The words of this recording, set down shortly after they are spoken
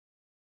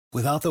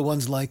Without the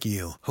ones like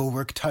you, who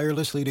work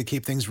tirelessly to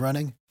keep things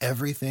running,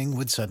 everything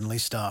would suddenly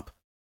stop.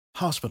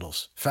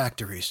 Hospitals,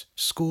 factories,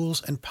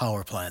 schools, and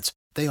power plants,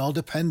 they all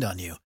depend on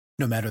you.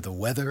 No matter the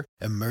weather,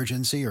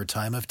 emergency, or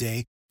time of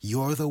day,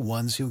 you're the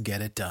ones who get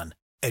it done.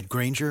 At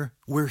Grainger,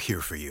 we're here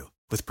for you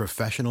with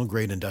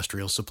professional-grade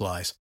industrial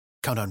supplies.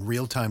 Count on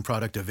real-time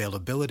product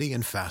availability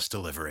and fast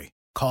delivery.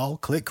 Call,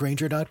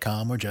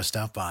 clickgrainger.com, or just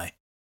stop by.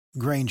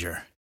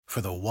 Grainger, for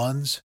the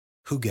ones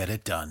who get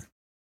it done.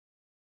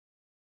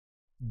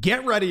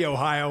 Get ready,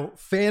 Ohio.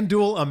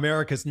 FanDuel,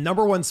 America's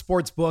 #1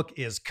 sports book,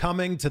 is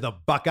coming to the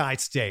Buckeye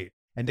State.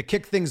 And to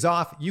kick things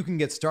off, you can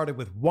get started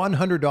with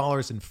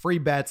 $100 in free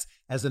bets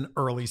as an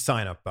early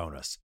sign-up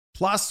bonus.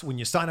 Plus, when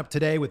you sign up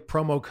today with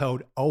promo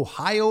code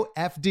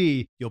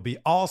OhioFD, you'll be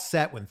all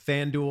set when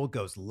FanDuel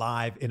goes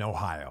live in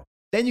Ohio.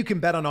 Then you can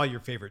bet on all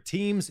your favorite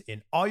teams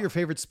in all your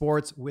favorite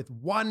sports with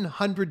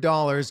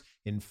 $100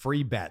 in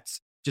free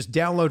bets. Just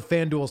download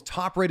FanDuel's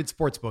top-rated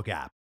sportsbook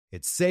app.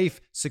 It's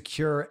safe,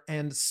 secure,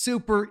 and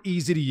super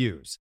easy to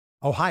use.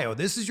 Ohio,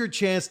 this is your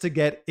chance to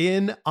get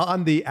in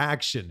on the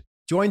action.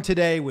 Join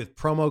today with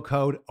promo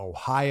code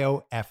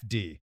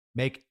OhioFD.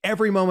 Make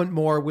every moment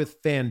more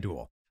with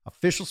FanDuel,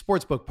 official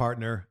sportsbook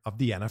partner of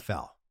the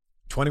NFL.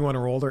 21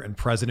 or older and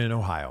present in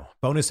Ohio.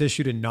 Bonus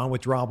issued in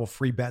non-withdrawable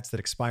free bets that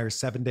expire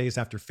 7 days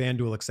after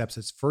FanDuel accepts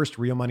its first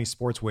real money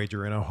sports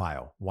wager in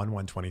Ohio,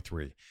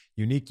 1/1/23.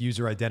 Unique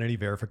user identity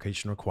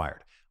verification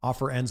required.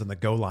 Offer ends on the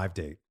go live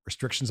date.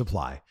 Restrictions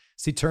apply.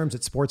 See terms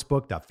at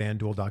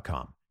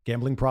sportsbook.fanduel.com.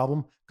 Gambling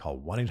problem? Call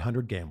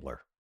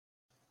 1-800-GAMBLER.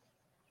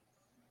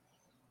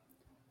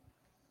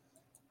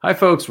 Hi,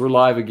 folks. We're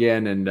live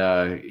again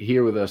and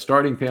here with a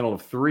starting panel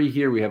of 3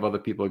 here. We have other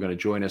people who are going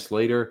to join us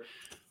later.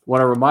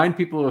 Want to remind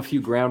people of a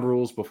few ground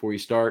rules before we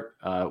start.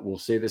 We'll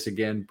say this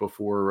again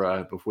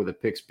before the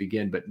picks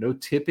begin, but no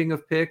tipping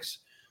of picks.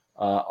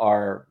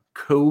 Our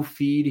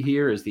co-feed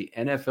here is the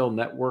NFL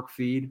Network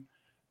feed.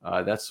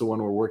 That's the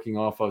one we're working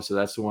off of, so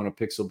that's the one the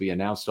picks will be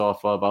announced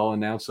off of. I'll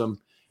announce them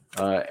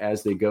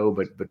as they go,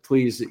 but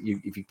please,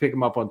 if you pick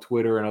them up on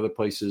Twitter and other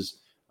places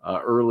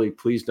early,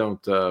 please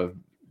don't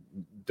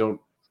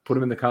put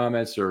them in the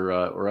comments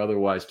or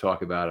otherwise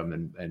talk about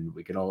them, and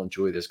we can all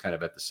enjoy this kind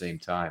of at the same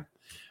time.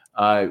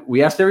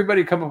 We asked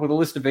everybody to come up with a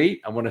list of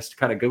 8. I want us to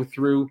kind of go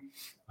through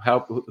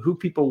who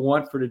people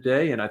want for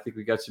today, and I think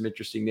we got some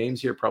interesting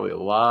names here. Probably a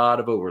lot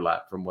of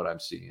overlap from what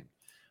I'm seeing,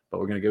 but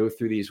we're going to go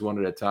through these one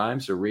at a time.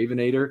 So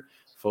Ravenator,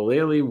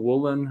 Falele,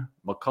 Woolen,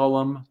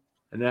 McCollum,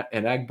 and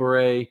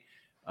Agbare,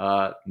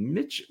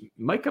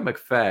 Micah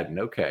McFadden,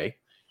 okay,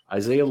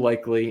 Isaiah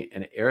Likely,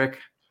 and Eric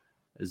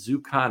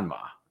Azukanma.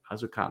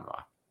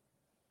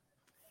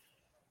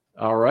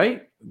 All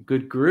right,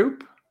 good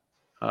group.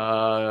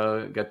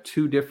 Got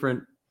 2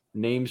 different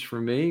names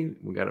for me.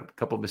 We got a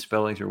couple of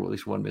misspellings, or at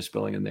least one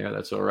misspelling in there.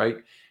 That's all right.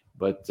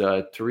 But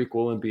Tariq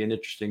Woolen be an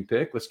interesting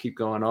pick. Let's keep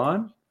going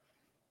on.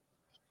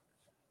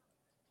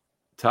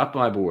 Top of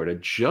my board,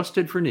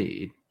 adjusted for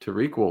need,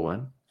 Tariq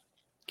Woolen,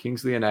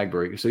 Kingsley, and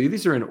Agbare. So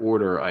these are in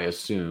order, I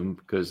assume,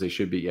 because they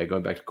should be,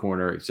 going back to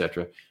corner,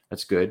 etc.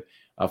 That's good.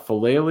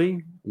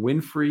 Falele,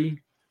 Winfrey,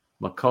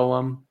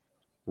 McCollum,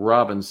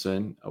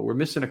 Robinson. We're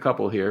missing a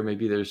couple here.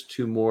 Maybe there's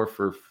 2 more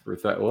for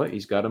well,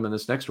 he's got them in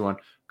this next one.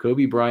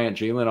 Kobe Bryant,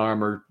 Jalen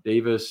Armour,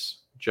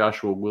 Davis,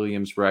 Joshua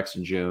Williams,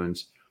 Braxton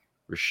Jones,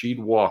 Rasheed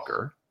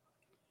Walker,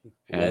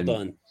 and well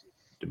done.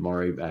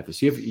 Damari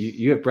Mathis.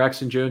 You have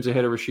Braxton Jones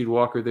ahead of Rasheed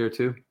Walker there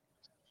too?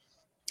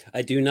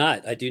 I do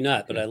not,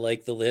 but I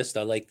like the list.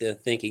 I like the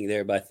thinking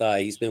there by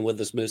Thigh. He's been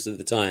with us most of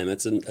the time.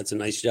 That's a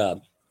nice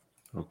job.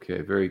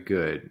 Okay, very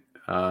good.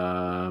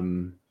 All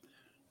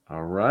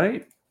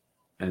right.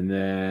 And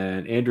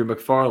then Andrew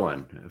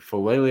McFarland,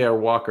 Falele or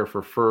Walker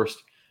for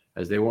first,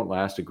 as they won't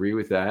last. Agree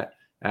with that.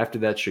 After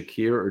that,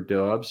 Shakir or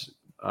Dobbs,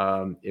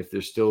 if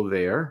they're still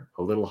there.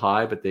 A little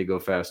high, but they go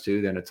fast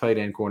too. Then a tight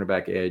end,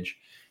 cornerback, edge.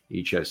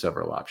 Each has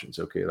several options.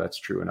 Okay, that's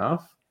true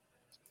enough.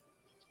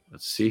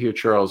 Let's see here.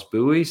 Charles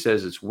Bowie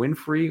says it's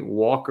Winfrey,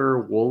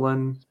 Walker,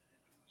 Woolen,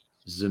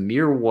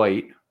 Zamir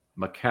White,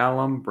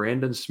 McCallum,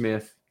 Brandon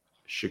Smith,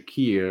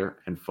 Shakir,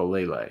 and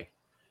Falele.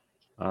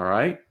 All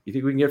right. You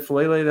think we can get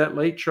Falele that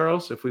late,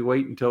 Charles, if we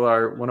wait until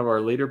one of our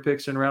later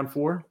picks in round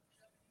 4?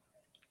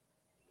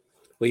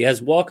 Well, he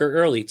has Walker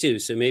early too,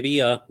 so maybe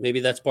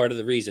that's part of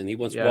the reason. He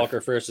wants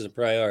Walker first as a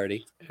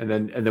priority. And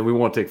then we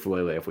won't take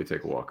Falele if we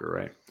take Walker,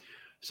 right?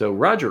 So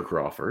Roger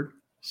Crawford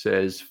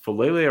says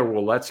Falele or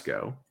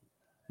Woletsko,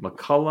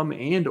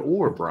 McCullum and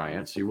or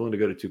Bryant. So you're willing to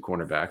go to 2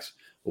 cornerbacks.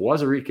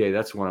 Wazirike,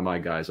 that's one of my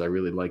guys. I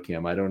really like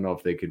him. I don't know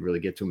if they could really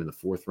get to him in the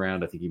 4th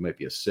round. I think he might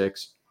be a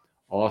 6.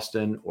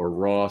 Austin or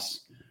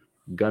Ross,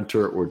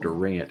 Gunter or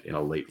Durant in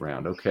a late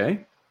round.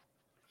 Okay.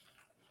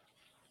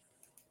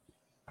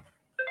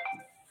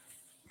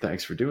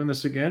 Thanks for doing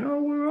this again.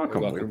 Oh, we're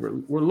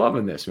welcome. We're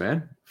loving this,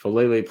 man.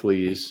 Falele,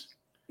 please.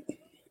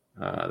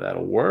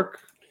 That'll work.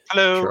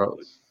 Hello.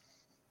 Charlie.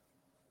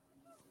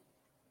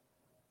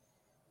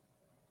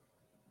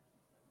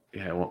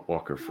 Yeah, I want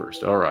Walker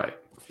first. All right.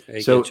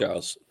 So,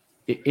 Charles.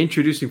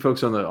 Introducing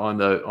folks on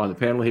the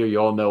panel here. You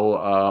all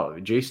know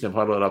Jason of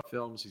Huddle It Up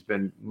Films. He's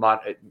been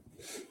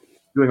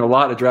doing a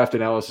lot of draft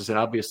analysis and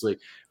obviously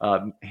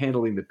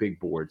handling the big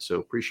board. So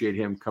appreciate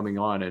him coming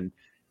on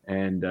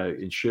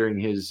and sharing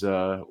his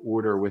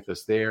order with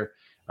us there.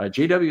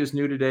 JW is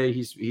new today.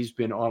 He's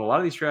been on a lot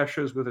of these draft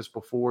shows with us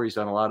before. He's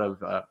done a lot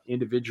of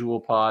individual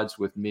pods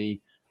with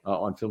me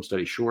on Film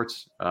Study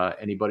Shorts.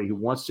 Anybody who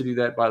wants to do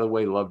that, by the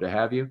way, love to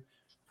have you.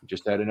 We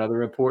just had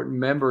another important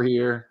member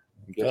here.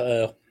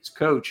 His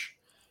coach.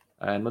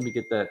 And let me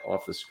get that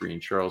off the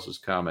screen. Charles's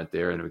comment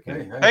there. And we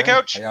can. Hey,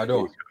 Coach. How y'all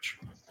doing? Hey, Coach.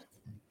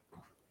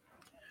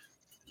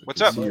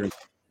 What's up? Trying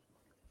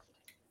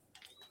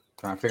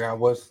to figure out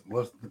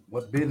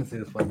what business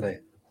is for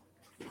that.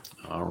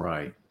 All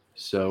right.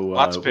 So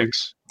lots of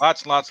picks.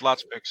 Lots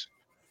of picks.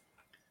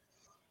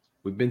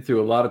 We've been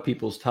through a lot of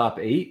people's top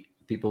 8.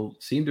 People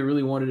seem to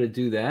really wanted to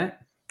do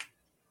that.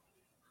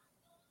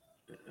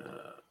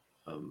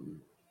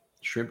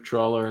 Shrimp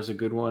Trawler is a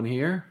good one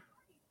here.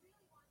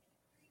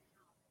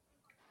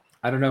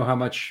 I don't know how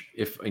much,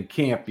 if in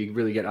camp you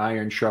really get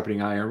iron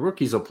sharpening iron.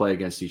 Rookies will play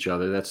against each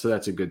other.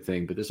 That's a good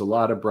thing. But there's a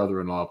lot of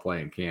brother-in-law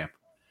playing camp.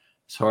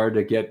 It's hard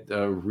to get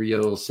a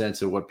real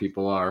sense of what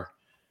people are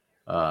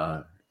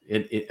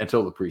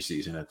until the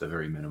preseason at the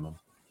very minimum.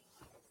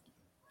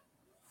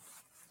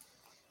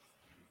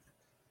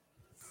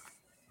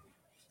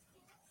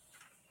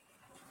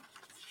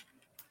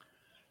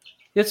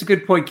 That's a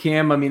good point,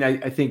 Cam. I mean, I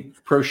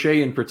think Prochet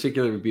in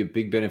particular would be a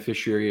big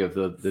beneficiary of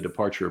the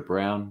departure of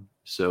Brown.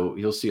 So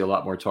he'll see a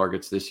lot more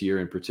targets this year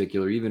in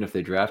particular, even if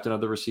they draft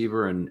another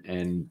receiver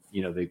and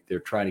you know, they're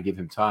trying to give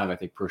him time. I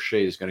think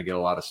Prochet is going to get a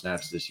lot of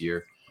snaps this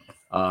year.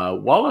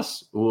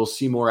 Wallace will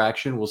see more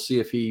action. We'll see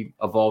if he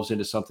evolves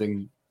into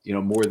something, you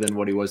know, more than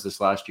what he was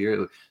this last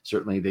year.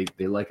 Certainly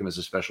they like him as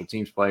a special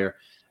teams player.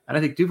 And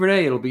I think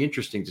Duvernay, it'll be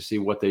interesting to see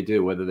what they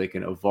do, whether they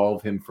can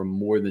evolve him from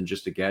more than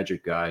just a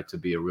gadget guy to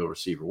be a real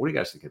receiver. What do you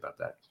guys think about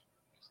that?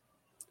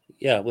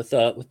 Yeah, with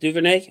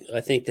Duvernay,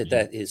 I think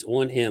that is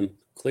on him,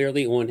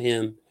 clearly on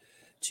him,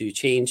 to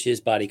change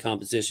his body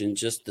composition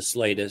just the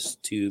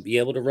slightest to be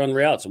able to run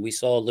routes. And we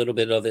saw a little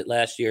bit of it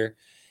last year.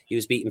 He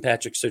was beating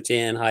Patrick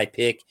Surtain, high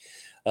pick.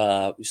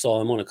 We saw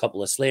him on a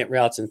couple of slant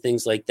routes and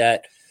things like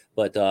that.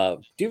 But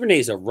Duvernay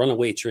is a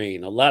runaway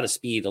train, a lot of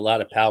speed, a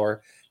lot of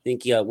power. I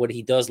think what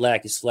he does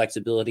lack is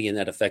flexibility, and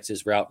that affects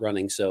his route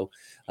running. So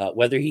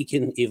whether he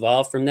can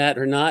evolve from that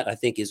or not, I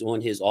think is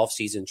on his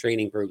offseason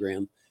training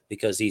program,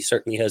 because he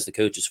certainly has the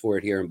coaches for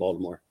it here in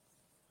Baltimore.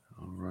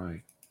 All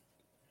right.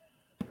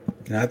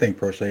 And I think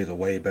Prochet is a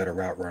way better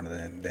route runner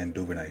than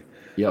Duvernay.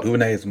 Yep.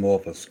 Duvernay is more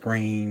of a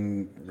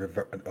screen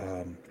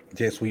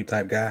jet sweep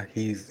type guy.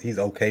 He's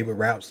okay with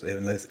routes,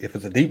 unless if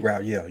it's a deep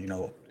route, yeah, you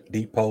know,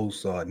 deep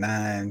posts,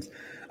 nines,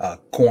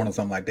 corner,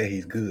 something like that.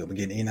 He's good. But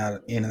getting in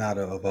and out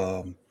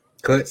of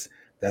cuts,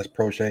 that's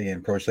Prochet.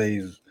 And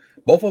Prochet's,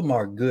 both of them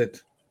are good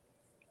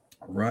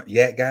run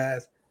yak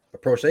guys,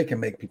 but Prochet can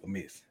make people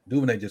miss.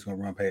 Duvernay just gonna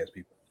run past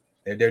people.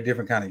 They're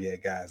different kind of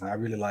yak guys, and I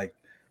really like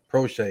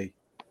Prochet.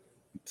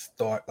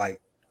 Start like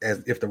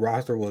as if the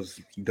roster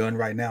was done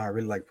right now. I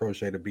really like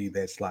Prochet to be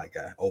that slot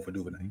guy over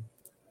Duvernay.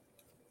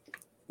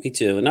 Me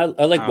too, and I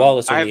like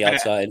Wallace on the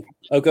outside.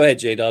 Oh, go ahead,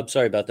 J-Dub.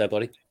 Sorry about that,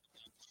 buddy.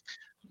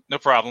 No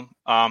problem.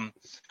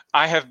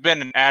 I have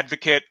been an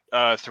advocate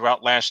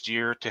throughout last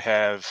year to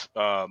have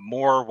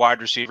more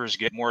wide receivers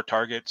get more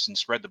targets and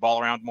spread the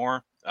ball around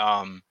more.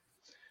 I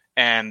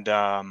mean,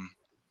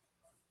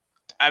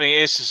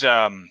 it's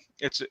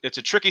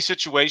a tricky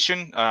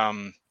situation.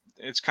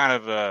 It's kind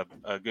of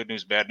a good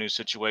news, bad news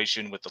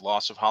situation with the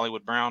loss of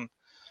Hollywood Brown.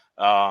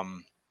 I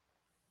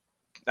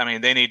mean,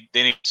 they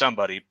need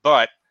somebody,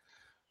 but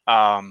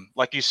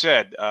like you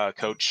said,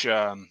 Coach,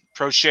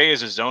 Prochet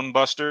is a zone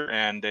buster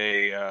and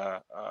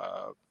a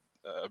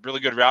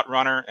really good route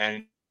runner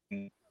and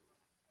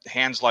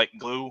hands like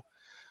glue.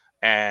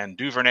 And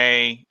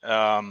Duvernay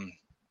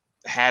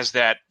has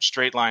that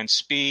straight line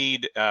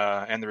speed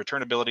and the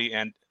return ability.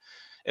 And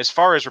as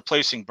far as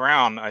replacing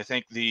Brown, I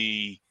think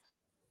the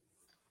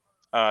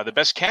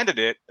best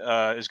candidate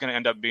is going to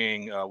end up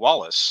being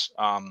Wallace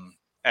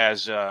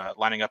as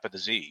lining up at the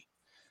Z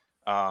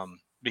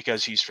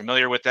because he's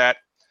familiar with that,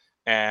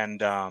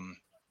 and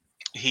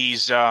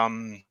he's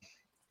going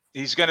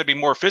to be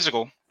more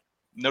physical,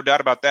 no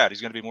doubt about that. He's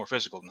going to be more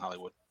physical than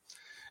Hollywood,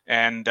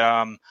 and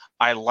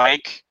I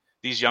like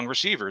these young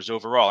receivers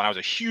overall. And I was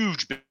a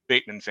huge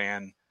Bateman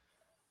fan.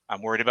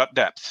 I'm worried about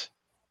depth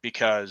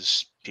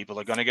because people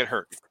are going to get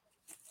hurt,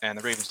 and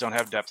the Ravens don't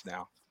have depth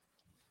now.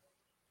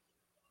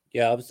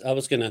 Yeah,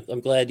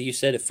 I'm glad you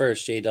said it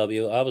first,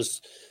 JW.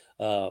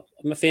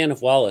 I'm a fan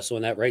of Wallace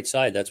on that right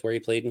side. That's where he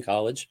played in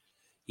college.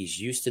 He's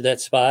used to that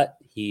spot.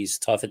 He's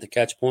tough at the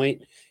catch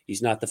point.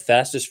 He's not the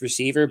fastest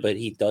receiver, but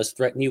he does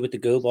threaten you with the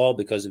go ball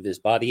because of his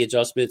body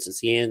adjustments,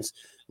 his hands,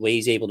 the way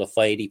he's able to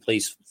fight. He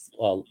plays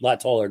a lot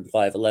taller than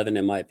 5'11",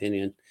 in my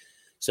opinion.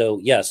 So,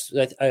 yes,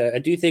 I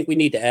do think we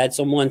need to add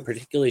someone,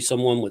 particularly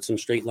someone with some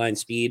straight line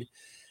speed.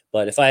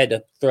 But if I had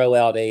to throw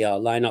out a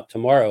lineup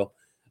tomorrow,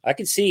 I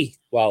could see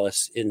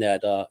Wallace in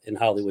that in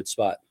Hollywood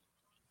spot.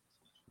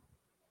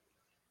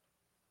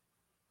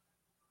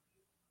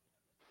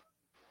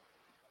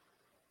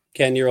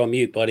 Ken, you're on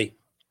mute, buddy.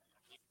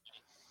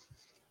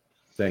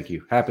 Thank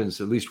you.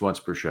 Happens at least once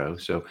per show.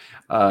 So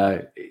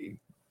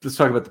let's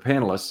talk about the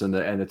panelists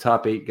and the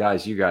top 8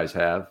 guys you guys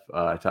have,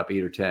 top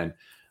 8 or 10.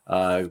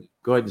 Go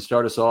ahead and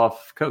start us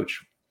off,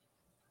 Coach.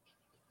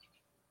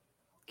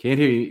 Can't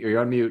hear you. You're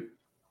on mute.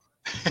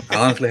 I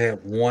honestly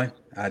have one.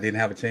 I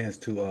didn't have a chance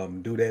to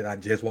do that. I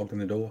just walked in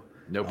the door.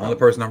 No The problem. only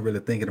person I'm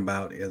really thinking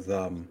about is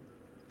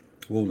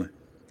Woolen.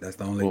 That's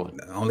the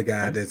only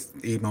guy that's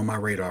even on my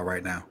radar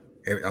right now.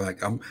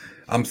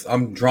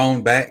 I'm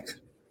drawn back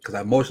because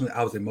I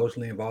was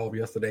emotionally involved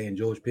yesterday in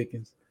George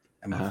Pickens,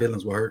 and my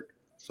feelings were hurt.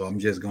 So I'm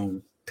just gonna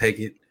take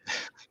it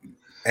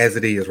as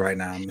it is right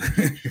now.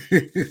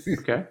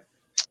 Okay.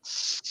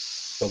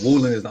 So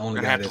Woolen is the only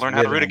We're guy gonna have that's to learn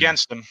how to really root on me.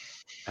 against them.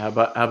 How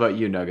about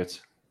you,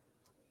 Nuggets?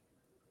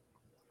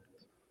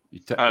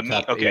 Me?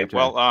 Okay.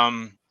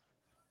 Well,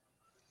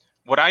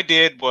 what I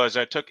did was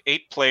I took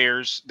 8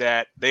 players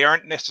that they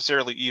aren't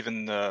necessarily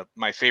even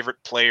my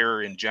favorite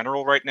player in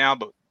general right now,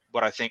 but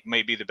what I think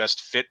may be the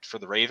best fit for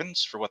the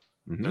Ravens for what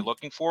they're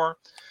looking for.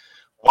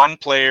 1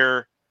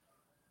 player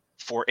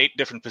for 8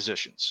 different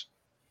positions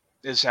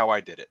is how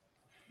I did it.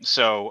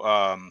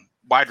 So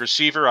wide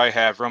receiver, I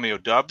have Romeo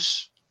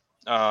Doubs,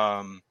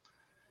 tall,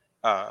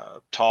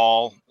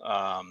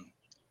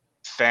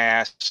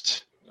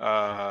 fast,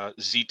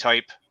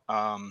 Z-type,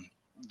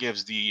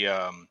 gives the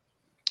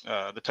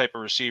type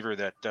of receiver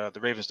that the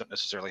Ravens don't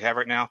necessarily have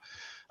right now.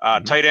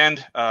 Tight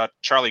end,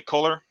 Charlie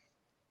Kohler,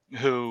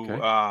 who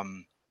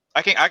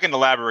I can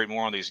elaborate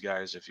more on these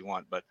guys if you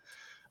want, but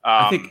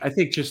I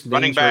think just names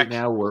running back right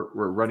now.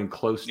 We're running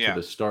close to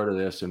the start of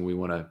this, and we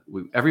want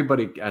to.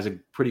 Everybody has a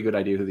pretty good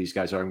idea who these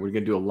guys are, and we're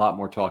going to do a lot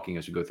more talking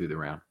as we go through the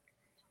round.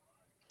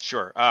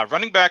 Sure.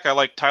 Running back, I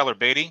like Tyler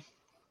Beatty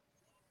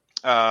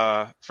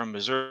from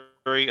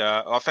Missouri.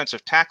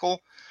 Offensive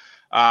tackle,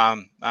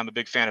 I'm a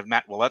big fan of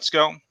Matt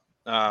Waletzko.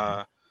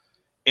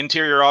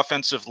 Interior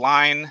offensive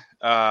line,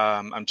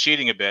 I'm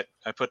cheating a bit.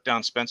 I put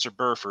down Spencer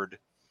Burford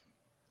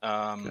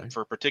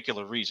for a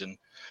particular reason.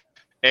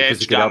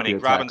 Edge,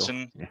 Dominique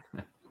Robinson.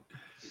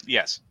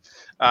 Yes.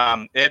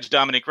 Edge,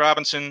 Dominique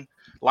Robinson.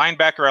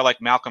 Linebacker, I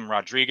like Malcolm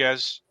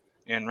Rodriguez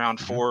in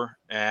round 4.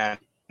 And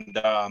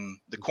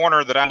the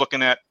corner that I'm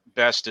looking at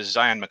best is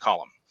Zion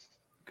McCollum.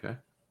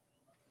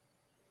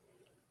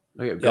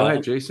 Okay, go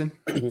ahead, Jason.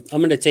 I'm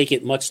going to take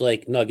it much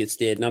like Nuggets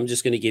did, and I'm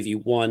just going to give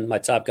you my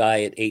top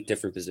guy at 8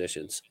 different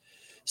positions.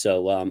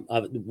 So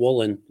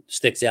Woolen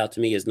sticks out to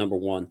me as number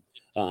 1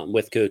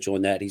 with Coach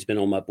on that. He's been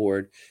on my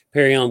board.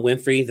 Perion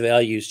Winfrey, the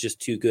value is just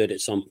too good at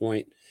some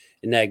point.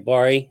 And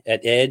Nagbari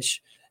at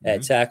edge,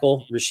 at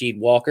tackle. Rasheed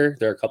Walker.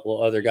 There are a couple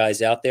of other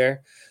guys out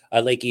there.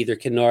 I like either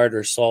Kennard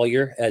or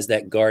Sawyer as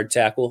that guard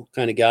tackle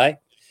kind of guy.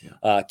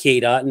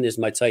 Cade Otton is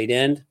my tight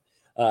end.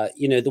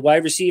 The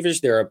wide receivers,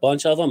 there are a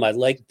bunch of them. I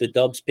like the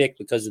Dubs pick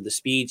because of the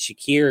speed.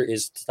 Shakir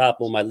is top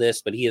on my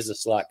list, but he is a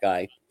slot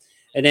guy.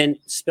 And then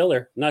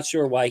Spiller, not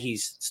sure why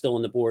he's still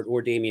on the board,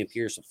 or Damian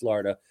Pierce of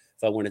Florida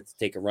if I wanted to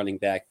take a running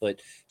back.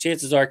 But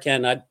chances are,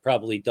 Ken, I'd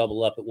probably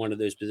double up at one of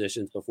those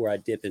positions before I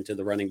dip into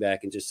the running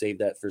back and just save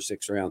that for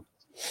 6th round.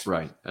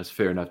 Right. That's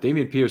fair enough.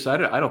 Damian Pierce, I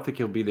don't think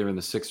he'll be there in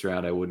the 6th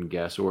round, I wouldn't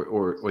guess,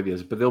 or the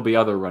others, but there'll be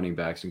other running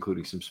backs,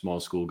 including some small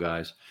school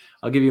guys.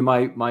 I'll give you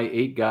my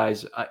 8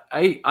 guys.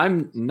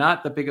 I'm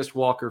not the biggest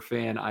Walker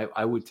fan.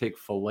 I would take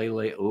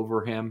Falele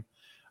over him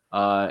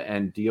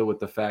and deal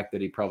with the fact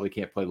that he probably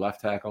can't play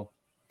left tackle.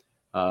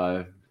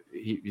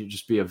 He'd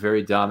just be a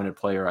very dominant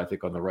player, I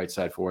think, on the right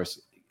side for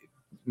us.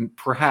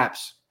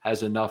 Perhaps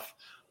has enough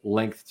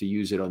length to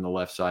use it on the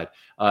left side.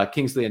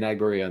 Kingsley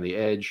Enagbare on the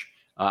edge.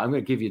 I'm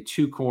going to give you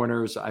 2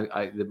 corners.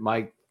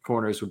 My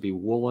corners would be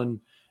Woolen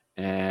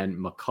and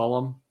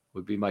McCollum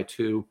would be my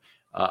 2.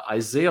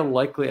 Isaiah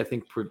Likely, I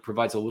think,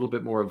 provides a little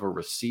bit more of a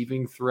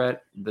receiving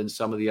threat than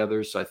some of the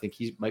others. So I think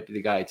he might be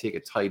the guy I take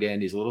at tight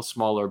end. He's a little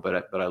smaller,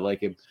 but I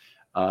like him.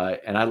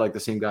 And I like the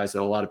same guys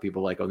that a lot of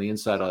people like. On the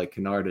inside, I like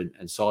Kennard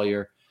and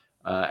Sawyer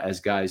as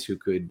guys who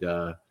could,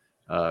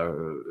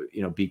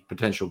 be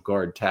potential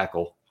guard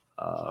tackle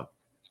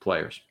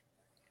players.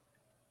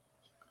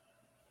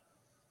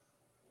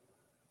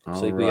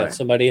 So we got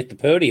somebody at the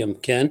podium,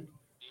 Ken.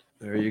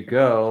 There you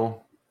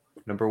go.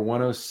 Number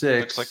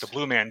 106. Looks like the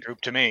Blue Man Group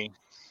to me.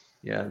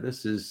 Yeah,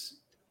 this right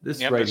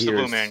it's here.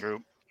 the Blue Man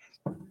Group.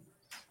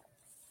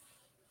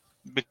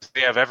 But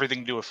they have everything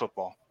to do with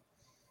football.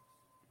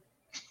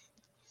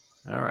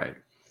 All right.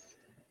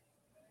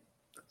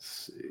 Let's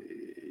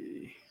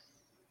see.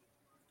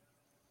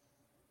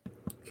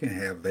 Can't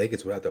have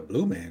Vegas without the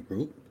Blue Man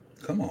Group.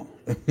 Come on.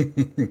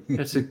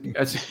 That's a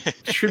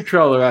Trip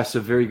Trawler asks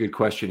a very good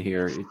question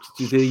here.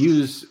 Do they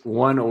use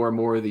one or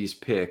more of these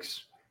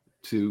picks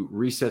to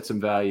reset some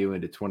value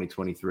into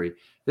 2023?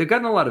 They've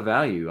gotten a lot of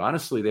value.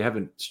 Honestly, they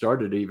haven't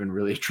started to even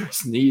really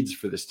address needs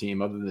for this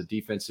team other than the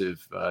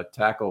defensive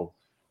tackle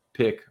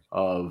pick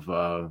of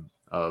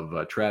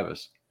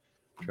Travis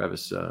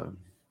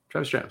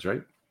Jones,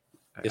 right?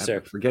 Yes, sir.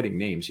 I'm forgetting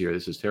names here.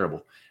 This is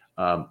terrible.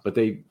 But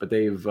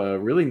they've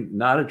really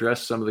not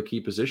addressed some of the key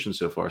positions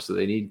so far. So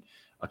they need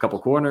a couple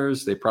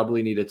corners. They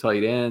probably need a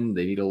tight end.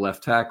 They need a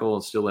left tackle.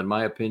 And still, in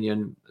my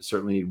opinion,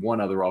 certainly need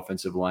one other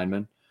offensive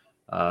lineman.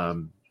 I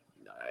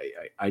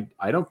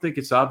don't think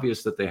it's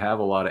obvious that they have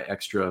a lot of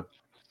extra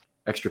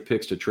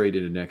picks to trade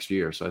into next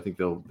year. So I think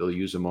they'll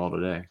use them all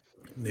today.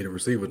 Need a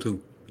receiver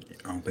too.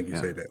 I don't think you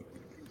said that.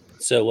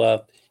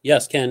 So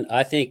yes, Ken,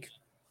 I think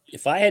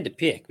if I had to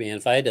pick,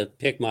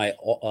 my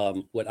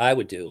what I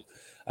would do,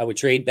 I would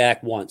trade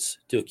back once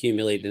to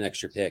accumulate an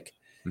extra pick.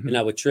 Mm-hmm. And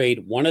I would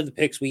trade one of the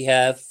picks we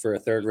have for a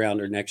third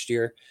rounder next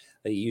year.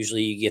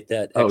 Usually you get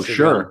that. Oh,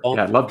 sure.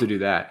 Yeah, I'd love to do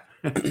that.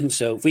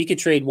 So if we could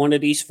trade one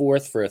of these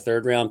fourth for a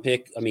third round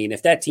pick, I mean,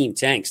 if that team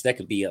tanks, that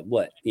could be a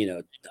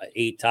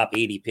top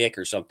 80 pick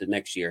or something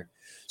next year.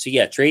 So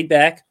yeah, trade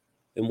back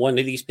in one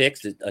of these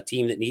picks, a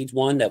team that needs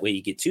one. That way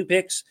you get 2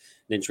 picks,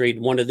 then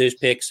trade one of those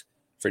picks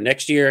for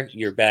next year.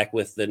 You're back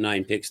with the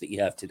 9 picks that you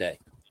have today.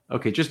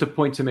 Okay, just a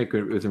point to make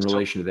in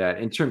relation to that.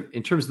 In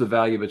terms of the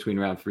value between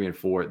round 3 and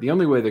 4, the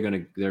only way they're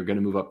going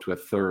to move up to a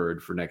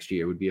third for next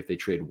year would be if they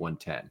trade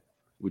 110.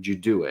 Would you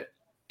do it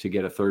to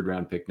get a third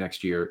round pick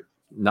next year,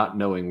 not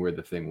knowing where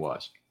the thing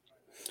was?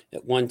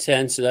 At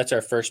 110, so that's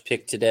our first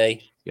pick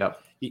today. Yep.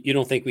 You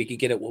don't think we could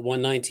get it with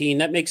 119?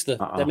 That makes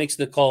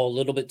the call a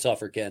little bit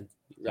tougher, Ken.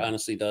 It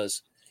honestly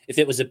does. If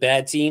it was a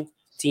bad team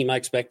I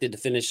expected to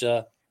finish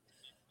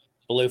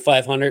below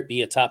 500,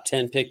 be a top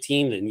 10 pick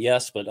team, then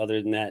yes. But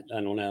other than that,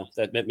 I don't know.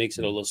 That makes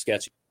it a little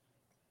sketchy.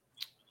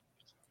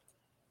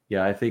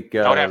 Yeah, I think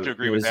I would have to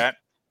agree with that.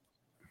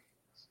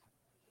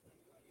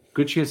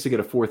 Good chance to get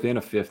a fourth and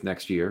a fifth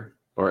next year,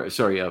 or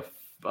sorry, a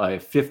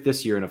fifth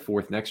this year and a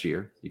fourth next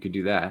year. You could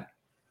do that.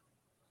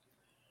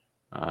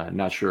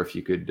 Not sure if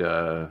you could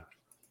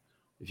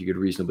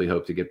reasonably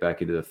hope to get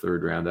back into the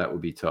third round. That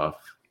would be tough.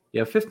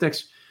 Yeah, fifth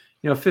next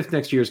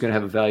year is going to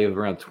have a value of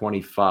around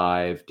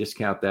 25.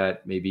 Discount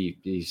that, maybe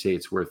you say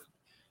it's worth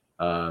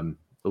a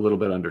little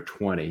bit under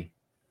 20.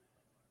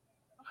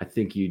 I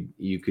think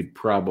you could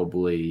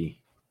probably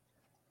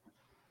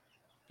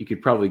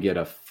get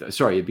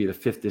it'd be the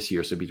fifth this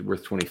year, so it'd be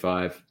worth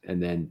 25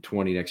 and then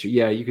 20 next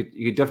year. Yeah, you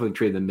could definitely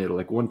trade in the middle.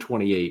 Like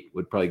 128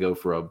 would probably go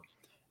for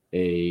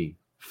a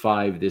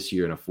 5 this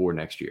year and a 4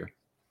 next year.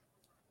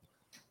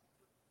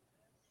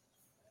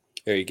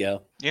 There you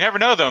go. You never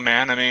know, though,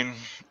 man. I mean,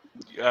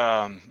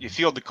 you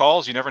field the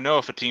calls. You never know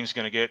if a team's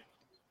going to get,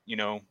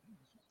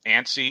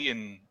 antsy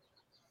and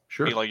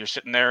be like you're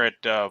sitting there at,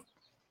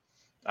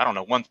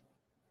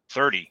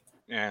 130,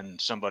 and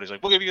somebody's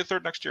like, "We'll give you a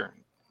third next year."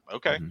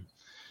 Okay.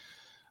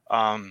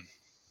 Mm-hmm.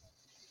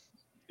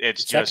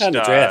 It's that just kind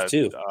of draft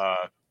too.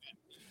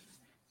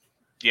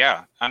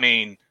 Yeah, I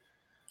mean,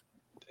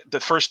 the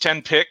first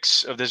 10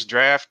 picks of this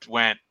draft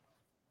went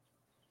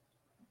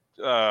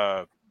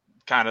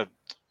kind of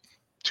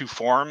to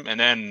form, and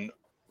then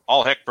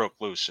all heck broke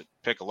loose at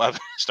pick 11,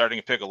 starting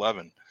at pick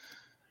 11,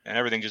 and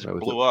everything just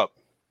blew up.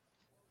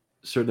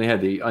 Certainly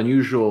had the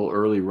unusual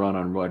early run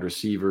on wide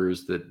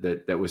receivers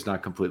that was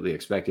not completely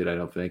expected, I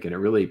don't think, and it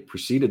really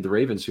preceded the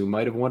Ravens, who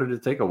might have wanted to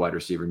take a wide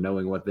receiver,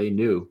 knowing what they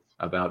knew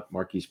about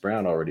Marquise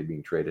Brown already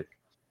being traded.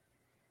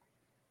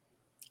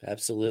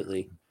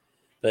 Absolutely.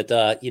 But,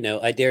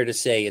 I dare to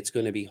say it's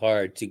going to be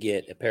hard to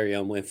get a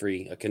Perion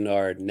Winfrey, a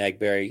Kennard,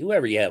 Nagberry,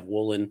 whoever you have,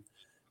 Woolen,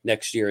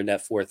 next year in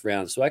that fourth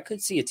round. So I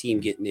could see a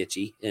team getting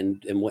itchy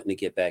and wanting to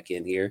get back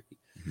in here.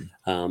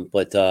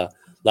 But a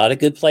lot of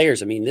good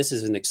players. I mean, this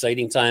is an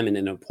exciting time and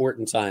an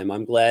important time.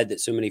 I'm glad that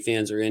so many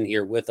fans are in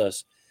here with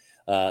us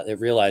that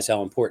realize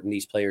how important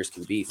these players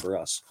can be for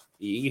us.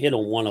 You hit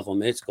on one of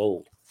them, it's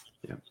gold.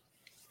 Yeah.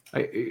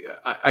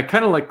 I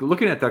kind of like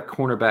looking at that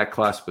cornerback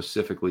class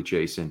specifically,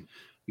 Jason.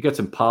 You got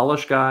some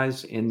polished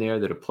guys in there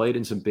that have played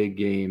in some big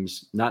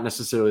games, not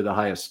necessarily the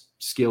highest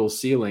skill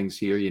ceilings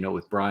here,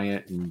 with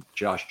Bryant and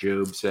Josh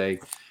Jobe, say.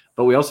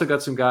 But we also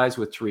got some guys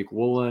with Tariq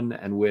Woolen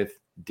and with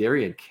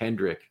Darian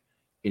Kendrick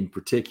in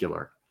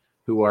particular,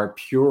 who are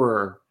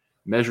pure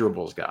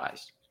measurables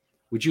guys.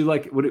 Would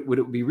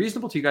it be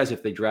reasonable to you guys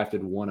if they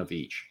drafted one of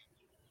each?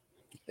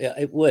 Yeah,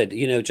 it would.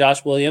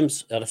 Josh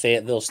Williams out of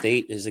Fayetteville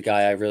State is a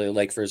guy I really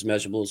like for his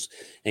measurables.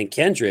 And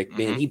Kendrick,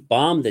 man, he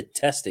bombed the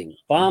testing.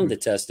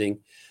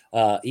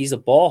 He's a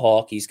ball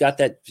hawk. He's got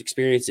that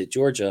experience at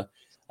Georgia.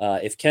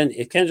 If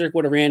Kendrick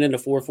would have ran into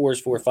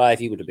 4.4s, 4.5,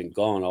 he would have been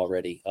gone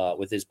already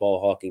with his ball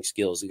hawking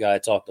skills. The guy I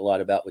talked a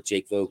lot about with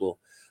Jake Vogel,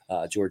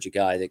 Georgia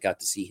guy that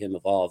got to see him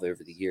evolve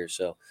over the years.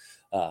 So,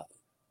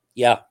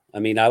 yeah, I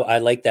mean, I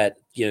like that.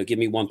 Give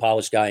me one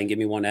polished guy and give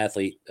me one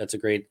athlete. That's a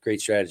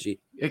great strategy.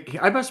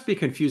 I must be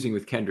confusing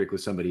with Kendrick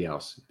with somebody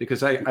else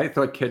because I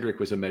thought Kendrick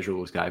was a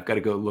measurables guy. I've got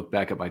to go look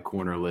back at my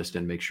corner list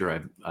and make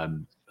sure I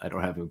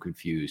don't have him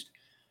confused.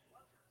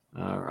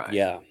 All right.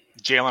 Yeah.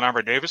 Jalen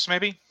Arbor-Davis,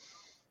 maybe.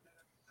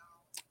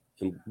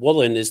 And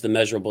Woolen is the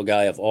measurable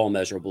guy of all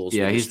measurables.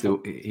 Yeah,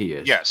 he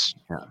is. Yes.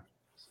 Yeah.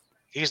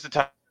 He's the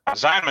top.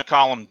 Zion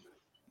McCollum,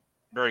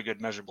 very good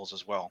measurables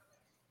as well.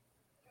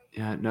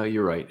 Yeah, no,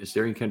 you're right.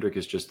 Darian Kendrick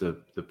is just the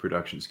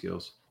production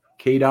skills.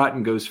 Cade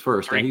Otton goes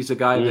first, and he's a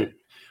guy that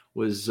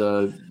was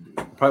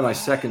probably my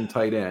second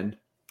tight end.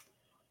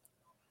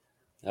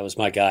 That was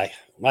my guy.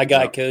 My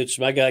guy, Coach.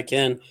 My guy,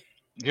 Ken.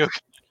 You okay?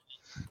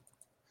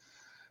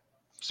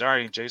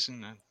 Sorry,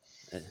 Jason.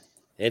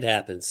 It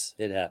happens.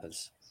 It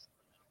happens.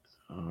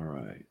 All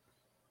right.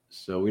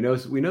 So we know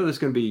there's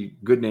going to be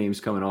good names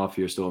coming off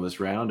here still in this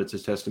round. It's a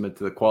testament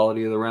to the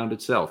quality of the round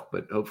itself,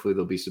 but hopefully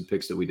there'll be some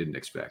picks that we didn't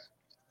expect.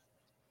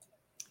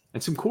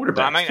 And some quarterbacks.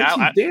 I mean,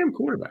 some damn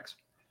quarterbacks.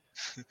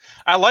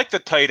 I like the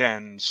tight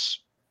ends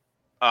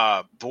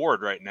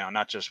board right now,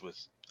 not just with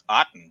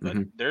Otten, but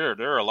there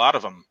are a lot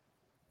of them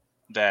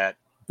that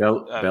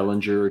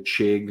Bellinger,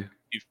 Chig.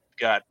 You've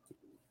got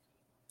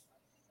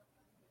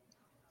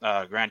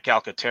Grant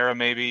Calcaterra,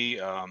 maybe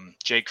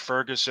Jake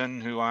Ferguson,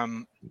 who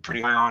I'm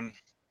pretty high on.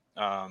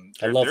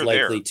 I love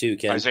Likely too,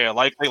 Ken. Isaiah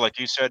Likely, like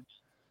you said.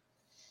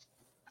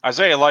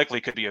 Isaiah Likely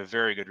could be a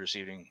very good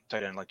receiving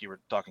tight end, like you were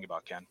talking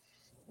about, Ken.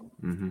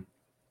 Mm-hmm.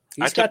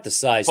 He's got the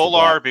size.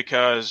 Kolar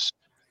because,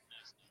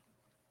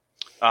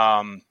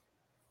 Kolar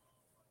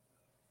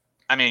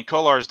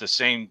is the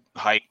same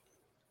height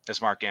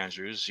as Mark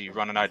Andrews. He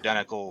run an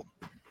identical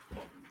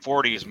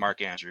 40 as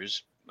Mark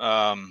Andrews.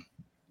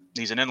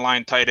 He's an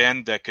inline tight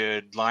end that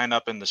could line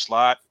up in the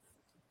slot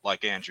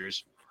like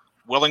Andrews.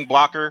 Willing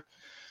blocker,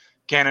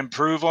 can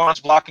improve on his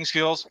blocking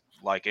skills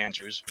like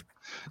Andrews.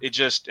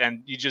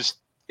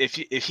 If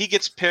he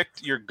gets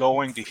picked, you're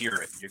going to hear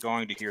it. You're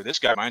going to hear this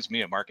guy reminds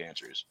me of Mark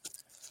Andrews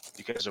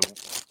because of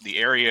the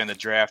area in the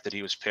draft that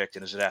he was picked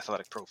and his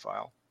athletic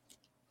profile.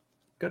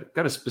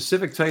 Got a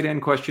specific tight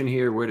end question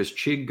here. Where does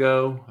Chig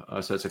go?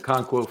 So it's a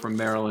Conquo from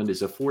Maryland.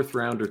 Is a fourth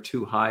rounder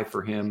too high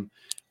for him?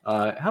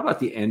 How about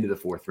the end of the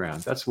fourth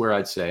round? That's where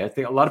I'd say. I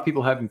think a lot of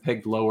people have him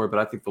pegged lower, but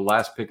I think the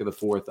last pick of the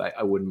fourth,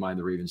 I wouldn't mind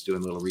the Ravens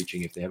doing a little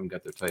reaching if they haven't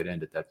got their tight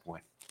end at that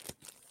point.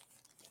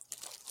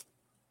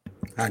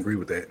 I agree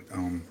with that.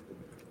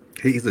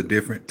 He's a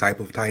different type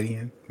of tight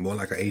end, more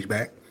like an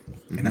H-back,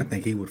 and I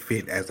think he would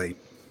fit as the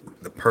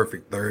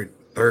perfect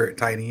third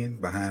tight end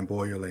behind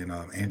Boyle and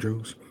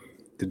Andrews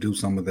to do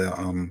some of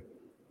the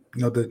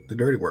the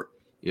dirty work,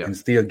 and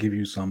still give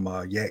you some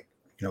yak.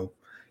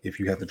 If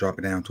you have to drop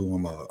it down to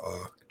him,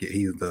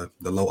 he's the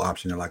low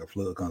option in like a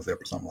flood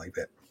concept or something like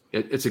that.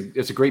 It's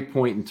a great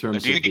point in terms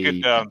of. Do you think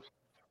it could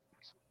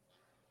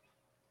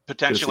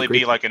potentially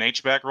be like an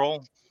H-back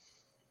role?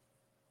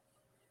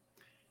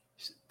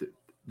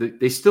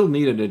 They still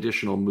need an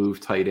additional move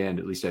tight end,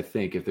 at least I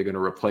think, if they're going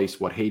to replace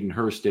what Hayden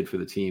Hurst did for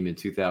the team in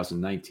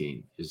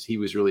 2019. Is he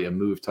was really a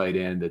move tight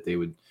end that they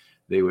would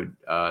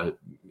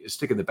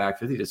stick in the back. I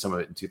think they did some of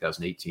it in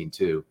 2018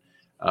 too.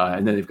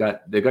 And then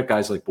they've got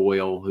guys like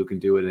Boyle who can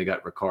do it, and they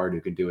got Ricard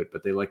who can do it.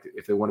 But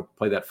if they want to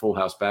play that full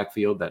house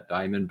backfield, that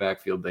diamond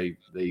backfield, they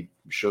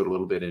showed a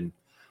little bit in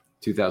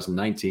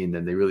 2019.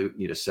 Then they really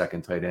need a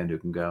second tight end who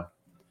can go.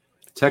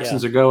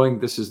 Texans are going.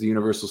 This is the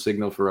universal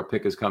signal for a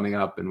pick is coming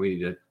up, and we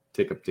need to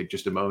take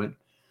just a moment.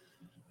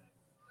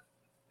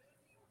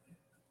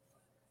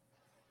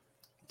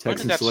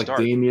 Texans select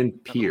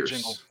Dameon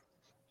Pierce.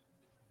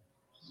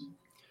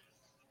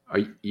 Are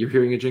you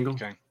hearing a jingle?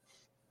 Okay.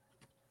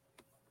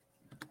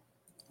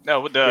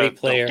 No, great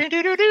player.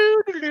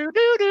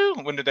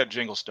 When did that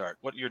jingle start?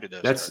 What year did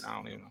that start? I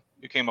don't even know.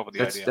 Who came up with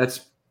the idea?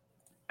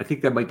 I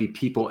think that might be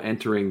people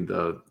entering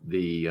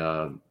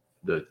the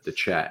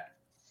chat.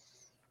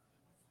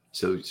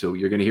 So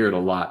you're going to hear it a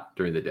lot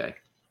during the day.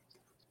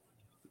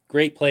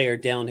 Great player,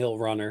 downhill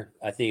runner.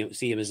 I think you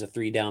see him as a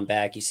 3-down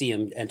back. You see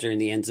him entering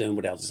the end zone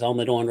without his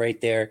helmet on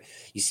right there.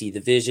 You see the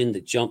vision,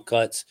 the jump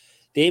cuts.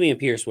 Dameon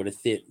Pierce would have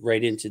fit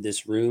right into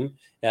this room.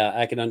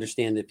 I can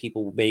understand that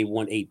people may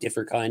want a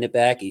different kind of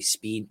back, a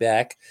speed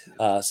back,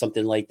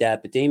 something like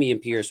that. But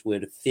Dameon Pierce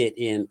would fit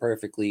in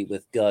perfectly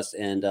with Gus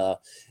and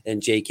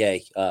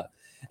JK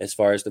as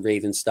far as the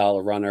Ravens style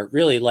of runner.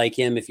 Really like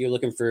him. If you're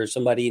looking for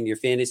somebody in your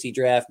fantasy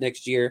draft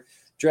next year,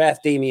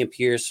 draft Dameon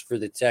Pierce for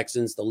the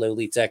Texans, the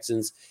lowly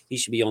Texans. He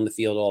should be on the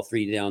field all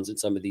 3 downs in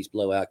some of these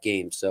blowout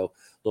games. So a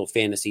little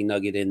fantasy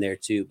nugget in there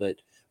too. But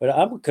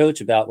I'm a coach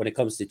about when it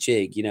comes to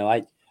Chig.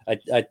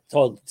 I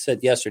said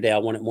yesterday I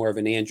wanted more of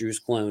an Andrews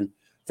clone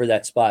for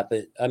that spot.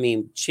 But,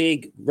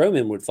 Chig,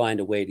 Roman would find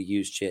a way to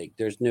use Chig.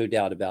 There's no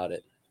doubt about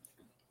it.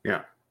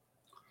 Yeah.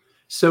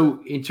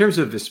 So in terms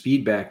of the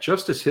speed back,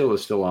 Justice Hill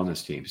is still on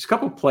this team. There's a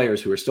couple of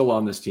players who are still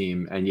on this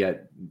team, and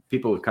yet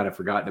people have kind of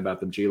forgotten about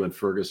them. Jalen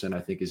Ferguson,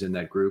 I think, is in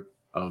that group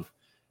of,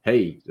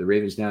 hey, the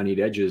Ravens now need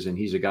edges, and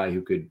he's a guy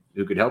who could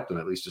help them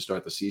at least to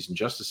start the season.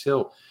 Justice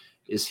Hill,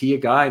 is he a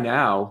guy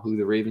now who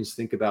the Ravens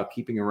think about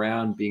keeping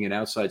around, being an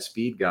outside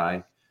speed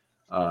guy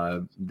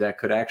that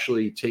could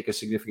actually take a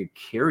significant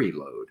carry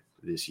load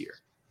this year?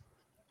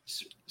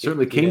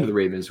 Certainly came to the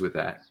Ravens with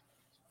that.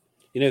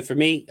 For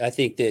me, I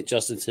think that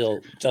Justice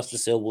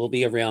Hill will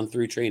be around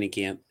through training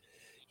camp.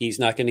 He's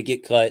not going to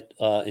get cut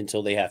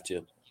until they have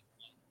to.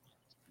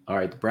 All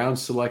right, the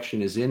Browns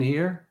selection is in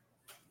here.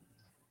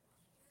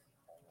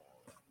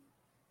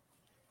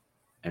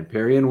 And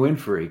Perrion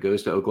Winfrey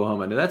goes to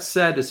Oklahoma. Now, that's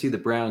sad to see the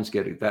Browns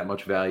get that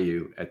much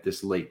value at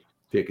this late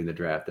pick in the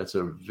draft. That's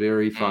a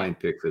very fine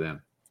pick for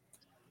them.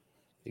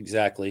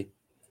 Exactly.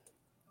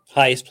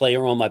 Highest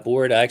player on my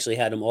board. I actually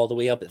had him all the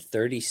way up at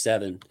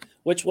 37,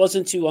 which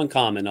wasn't too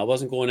uncommon. I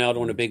wasn't going out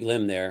on a big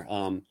limb there.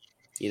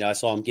 I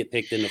saw him get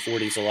picked in the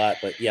 40s a lot,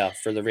 but yeah,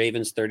 for the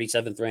Ravens,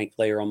 37th ranked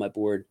player on my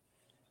board.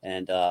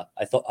 And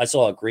I thought I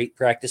saw a great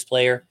practice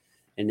player.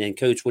 And then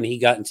coach, when he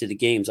got into the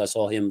games, I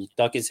saw him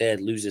duck his head,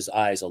 lose his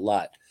eyes a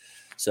lot.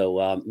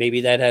 So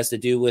maybe that has to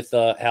do with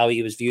how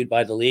he was viewed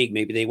by the league.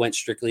 Maybe they went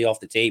strictly off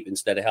the tape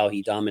instead of how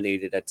he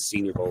dominated at the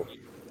Senior Bowl.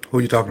 Who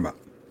are you talking about?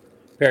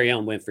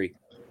 Perrion Winfrey.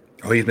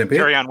 Oh, he's been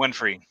picked? Perrion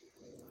Winfrey.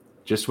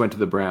 Just went to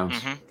the Browns.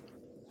 Mm-hmm.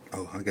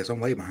 Oh, I guess I'm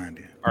way behind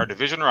you. Our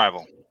division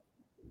rival.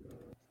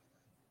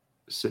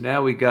 So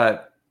now we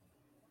got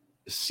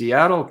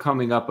Seattle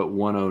coming up at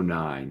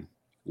 109.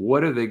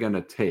 What are they going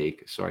to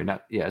take? Sorry,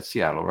 it's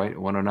Seattle, right?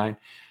 109.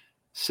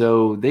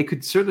 So they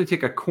could certainly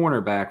take a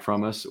cornerback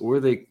from us, or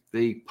they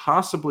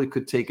possibly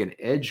could take an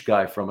edge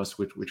guy from us,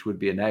 which would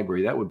be a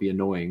Nagbury. That would be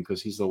annoying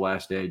because he's the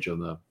last edge on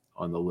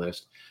the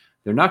list.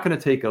 They're not going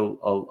to take a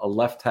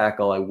left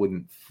tackle, I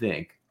wouldn't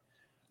think.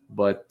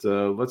 But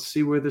let's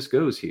see where this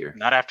goes here.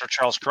 Not after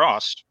Charles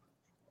Cross.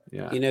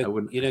 Yeah,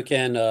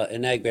 Ken,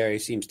 Enagbury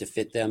seems to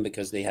fit them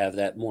because they have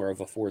that more of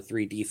a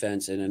 4-3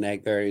 defense, and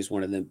Enagbury is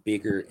one of the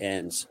bigger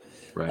ends.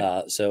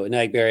 Right. So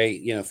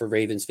Enagbury, for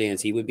Ravens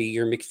fans, he would be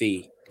your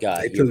McPhee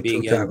guy. They took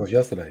 2 tackles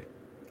yesterday.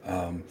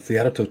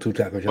 Seattle took 2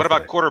 tackles yesterday. What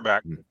about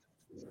quarterback?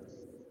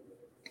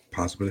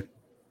 Possibly.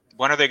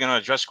 When are they going to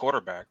address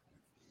quarterback?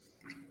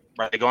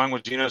 Are they going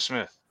with Geno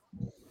Smith?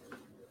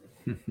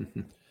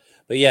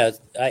 But yeah,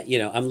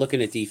 I'm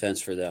looking at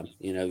defense for them.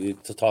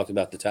 We've talked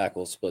about the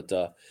tackles, but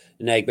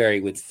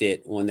Enagbury would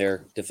fit on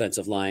their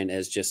defensive line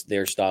as just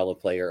their style of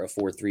player, a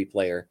 4-3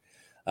 player.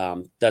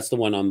 That's the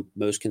one I'm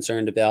most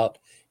concerned about.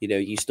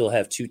 You still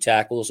have 2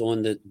 tackles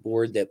on the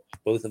board that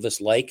both of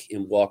us like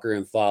in Walker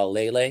and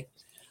Faalele.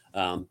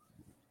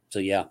 So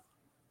yeah.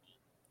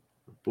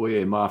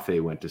 Boye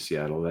Mafe went to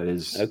Seattle. That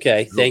is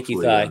okay. Thank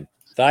you, Thigh.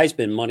 Thigh's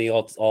been money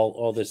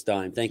all this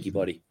time. Thank you,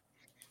 buddy.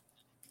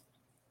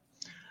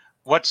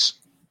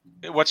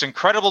 What's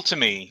incredible to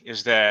me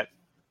is that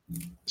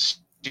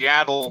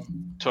Seattle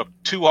took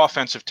 2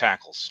 offensive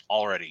tackles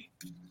already.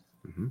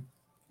 Mm-hmm.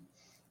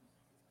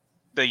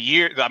 The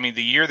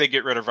year they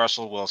get rid of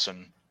Russell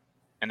Wilson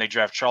and they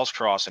draft Charles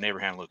Cross and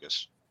Abraham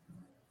Lucas.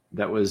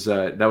 That was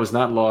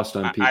not lost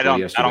on people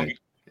yesterday.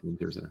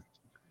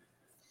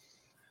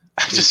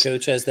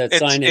 Coach has that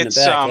sign in the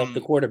back. Help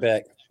the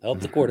quarterback. Help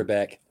the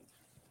quarterback.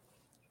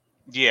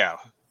 Yeah.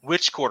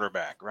 Which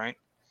quarterback, right?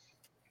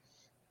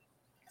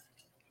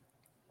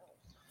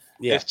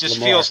 Yeah, it just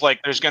Lamar. feels like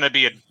there's going to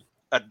be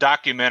a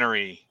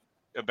documentary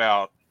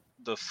about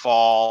the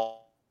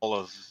fall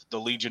of the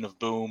Legion of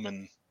Boom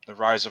and the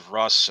rise of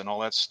Russ and all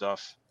that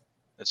stuff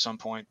at some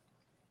point.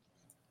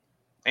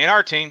 And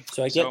our team,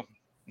 so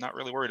not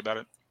really worried about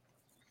it.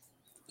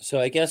 So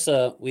I guess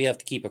we have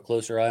to keep a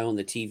closer eye on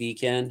the TV,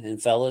 Ken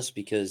and fellas,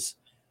 because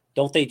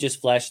don't they just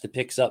flash the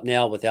picks up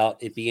now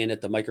without it being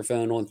at the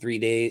microphone on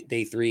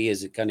day 3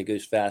 as it kind of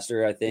goes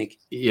faster, I think?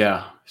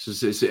 Yeah.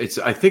 It's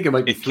I think it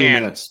might be 3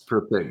 minutes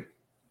per pick.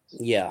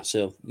 Yeah,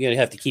 so you're going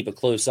to have to keep a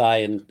close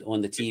eye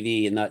on the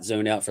TV and not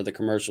zone out for the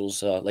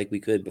commercials like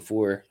we could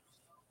before.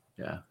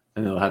 Yeah,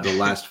 and they'll have the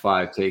last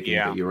 5 taken.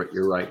 Yeah. But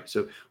you're right.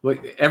 So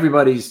look,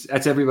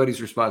 that's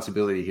everybody's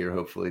responsibility here,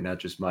 hopefully, not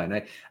just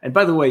mine. And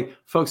by the way,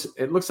 folks,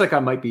 it looks like I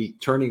might be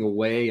turning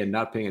away and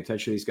not paying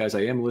attention to these guys.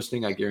 I am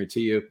listening, I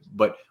guarantee you.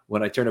 But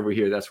when I turn over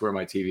here, that's where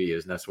my TV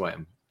is, and that's why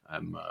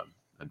I'm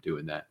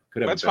doing that.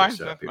 Could have that's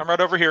fine. I'm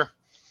right over here.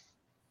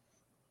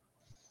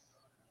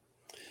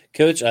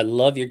 Coach, I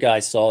love your guy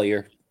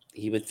Sawyer.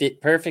 He would fit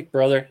perfect,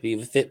 brother. He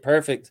would fit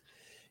perfect.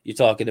 You're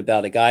talking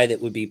about a guy that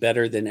would be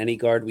better than any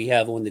guard we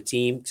have on the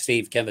team,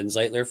 save Kevin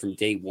Zeitler from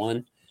day 1.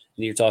 And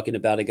you're talking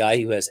about a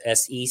guy who has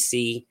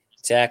SEC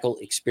tackle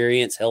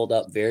experience, held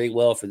up very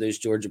well for those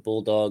Georgia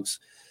Bulldogs.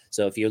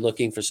 So if you're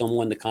looking for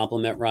someone to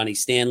complement Ronnie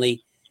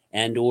Stanley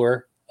and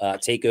or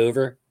take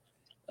over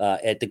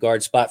at the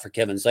guard spot for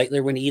Kevin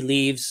Zeitler when he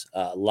leaves,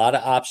 a lot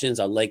of options.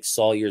 I like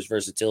Sawyer's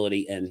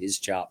versatility and his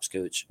chops,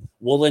 Coach.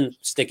 Woolen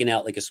sticking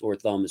out like a sore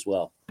thumb as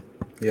well.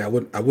 Yeah, I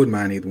wouldn't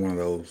mind either one of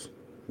those.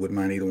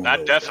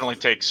 I'd definitely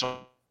take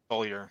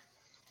Sawyer.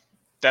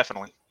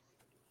 Definitely.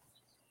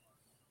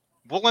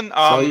 Woolen,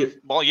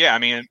 well, yeah, I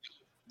mean,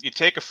 you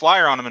take a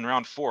flyer on him in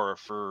round 4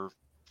 for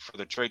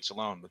the traits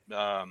alone,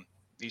 but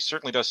he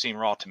certainly does seem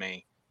raw to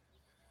me.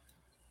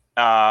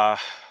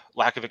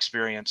 Lack of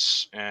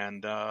experience,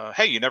 and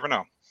hey, you never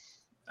know.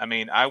 I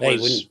mean, I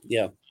was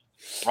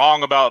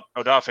wrong about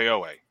Odafe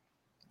Owe.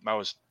 I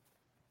was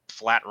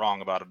flat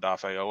wrong about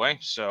Odafe Owe.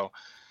 So,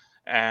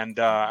 and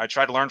I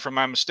tried to learn from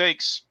my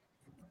mistakes,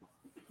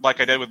 like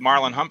I did with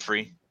Marlon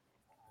Humphrey.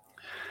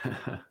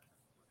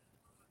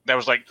 That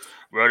was like,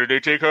 why did they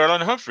take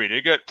Marlon Humphrey?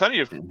 They got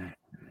plenty of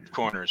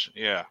corners.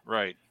 Yeah,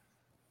 right.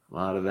 A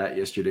lot of that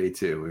yesterday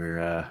too.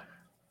 We're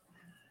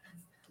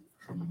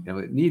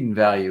need and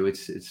value.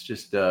 It's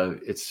just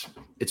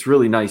it's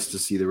really nice to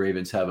see the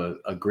Ravens have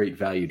a great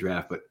value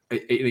draft, but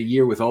in a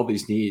year with all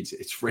these needs,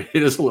 it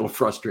is a little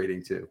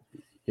frustrating too.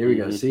 Here we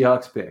go.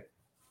 Seahawks pick.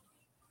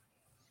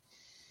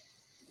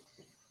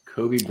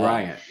 Kobe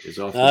Bryant is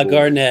off the board.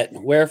 Garnett.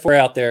 Wherefore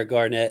out there,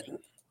 Garnett.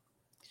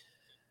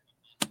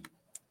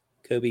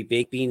 Kobe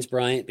Baked Beans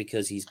Bryant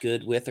because he's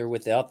good with or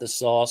without the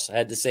sauce. I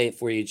had to say it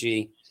for you,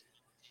 G.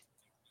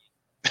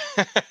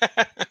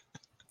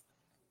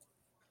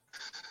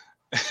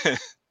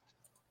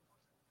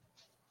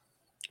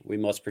 We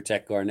must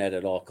protect Garnett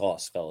at all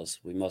costs, fellas.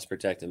 We must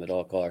protect him at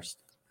all costs.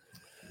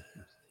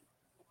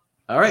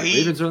 All right,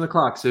 Ravens are on the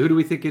clock. So who do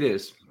we think it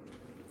is?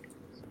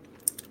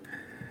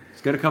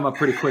 It's going to come up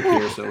pretty quick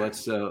here, so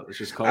let's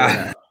just call it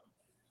out.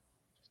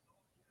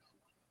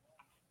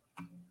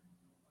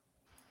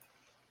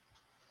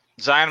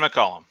 Zion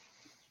McCollum.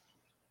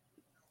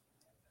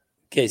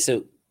 Okay,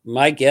 so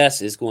my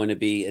guess is going to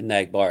be a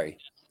Nagbari.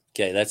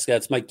 Okay,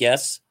 that's my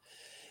guess.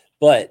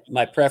 But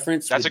my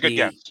preference That's a good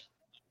guess.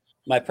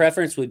 My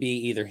preference would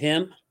be either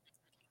him,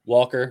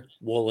 Walker,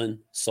 Woolen,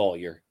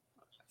 Sawyer.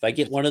 If I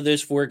get one of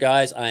those 4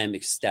 guys, I am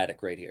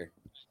ecstatic right here.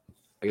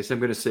 I guess I'm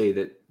going to say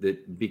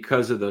that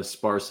because of the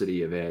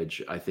sparsity of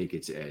edge, I think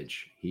it's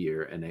edge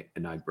here and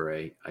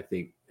Ibrahim. I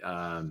think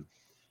I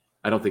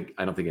don't think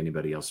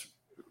anybody else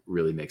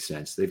really makes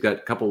sense. They've got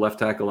a couple left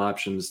tackle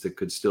options that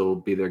could still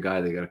be their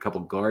guy. They got a couple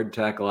guard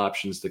tackle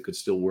options that could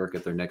still work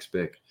at their next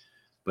pick.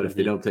 But if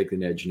they don't take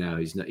an edge now,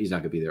 he's not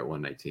going to be there at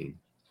 119.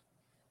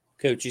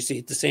 Coach, you see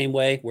it the same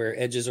way where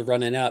edges are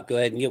running out. Go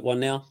ahead and get one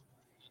now.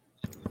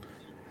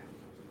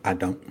 I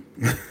don't.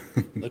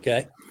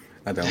 Okay.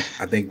 I don't.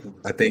 I think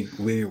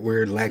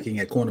we're lacking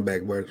at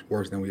cornerback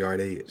worse than we are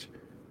at edge.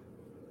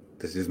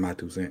 This is my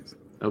 2 cents.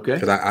 Okay.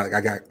 Because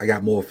I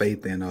got more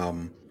faith in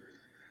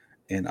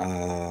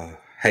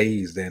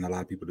Hayes than a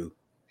lot of people do.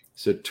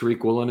 So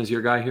Tariq Woolen is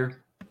your guy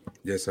here?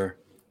 Yes, sir.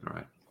 All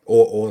right.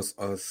 Or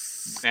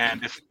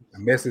And if I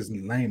mess his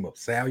name up,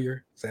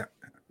 Salyer.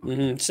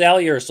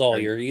 Salyer or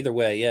Sawyer, either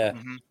way, yeah.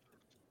 Mhm.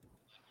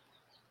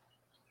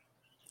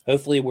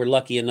 Hopefully we're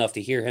lucky enough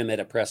to hear him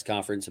at a press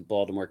conference in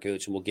Baltimore,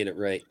 Coach, and we'll get it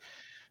right.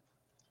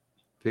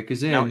 Pick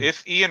is in. Now,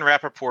 if Ian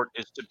Rappaport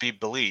is to be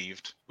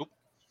believed,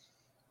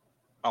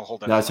 I'll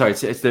hold that. No, sorry,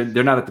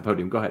 they're not at the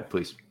podium. Go ahead,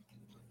 please.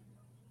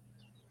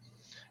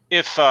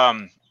 If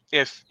Ian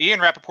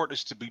Rappaport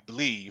is to be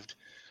believed,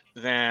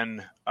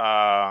 then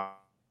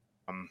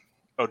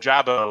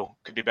Ojabo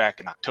could be back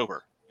in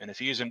October. And if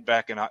he is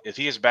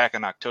back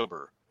in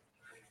October,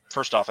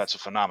 first off, that's a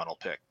phenomenal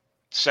pick.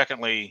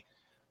 Secondly,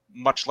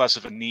 much less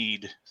of a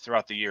need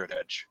throughout the year at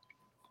edge.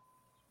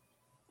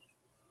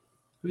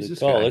 Who's Good this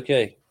call. guy?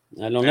 Okay.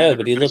 I don't know,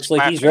 but he Everybody's looks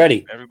like he's clapping.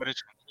 ready.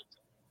 Everybody's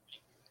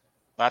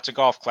lots of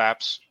golf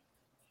claps.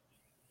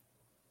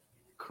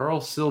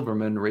 Carl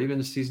Silverman,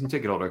 Ravens season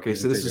ticket holder. Okay,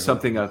 so this is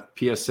something a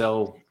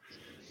PSL.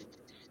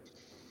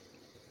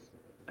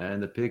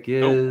 And the pick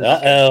is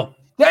Uh-oh.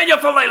 Daniel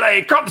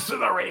Falele comes to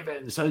the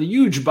Ravens. A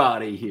huge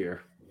body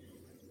here.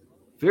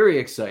 Very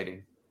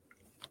exciting.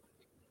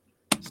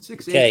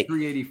 6'8", Okay.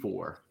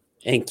 384.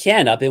 And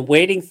Ken, I've been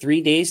waiting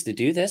 3 days to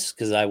do this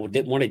because I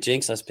didn't want to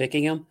jinx us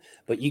picking him.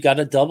 But you got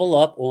to double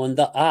up on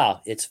the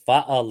It's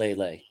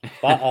Fa'alele.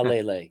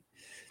 Fa'alele.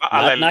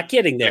 not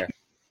kidding there.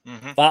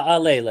 Mm-hmm.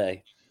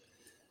 Fa'alele.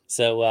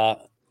 So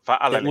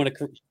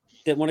Fa'alele.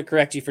 didn't want to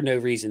correct you for no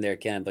reason there,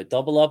 Ken. But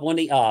double up on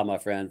the my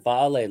friend.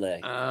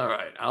 Fa'alele. All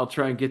right, I'll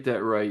try and get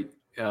that right.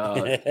 You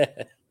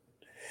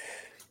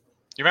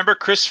remember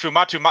Chris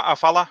Fumatu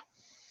Ma'afala?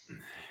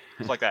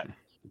 It's like that.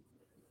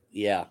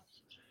 Yeah.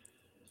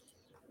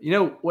 You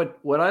know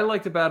what I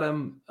liked about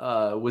him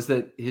was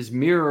that his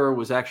mirror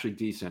was actually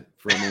decent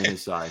for a man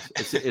his size.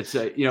 It's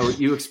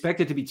you expect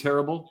it to be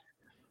terrible.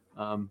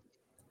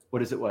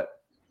 What is it?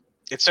 What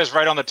It says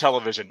right on the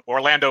television,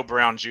 Orlando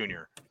Brown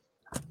Jr.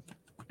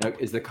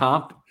 Is the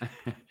comp?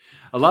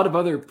 A lot of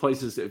other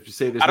places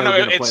say there's I don't never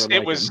know. been a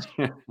player like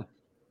him.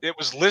 It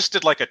was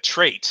listed like a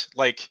trait.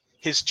 Like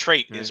his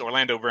trait is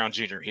Orlando Brown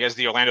Jr. He has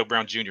the Orlando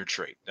Brown Jr.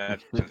 trait.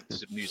 That's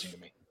amusing to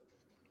me.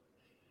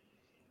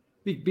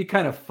 Be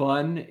kind of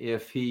fun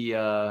if he.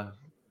 Oh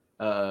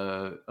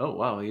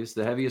wow, he's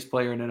the heaviest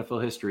player in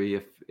NFL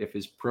history. If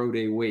his pro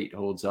day weight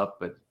holds up,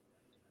 but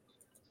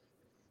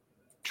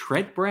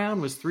Trent Brown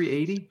was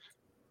 380.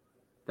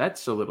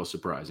 That's a little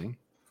surprising.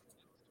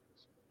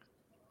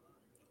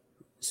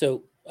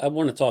 So I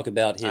want to talk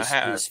about his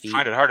feet. I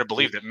find it hard to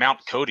believe that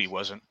Mount Cody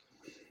wasn't.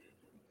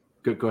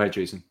 Go ahead,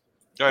 Jason.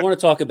 Go ahead. I want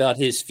to talk about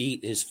his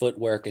feet, his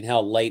footwork, and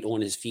how light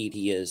on his feet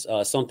he is.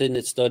 Something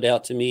that stood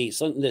out to me,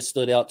 something that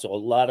stood out to a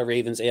lot of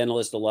Ravens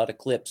analysts, a lot of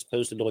clips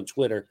posted on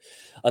Twitter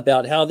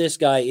about how this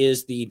guy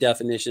is the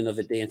definition of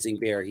a dancing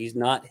bear. He's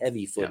not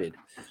heavy-footed.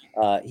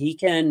 Yeah. He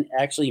can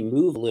actually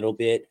move a little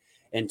bit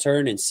and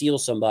turn and seal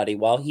somebody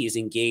while he's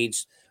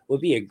engaged.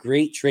 Would be a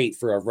great trait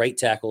for a right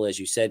tackle, as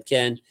you said,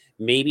 Ken.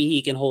 Maybe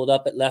he can hold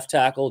up at left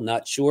tackle,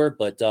 not sure,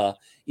 but a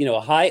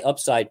high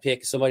upside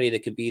pick, somebody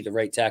that could be the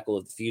right tackle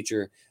of the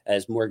future,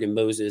 as Morgan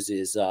Moses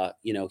is,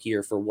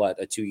 here for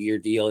a 2-year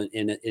deal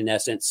in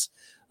essence.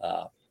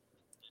 I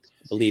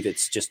believe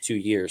it's just 2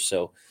 years.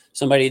 So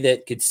somebody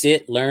that could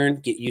sit, learn,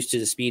 get used to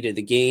the speed of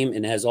the game,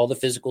 and has all the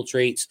physical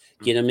traits.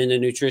 Get him in the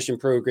nutrition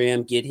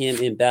program, get him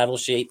in battle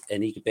shape,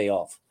 and he could pay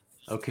off.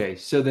 Okay,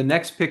 so the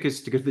next pick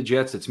is to go to the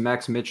Jets. It's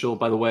Max Mitchell.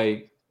 By the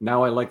way,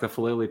 Now I like the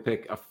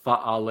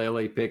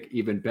Faalele pick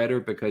even better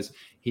because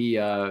he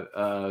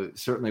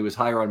certainly was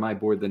higher on my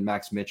board than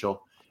Max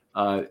Mitchell.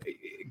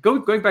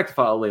 Going back to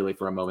Faalele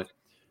for a moment,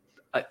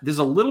 there's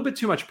a little bit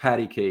too much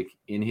patty cake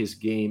in his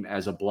game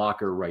as a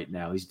blocker right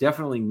now. He's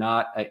definitely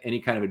not any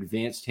kind of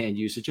advanced hand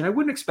usage, and I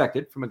wouldn't expect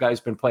it from a guy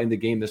who's been playing the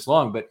game this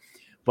long,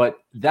 but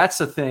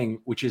that's a thing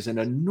which is an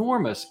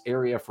enormous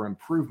area for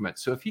improvement.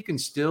 So if he can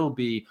still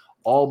be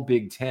all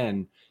Big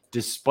Ten,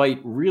 despite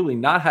really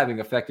not having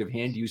effective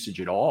hand usage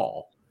at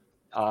all,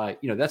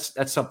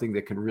 that's something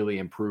that can really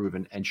improve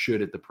and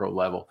should at the pro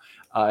level.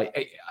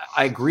 I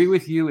agree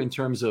with you in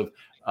terms of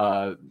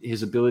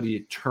his ability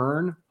to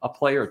turn a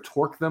player,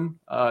 torque them,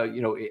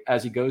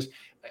 as he goes.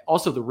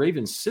 Also, the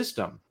Ravens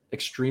system,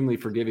 extremely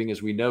forgiving,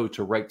 as we know,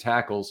 to right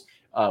tackles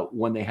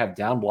when they have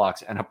down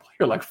blocks. And a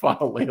player like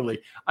Faalele,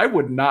 I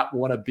would not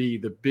want to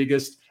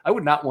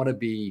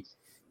be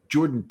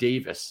Jordan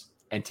Davis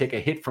and take a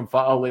hit from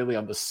Faalele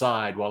on the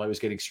side while I was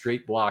getting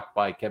straight blocked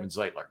by Kevin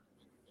Zeitler.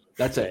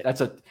 That's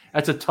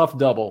a tough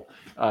double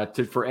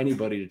for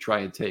anybody to try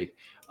and take.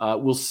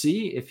 We'll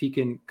see if he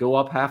can go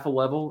up half a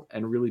level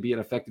and really be an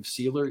effective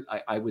sealer.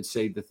 I would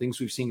say the things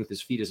we've seen with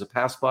his feet as a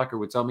pass blocker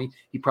would tell me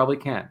he probably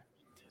can.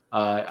 We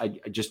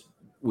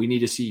probably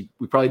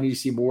need to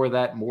see more of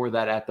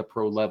that at the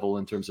pro level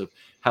in terms of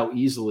how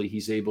easily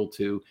he's able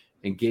to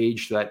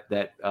engage that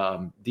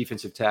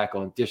defensive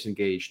tackle and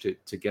disengage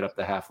to get up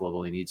the half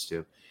level he needs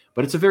to.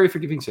 But it's a very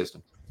forgiving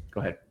system.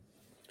 Go ahead.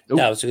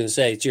 No, I was going to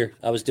say,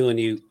 I was doing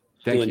you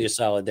a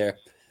solid there.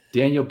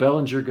 Daniel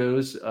Bellinger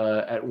goes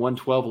at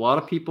 112. A lot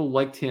of people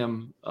liked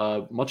him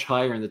much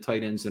higher in the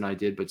tight ends than I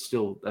did, but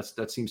still,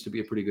 that seems to be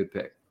a pretty good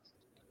pick.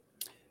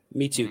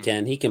 Me too,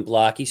 Ken. He can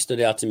block. He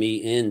stood out to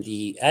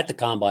me at the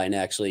combine.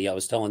 Actually, I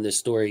was telling this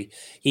story.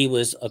 He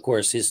was, of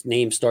course, his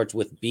name starts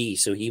with B,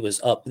 so he was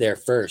up there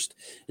first.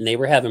 And they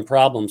were having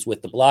problems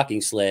with the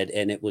blocking sled,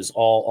 and it was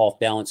all off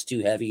balance, too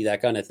heavy,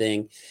 that kind of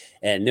thing.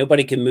 And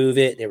nobody could move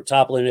it. They were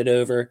toppling it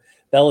over.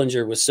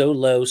 Bellinger was so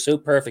low, so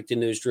perfect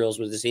in those drills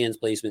with his hands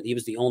placement. He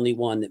was the only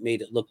one that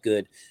made it look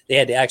good. They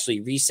had to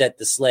actually reset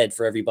the sled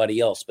for everybody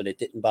else, but it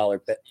didn't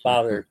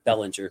bother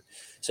Bellinger.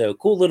 So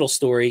cool little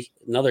story.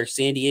 Another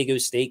San Diego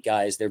State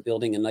guys. They're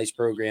building a nice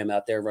program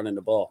out there running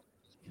the ball.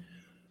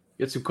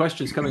 Got some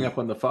questions coming up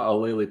on the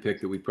Faalele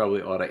pick that we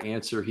probably ought to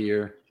answer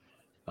here.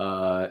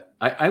 I'm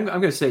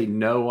going to say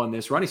no on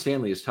this. Ronnie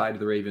Stanley is tied to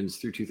the Ravens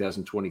through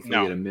 2023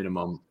 at a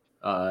minimum.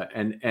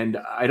 And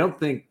I don't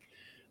think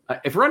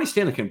if Ronnie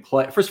Stanley can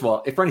play, first of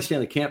all, if Ronnie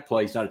Stanley can't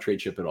play, he's not a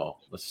trade chip at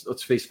all.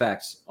 Let's face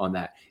facts on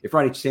that. If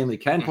Ronnie Stanley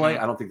can play,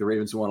 I don't think the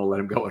Ravens want to let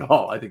him go at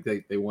all. I think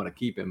they want to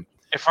keep him.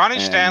 If Ronnie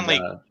Stanley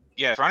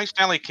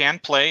can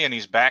play and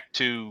he's back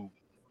to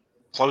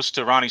close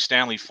to Ronnie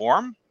Stanley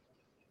form,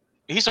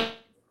 he's a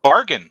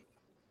bargain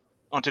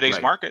on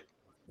today's market.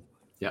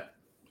 Yeah.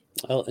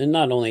 Well, and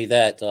not only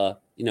that,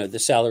 the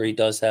salary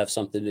does have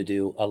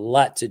a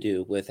lot to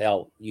do with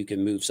how you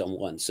can move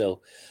someone.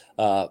 So,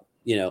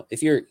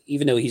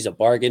 even though he's a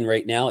bargain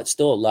right now, it's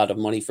still a lot of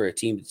money for a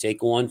team to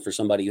take on for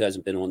somebody who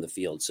hasn't been on the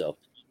field. So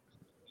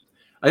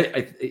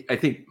I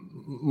think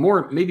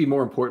maybe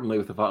more importantly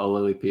with the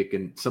Faalele pick,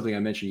 and something I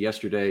mentioned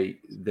yesterday,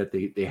 that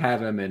they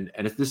have him, and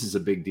if this is a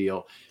big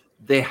deal,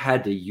 they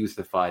had to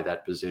youthify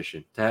that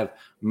position to have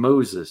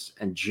Moses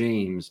and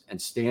James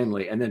and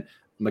Stanley, and then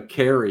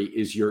McCary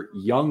is your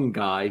young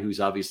guy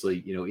who's obviously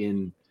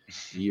in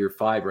year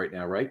 5 right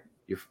now, right?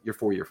 You're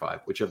 4 year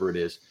 5, whichever it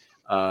is.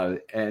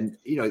 And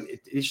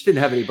it just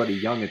didn't have anybody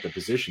young at the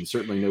position.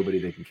 Certainly nobody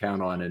they can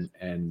count on,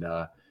 and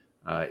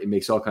it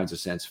makes all kinds of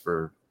sense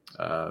for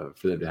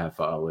them to have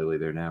Faalele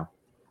there now.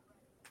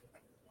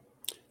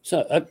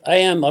 So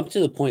I'm up to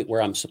the point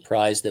where I'm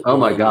surprised that. Oh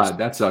my God,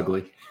 that's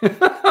ugly.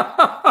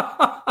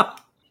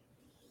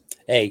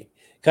 Hey,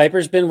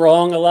 Kuiper's been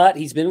wrong a lot.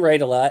 He's been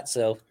right a lot.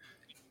 So,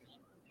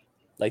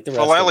 like the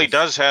rest Faalele of us.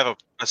 does have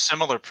a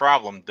similar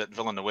problem that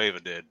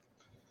Villanueva did,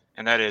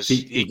 and that is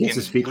he can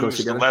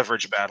lose the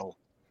leverage battle.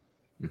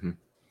 Mm-hmm.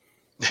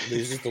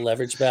 Loses the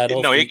leverage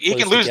battle. No, he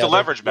can lose the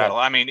leverage battle.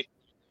 I mean,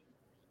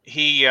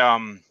 he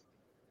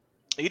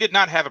did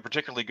not have a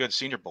particularly good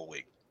Senior Bowl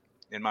week,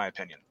 in my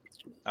opinion.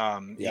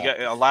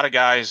 A lot of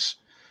guys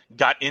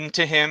got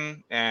into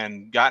him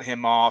and got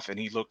him off, and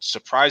he looked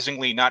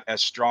surprisingly not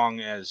as strong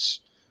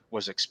as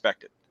was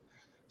expected.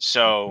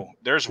 So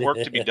there's work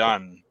to be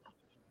done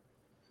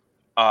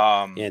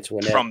from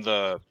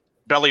the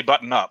belly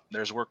button up.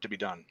 There's work to be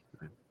done.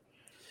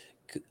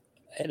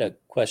 I had a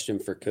question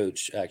for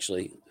Coach,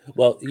 actually.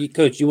 Well,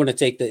 Coach, you want to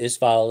take the is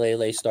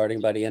Faalele starting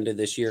by the end of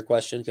this year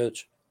question,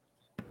 Coach?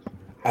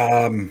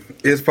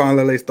 Is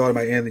Faalele starting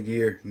by the end of the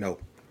year? No.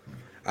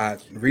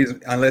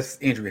 Reason unless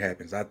injury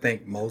happens. I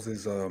think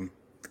Moses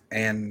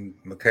and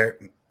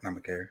McCary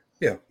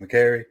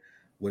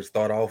would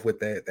start off with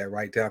that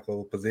right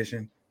tackle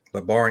position.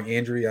 But barring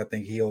injury, I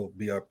think he'll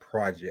be a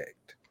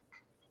project.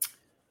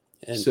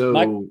 And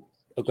go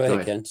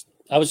ahead, Ken.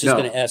 I was just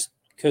going to ask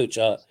Coach,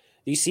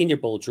 these Senior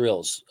Bowl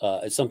drills,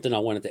 it's something I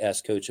wanted to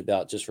ask Coach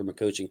about just from a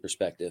coaching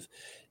perspective.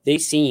 They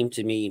seem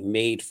to me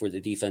made for the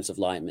defensive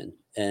lineman.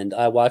 And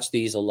I watch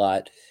these a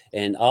lot,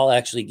 and I'll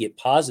actually get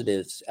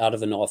positives out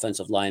of an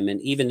offensive lineman,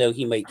 even though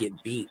he might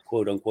get beat,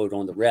 quote unquote,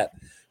 on the rep,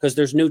 because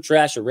there's no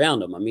trash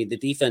around him. I mean, the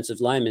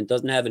defensive lineman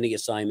doesn't have any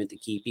assignment to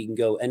keep. He can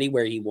go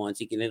anywhere he wants.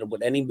 He can hit up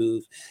with any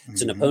move.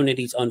 It's an opponent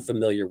he's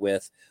unfamiliar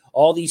with.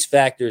 All these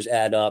factors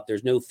add up.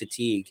 There's no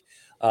fatigue.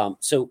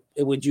 So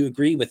would you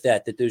agree with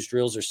that those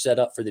drills are set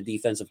up for the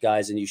defensive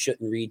guys and you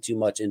shouldn't read too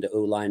much into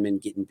O-linemen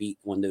getting beat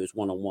on those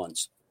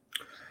one-on-ones?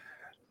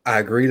 I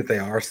agree that they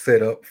are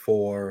set up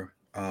for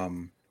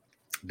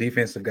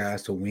defensive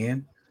guys to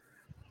win,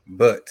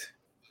 but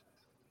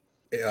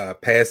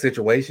past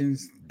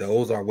situations,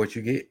 those are what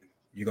you get.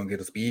 You're going to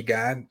get a speed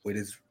guy with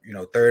his,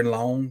 third and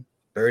long,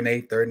 third and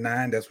 8, third and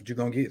 9. That's what you're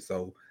going to get.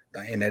 So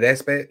in that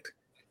aspect,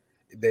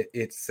 that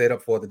it's set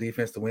up for the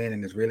defense to win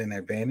and it's really an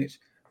advantage.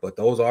 But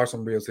those are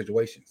some real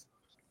situations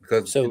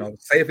because,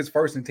 say if it's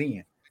 1st and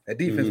 10, that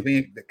defense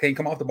can't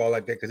come off the ball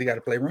like that because he got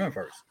to play run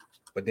first.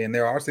 But then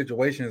there are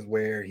situations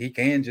where he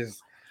can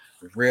just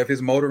rev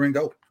his motor and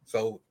go.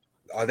 So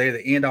are they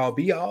the end all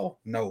be all?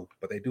 No,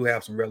 but they do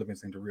have some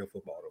relevance into real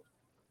football though.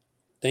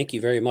 Thank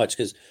you very much.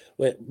 Because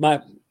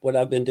what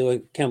I've been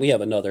doing, can we have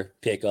another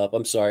pickup?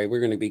 I'm sorry, we're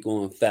going to be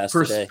going fast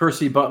today.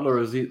 Percy Butler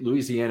of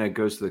Louisiana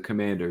goes to the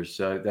Commanders.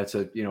 That's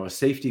a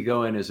safety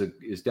going is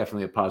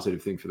definitely a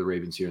positive thing for the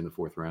Ravens here in the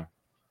 4th round.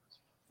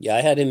 Yeah,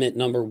 I had him at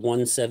number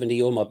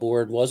 170 on my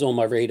board. Was on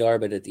my radar,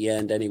 but at the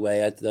end anyway,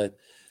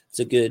 it's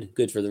a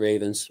good for the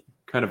Ravens.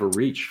 Kind of a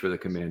reach for the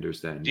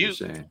Commanders then. You're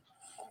saying?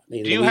 Do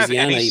you have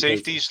any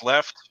safeties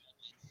left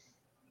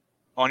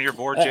on your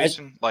board,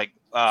 Jason?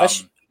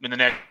 In the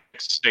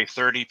next, say,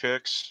 30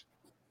 picks?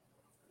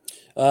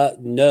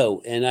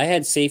 No, and I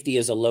had safety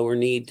as a lower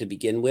need to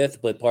begin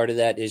with, but part of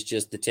that is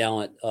just the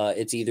talent.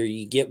 It's either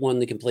you get one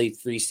that can play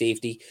free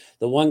safety.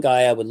 The one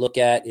guy I would look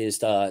at is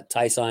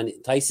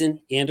Tyson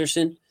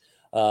Anderson.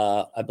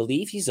 I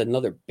believe he's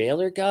another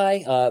Baylor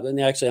guy. And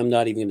actually, I'm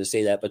not even going to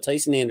say that, but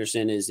Tyson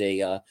Anderson is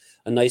a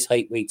nice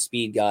height, weight,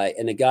 speed guy,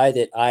 and a guy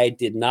that I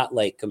did not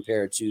like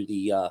compared to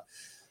the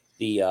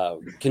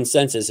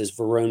consensus is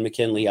Verone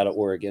McKinley out of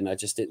Oregon. I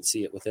just didn't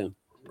see it with him.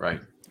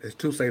 Right. There's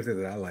 2 safeties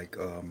that I like.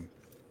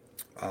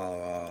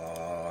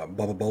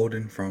 Bubba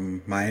Bolden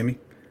from Miami,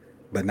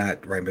 but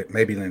not right. But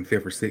maybe in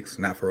 5th or 6th,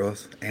 not for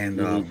us. And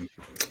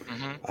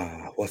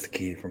what's the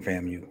kid from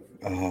FAMU?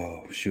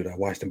 Oh shoot, I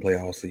watched him play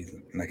all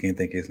season, and I can't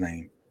think of his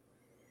name.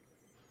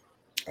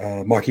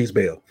 Marquise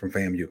Bell from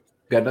FAMU.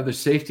 Got another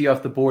safety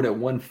off the board at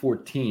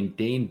 114.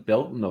 Dane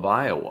Belton of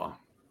Iowa.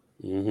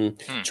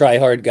 Try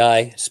hard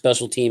guy,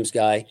 special teams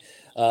guy.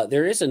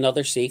 There is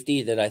another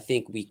safety that I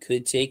think we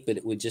could take, but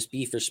it would just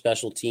be for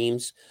special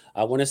teams.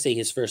 I want to say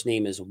his first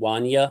name is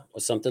Wanya or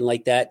something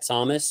like that.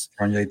 Thomas.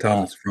 Wanya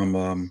Thomas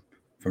from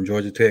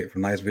Georgia Tech,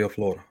 from Niceville,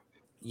 Florida.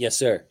 Yes,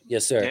 sir.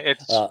 Yes, sir.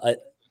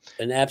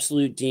 An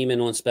absolute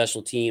demon on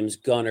special teams,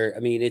 gunner. I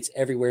mean, it's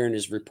everywhere in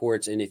his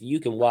reports. And if you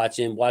can watch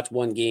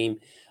one game,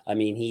 I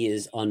mean, he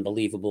is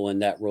unbelievable in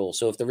that role.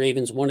 So if the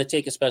Ravens want to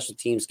take a special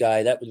teams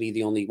guy, that would be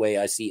the only way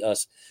I see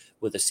us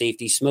with a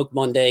safety. Smoke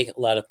Monday, a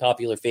lot of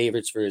popular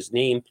favorites for his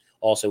name,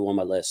 also on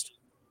my list.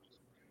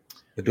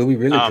 But do we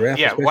really draft?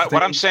 Yeah,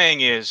 what I'm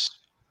saying is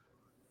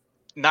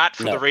not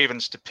for the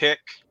Ravens to pick,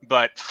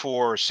 but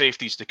for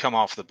safeties to come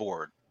off the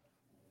board,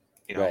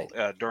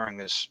 during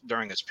this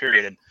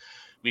period. And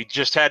we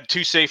just had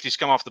 2 safeties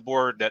come off the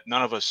board that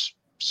none of us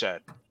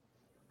said.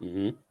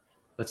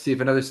 Let's see if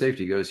another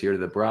safety goes here to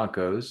the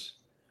Broncos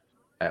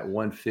at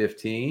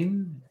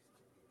 115.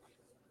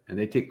 And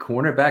they take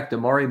cornerback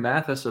Damari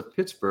Mathis of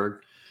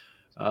Pittsburgh.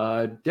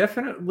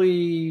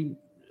 Definitely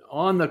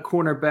on the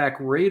cornerback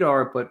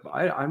radar, but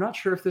I'm not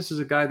sure if this is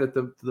a guy that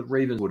the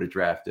Ravens would have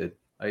drafted.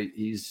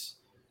 He's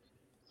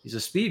a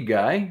speed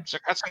guy. So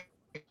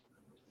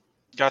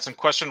got some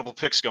questionable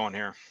picks going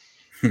here.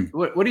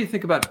 What do you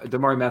think about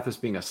Damari Mathis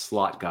being a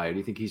slot guy? Or do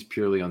you think he's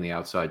purely on the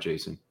outside,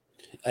 Jason?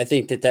 I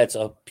think that's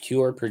a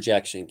pure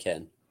projection,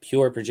 Ken.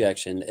 Pure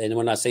projection. And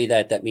when I say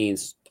that, that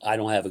means I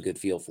don't have a good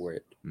feel for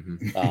it.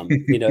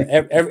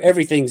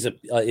 Everything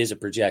is a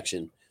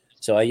projection.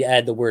 So I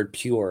add the word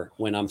pure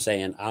when I'm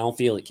saying I don't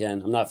feel it,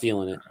 Ken. I'm not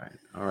feeling it.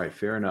 All right.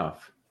 Fair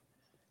enough.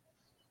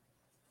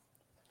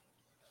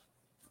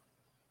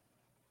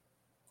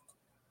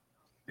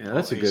 Yeah,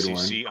 that's a good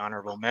one.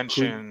 Honorable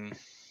mention.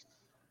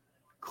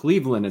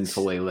 Cleveland and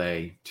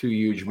Falele, 2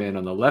 huge men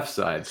on the left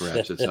side,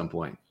 perhaps at some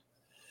point.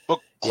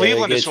 Well,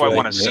 Cleveland is who I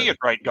want to see at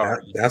right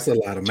guard. That's a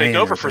lot of take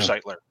over for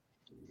Zeitler.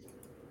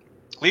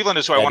 Cleveland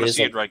is who I want to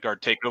see at right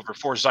guard take over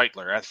for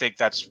Zeitler. I think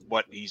that's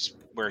where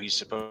he's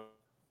supposed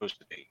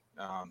to be.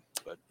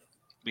 But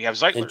we have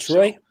Zeitler, and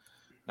Troy,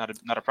 so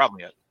not a problem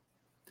yet.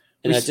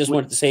 And I just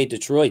wanted to say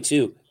Detroit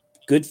too.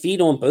 Good feet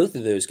on both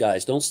of those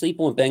guys. Don't sleep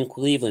on Ben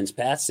Cleveland's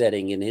pass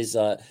setting and his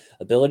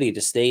ability to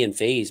stay in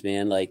phase,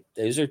 man. Like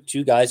those are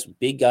 2 guys,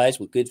 big guys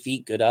with good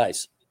feet, good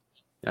eyes.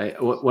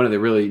 One of the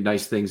really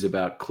nice things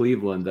about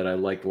Cleveland that I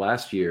liked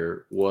last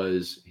year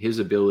was his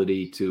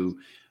ability to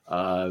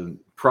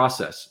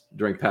process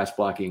during pass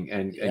blocking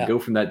and go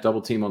from that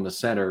double team on the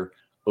center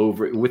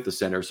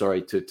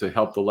to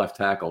help the left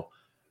tackle.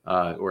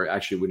 Or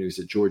actually, when he was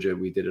at Georgia,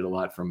 we did it a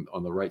lot from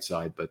on the right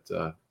side. But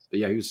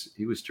yeah,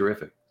 he was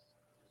terrific.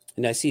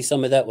 And I see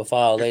some of that with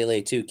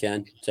Faalele too,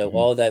 Ken. So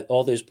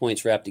all those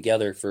points wrapped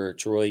together for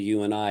Troy,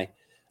 you and I.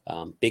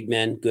 Big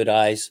men, good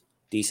eyes,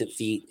 decent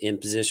feet, in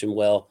position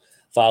well.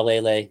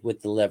 Faalele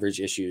with the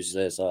leverage issues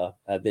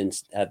have been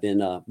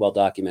well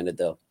documented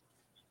though.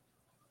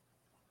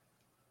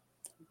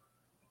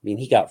 I mean,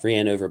 he got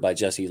ran over by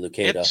Jesse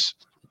Luketa at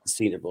the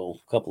Senior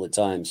Bowl a couple of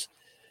times.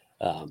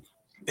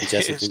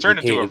 It's turned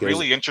into a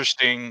really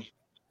interesting,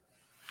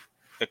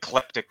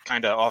 eclectic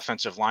kind of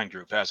offensive line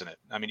group, hasn't it?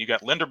 I mean, you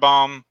got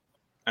Linderbaum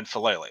and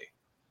Faalele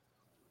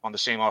on the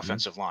same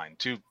offensive line,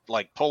 two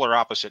like polar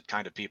opposite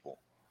kind of people.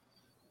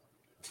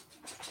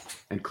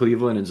 And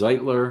Cleveland and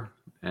Zeitler,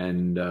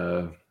 and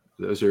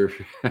those are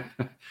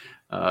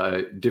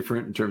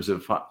different in terms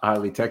of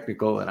highly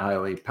technical and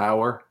highly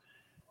power.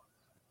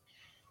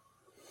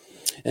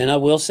 And I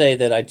will say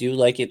that I do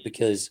like it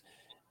because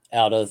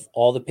out of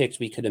all the picks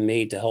we could have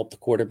made to help the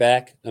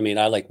quarterback, I mean,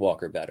 I like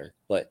Walker better,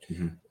 but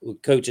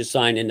coaches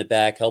sign in the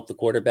back, help the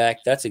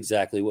quarterback. That's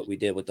exactly what we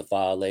did with the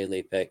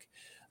Faalele pick.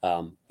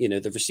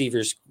 The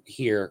receivers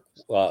here,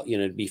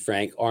 to be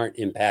frank, aren't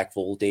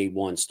impactful day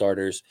one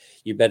starters.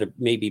 You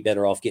maybe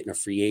better off getting a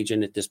free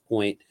agent at this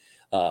point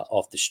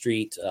off the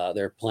street.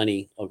 There are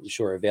plenty, I'm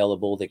sure,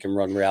 available that can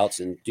run routes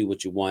and do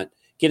what you want.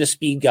 Get a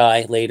speed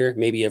guy later,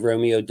 maybe a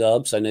Romeo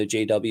Dubs. I know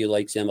JW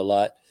likes him a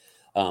lot.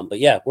 But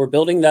yeah, we're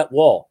building that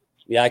wall.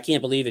 Yeah, I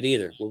can't believe it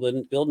either.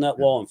 We're building that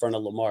wall in front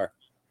of Lamar.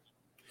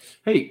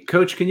 Hey,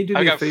 Coach, can you do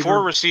me a favor? I got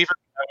 4 receivers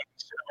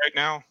right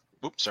now.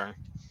 Oops, sorry.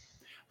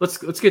 Let's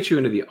get you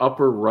into the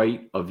upper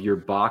right of your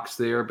box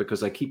there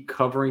because I keep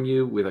covering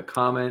you with a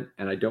comment,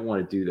 and I don't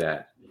want to do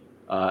that.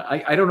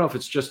 I don't know if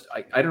it's just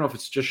I don't know if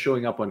it's just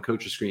showing up on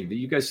Coach's screen. Do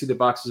you guys see the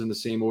boxes in the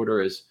same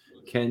order as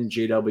Ken,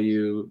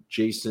 JW,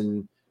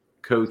 Jason,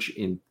 Coach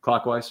in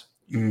clockwise?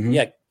 Mm-hmm.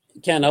 Yeah,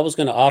 Ken, I was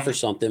going to offer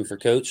something for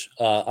Coach.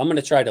 I'm going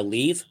to try to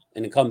leave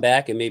and then come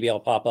back, and maybe I'll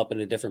pop up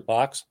in a different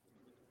box.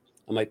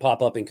 I might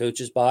pop up in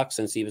Coach's box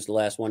since he was the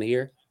last one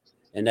here,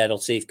 and that'll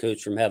save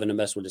Coach from having to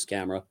mess with his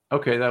camera.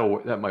 Okay,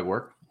 that might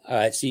work. All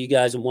right, see you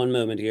guys in one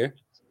moment here.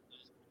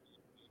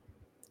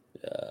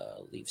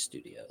 Leave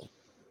studio.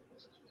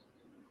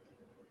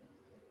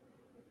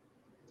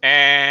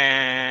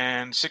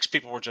 And 6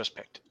 people were just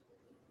picked.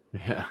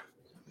 Yeah.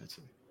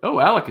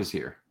 Alec is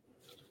here.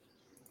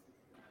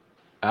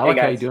 Alec,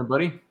 how you doing,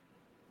 buddy?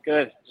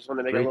 Good. Just want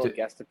to make a little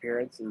guest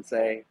appearance and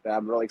say that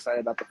I'm really excited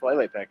about the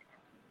Faalele pick.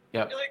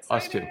 Yeah,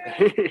 us too.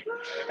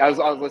 I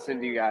was listening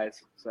to you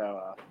guys,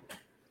 so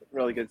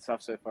really good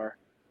stuff so far.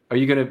 Are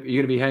you gonna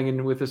be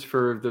hanging with us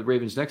for the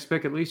Ravens' next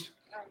pick at least?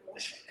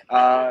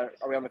 Are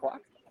we on the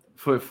clock?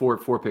 For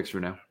 4 picks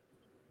from now.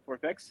 4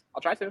 picks?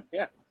 I'll try to.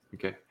 Yeah.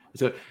 Okay.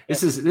 So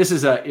this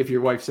is if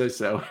your wife says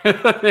so.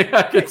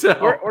 I can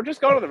tell. Or just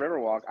go to the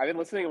Riverwalk. I've been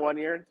listening in one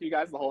ear to you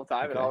guys the whole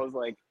time, and I was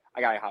like,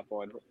 I gotta hop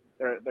on.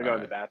 They're going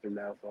to the bathroom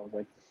now, so I was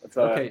like,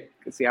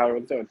 let's see how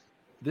everyone's doing.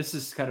 This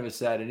is kind of a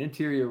sad. An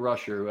interior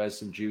rusher who has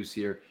some juice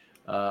here.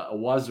 A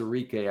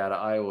Wazirike out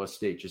of Iowa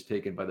State, just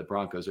taken by the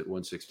Broncos at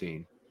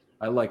 116.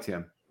 I liked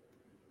him.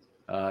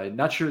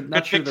 Not sure.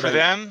 Not sure that for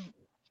them.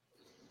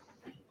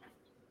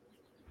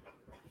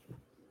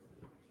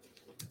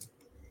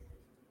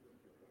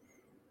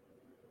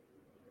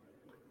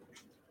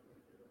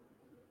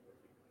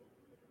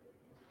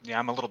 Yeah,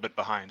 I'm a little bit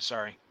behind.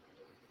 Sorry.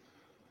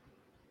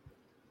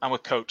 I'm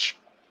with Coach.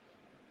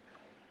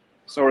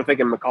 So we're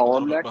thinking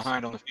McCollum next?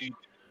 Behind on the feed.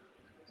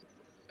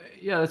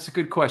 Yeah, that's a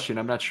good question.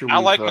 I'm not sure. I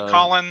like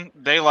McCollum.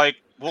 They like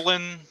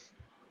Woolen.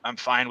 I'm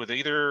fine with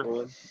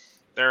either.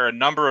 There are a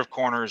number of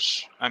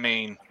corners. I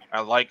mean, I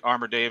like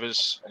Armour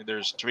Davis.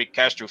 There's Tariq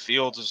Castro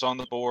Fields is on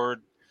the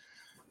board.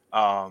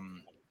 A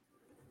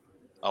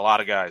lot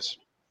of guys.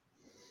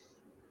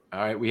 All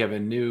right, we have a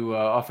new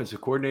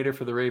offensive coordinator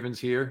for the Ravens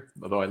here.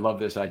 Although I love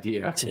this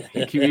idea.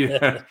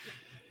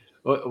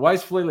 Why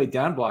is Faalele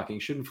down blocking?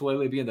 Shouldn't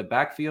Faalele be in the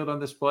backfield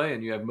on this play?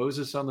 And you have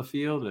Moses on the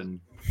field, and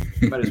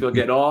you might as well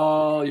get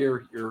all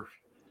your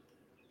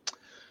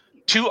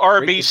 2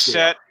 RB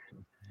set.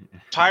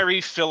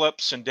 Tyree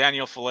Phillips and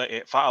Daniel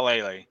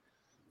Faalele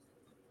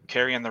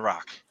carrying the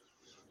rock.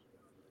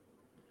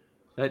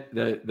 That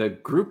the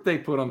group they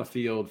put on the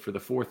field for the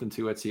 4th and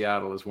 2 at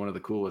Seattle is one of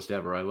the coolest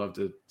ever. I love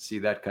to see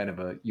that kind of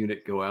a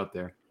unit go out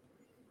there.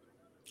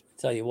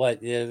 Tell you what,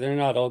 they're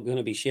not all going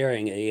to be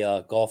sharing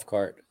a golf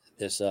cart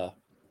this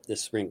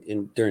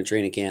spring during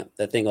training camp.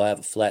 That thing will have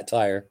a flat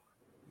tire.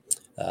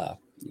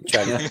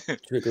 Try to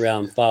trick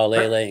around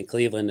Faalele and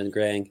Cleveland and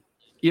Grang.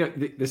 Yeah,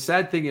 the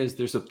sad thing is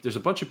there's a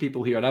bunch of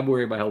people here, and I'm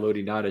wearing my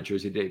Haloti Ngata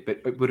jersey today,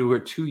 but who are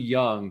too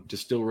young to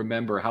still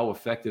remember how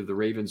effective the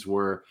Ravens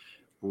were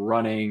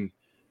running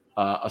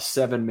a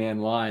 7-man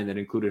line that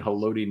included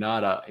Haloti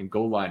Ngata in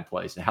goal line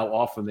plays, and how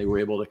often they were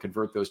able to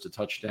convert those to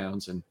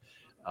touchdowns. And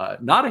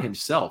Ngata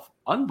himself,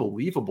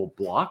 unbelievable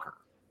blocker.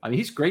 I mean,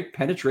 he's great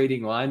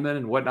penetrating lineman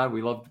and whatnot.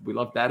 We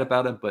love that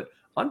about him, but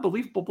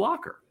unbelievable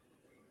blocker.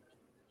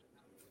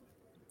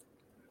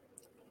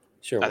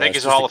 Sure, I think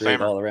he's a Hall of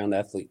Famer, all-around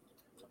athlete.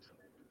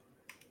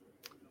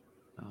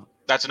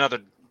 That's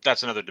another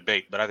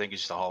debate, but I think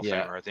he's the Hall of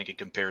Famer. I think he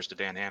compares to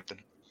Dan Hampton.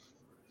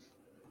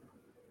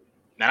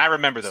 And I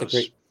remember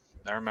those.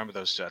 I remember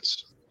those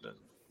sets.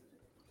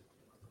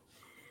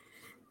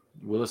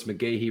 Willis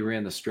McGahee, he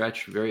ran the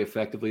stretch very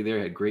effectively there,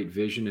 had great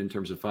vision in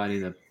terms of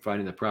finding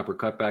the proper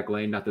cutback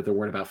lane. Not that there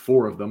weren't about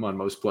 4 of them on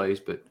most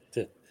plays, but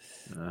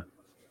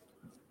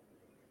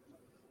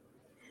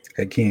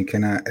Hey, Ken,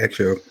 can I ask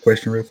you a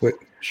question real quick?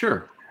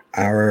 Sure.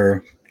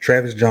 Our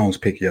Travis Jones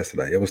pick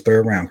yesterday, it was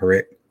 3rd round,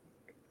 correct?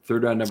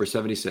 3rd round, number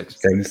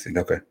 76. 76,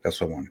 okay. That's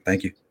what I wanted.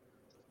 Thank you.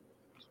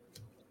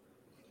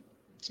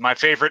 It's my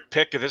favorite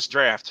pick of this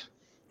draft.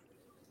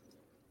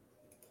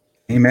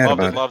 Ain't mad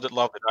loved about it.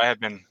 Loved it. I have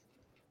been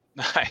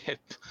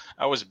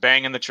I was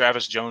banging the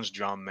Travis Jones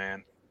drum,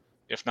 man.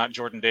 If not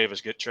Jordan Davis,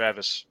 get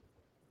Travis.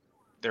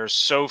 There's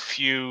so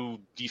few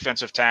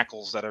defensive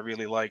tackles that I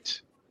really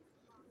liked.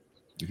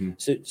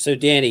 Mm-hmm. So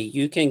Danny,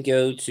 you can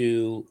go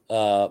to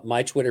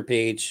my Twitter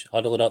page,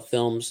 Huddle It Up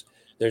Films.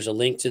 There's a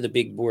link to the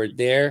big board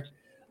there.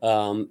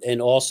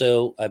 And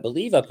also, I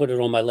believe I put it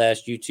on my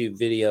last YouTube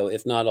video.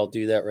 If not, I'll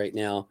do that right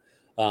now.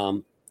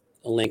 A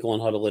link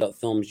on Huddle It Up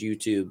Films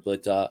YouTube.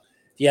 But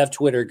if you have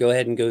Twitter, go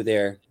ahead and go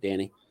there,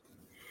 Danny.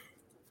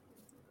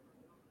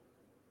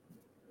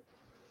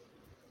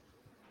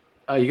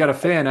 You got a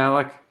fan,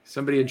 Alec.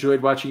 Somebody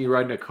enjoyed watching you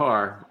ride in a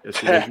car.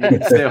 Yeah,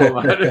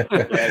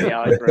 the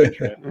Alec road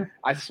trip.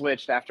 I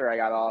switched after I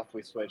got off.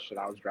 We switched, and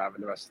I was driving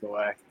the rest of the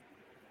way.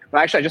 But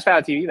actually, I just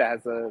found a TV that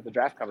has the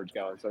draft coverage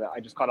going, so I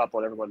just caught up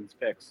on everyone's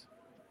picks.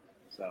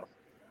 So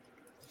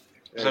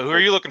who are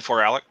you looking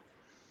for, Alec?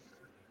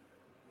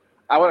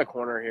 I want a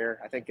corner here.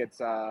 I think it's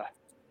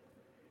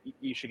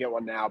you should get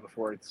one now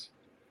before it's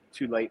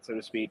too late, so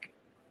to speak.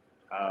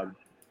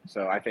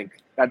 So I think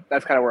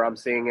that's kind of where I'm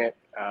seeing it.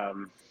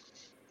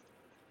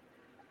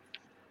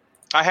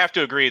 I have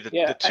to agree that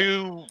the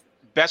two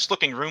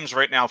best-looking rooms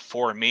right now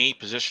for me,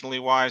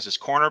 positionally wise, is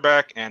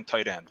cornerback and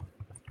tight end.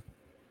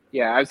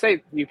 Yeah, I would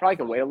say you probably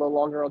can wait a little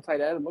longer on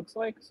tight end, it looks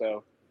like.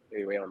 So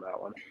maybe wait on that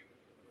one.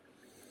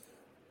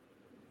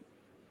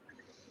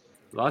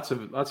 Lots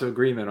of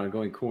agreement on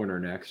going corner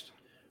next.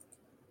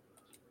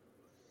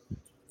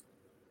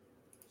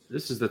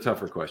 This is the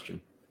tougher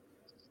question.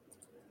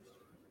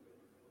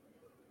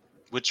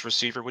 Which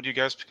receiver would you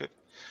guys pick?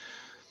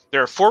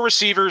 There are 4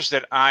 receivers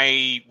that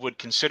I would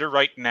consider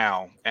right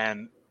now,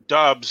 and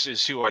Dubs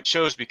is who I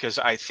chose because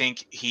I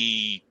think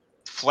he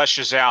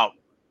fleshes out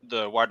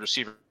the wide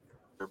receiver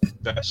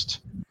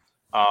best.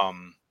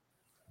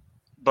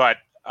 But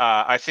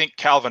I think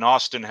Calvin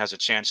Austin has a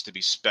chance to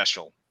be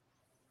special,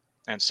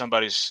 and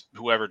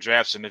whoever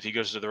drafts him, if he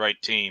goes to the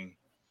right team,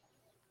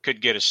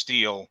 could get a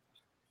steal.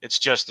 It's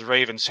just the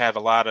Ravens have a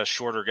lot of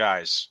shorter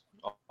guys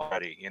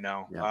already, you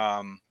know.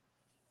 Yeah.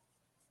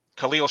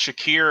 Khalil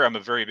Shakir, I'm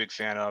a very big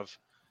fan of.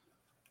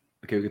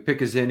 Okay, we can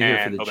pick us in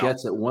here for the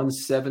Jets at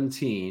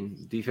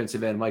 117,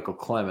 defensive end Michael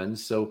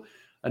Clemens. So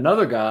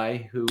another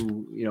guy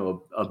who, you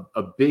know,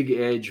 a big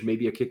edge,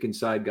 maybe a kick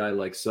inside guy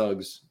like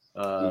Suggs.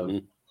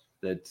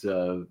 That's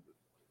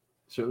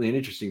certainly an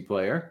interesting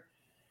player.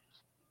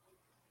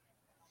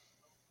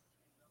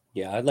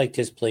 Yeah, I liked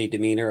his play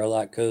demeanor a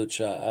lot, Coach.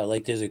 I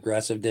liked his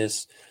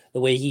aggressiveness. The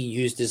way he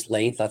used his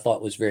length, I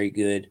thought was very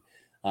good.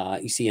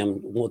 You see him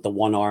with the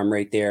one arm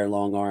right there,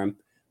 long arm,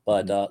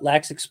 but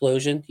lacks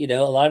explosion. You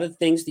know, a lot of the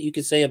things that you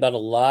could say about a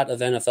lot of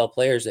NFL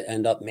players that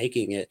end up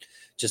making it,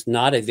 just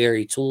not a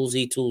very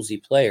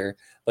toolsy player,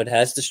 but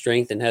has the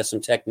strength and has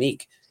some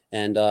technique.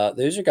 And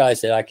those are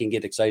guys that I can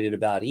get excited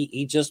about.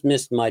 He just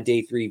missed my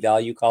day 3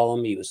 value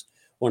column. He was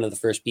one of the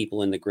first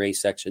people in the gray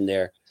section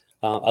there.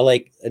 I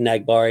like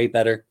Nagbari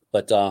better,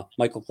 but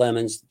Michael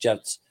Clemens,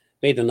 Jets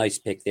made a nice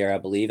pick there, I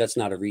believe. That's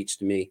not a reach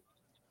to me.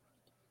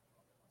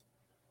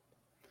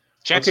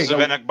 Chances of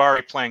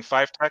Nagbari playing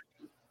 5-tech?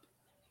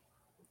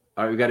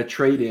 All right, we've got a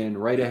trade in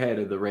right ahead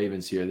of the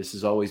Ravens here. This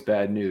is always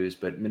bad news,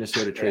 but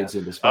Minnesota trades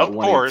in to spot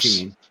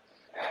 118.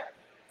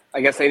 I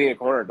guess they need a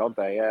corner, don't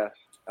they? Yeah.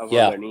 That was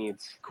one of their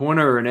needs.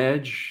 Corner or an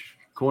edge?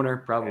 Corner,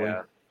 probably.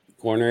 Yeah.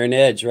 Corner and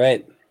edge,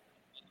 right.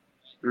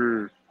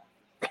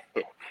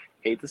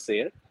 Hate to see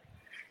it.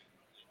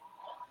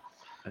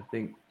 I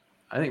think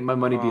my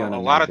money be on a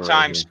lot of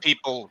times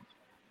people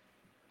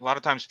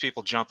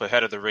jump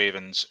ahead of the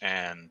Ravens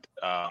and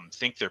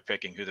think they're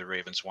picking who the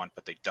Ravens want,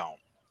 but they don't.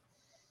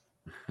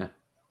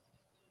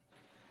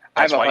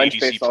 That's why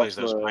EDC plays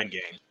those mind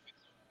games.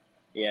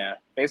 Yeah,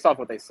 based off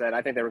what they said,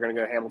 I think they were going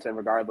to go Hamilton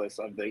regardless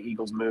of the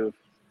Eagles' move.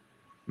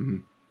 Mm-hmm.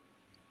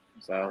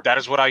 So that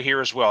is what I hear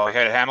as well. I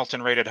had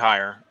Hamilton rated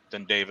higher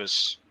than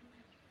Davis.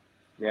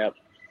 Yep.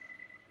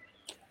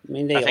 I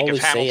mean, I think if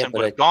Hamilton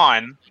would have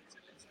gone,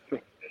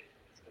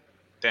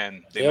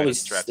 then they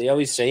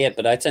always say it,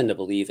 but I tend to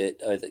believe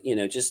it. You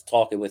know, just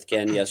talking with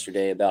Ken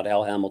yesterday about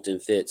how Hamilton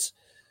fits.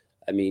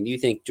 I mean, you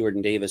think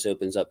Jordan Davis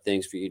opens up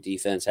things for your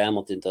defense.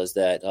 Hamilton does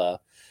that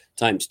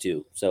times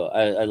 2. So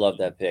I love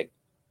that pick.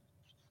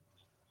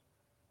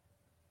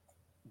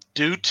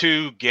 due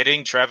to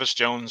getting Travis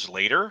Jones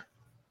later.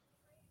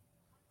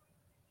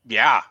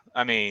 Yeah,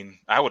 I mean,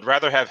 I would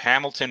rather have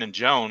Hamilton and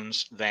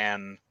Jones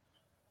than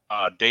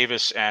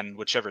Davis and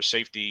whichever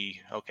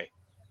safety. Okay,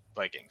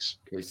 Vikings.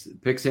 Okay, so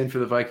picks in for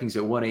the Vikings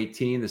at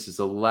 118. This is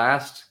the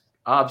last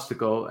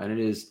obstacle, and it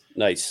is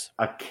Nice.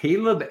 a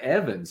Caleb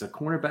Evans, a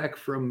cornerback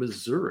from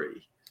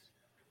Missouri.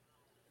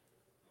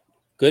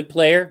 Good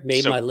player.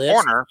 Made So my list.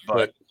 corner,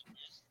 but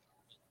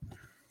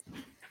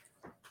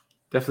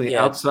Definitely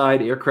Yeah.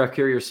 outside aircraft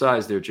carrier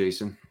size there,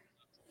 Jason.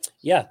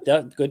 Yeah,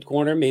 good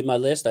corner. Made my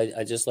list.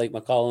 I just like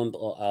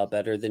McCollum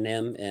better than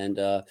him. And,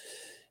 I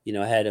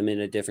had him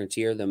in a different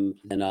tier than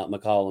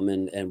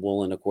McCollum. And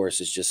Woolen, of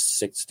course, is just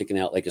sticking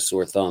out like a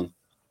sore thumb.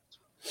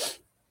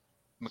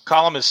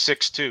 McCollum is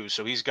 6'2",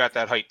 so he's got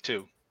that height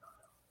too.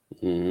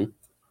 Mm-hmm.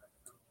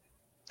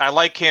 I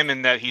like him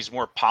in that he's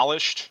more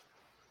polished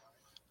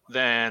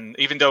than,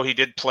 even though he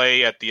did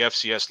play at the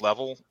FCS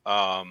level.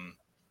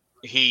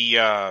 He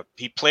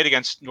played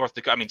against North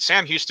Dakota. I mean,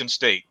 Sam Houston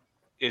State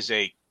is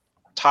a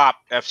top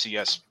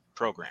FCS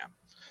program.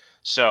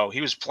 So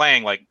he was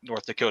playing like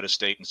North Dakota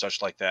State and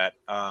such like that,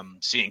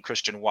 seeing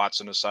Christian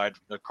Watson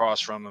across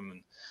from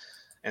him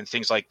and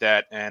things like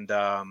that. And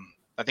I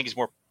think he's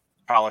more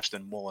polished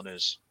than Woolen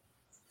is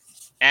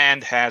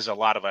and has a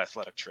lot of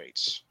athletic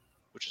traits,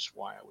 which is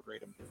why I would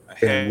rate him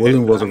ahead. And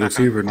Woolen was a I'm not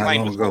receiver not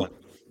playing long with ago. Woolen.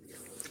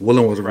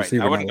 Woolen was a Right.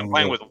 receiver I not wouldn't long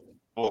complain ago. with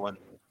Woolen.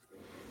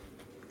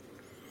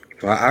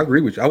 So I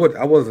agree with you. I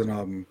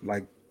wasn't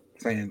like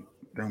saying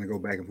trying to go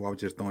back and forth. I was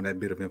just throwing that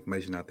bit of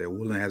information out there.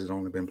 Woolen has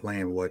only been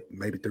playing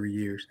maybe 3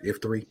 years,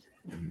 if 3.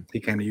 Mhm.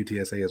 He came to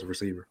UTSA as a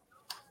receiver.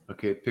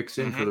 Okay, picks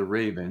in for the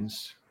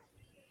Ravens.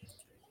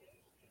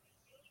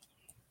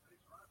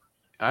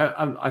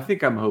 I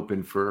think I'm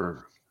hoping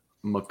for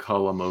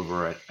McCollum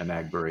over at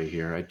Anagbury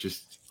here. I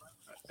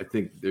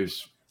think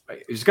there's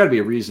got to be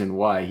a reason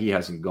why he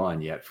hasn't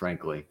gone yet,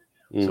 frankly.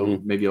 Mm-hmm.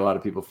 So maybe a lot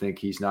of people think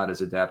he's not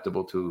as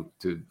adaptable to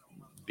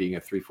being a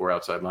 3-4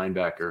 outside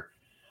linebacker.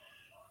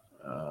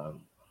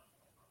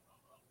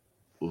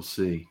 We'll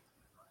see.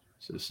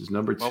 So this is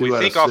number 2. Well, we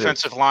think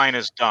offensive line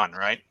is done,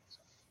 right?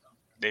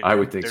 I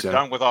would think they're so.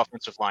 done with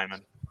offensive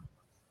linemen.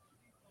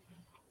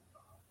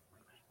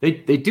 They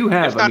do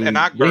have. If not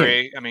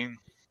Anagbury,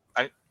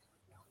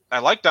 I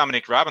like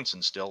Dominique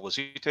Robinson still. Was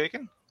he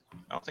taken?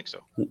 I don't think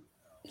so. No,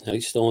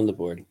 he's still on the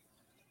board.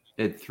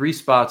 At 3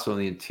 spots on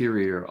the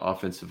interior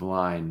offensive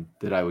line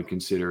that I would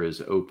consider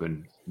as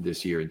open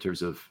this year in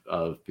terms of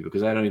people,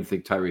 because I don't even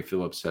think Tyree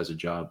Phillips has a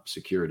job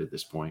secured at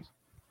this point.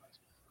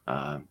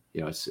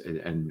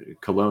 And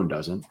Cologne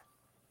doesn't.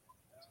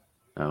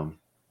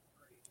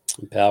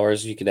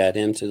 Powers, you could add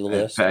him to the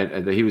list.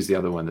 He was the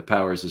other one. The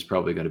Powers is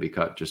probably going to be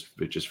cut just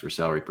for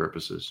salary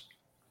purposes.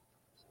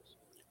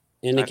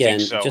 And again,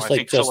 just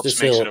like Justice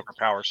Phillips makes Hill. it over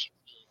Powers.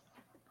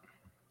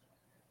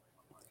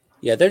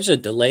 Yeah, there's a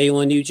delay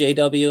on you,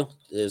 JW.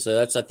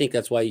 I think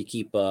that's why you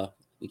keep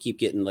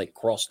getting like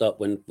crossed up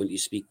when you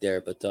speak there.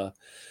 But there's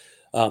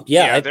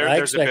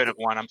a bit of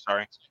one. I'm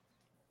sorry.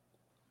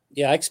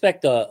 Yeah, I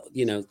expect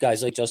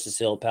guys like Justice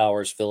Hill,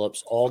 Powers,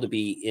 Phillips, all to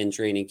be in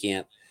training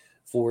camp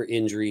for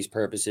injuries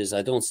purposes.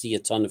 I don't see a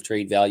ton of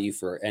trade value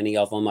for any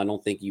of them. I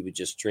don't think you would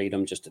just trade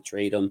them just to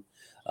trade them.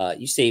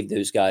 You save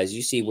those guys.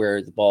 You see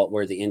where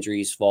the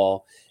injuries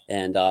fall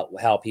and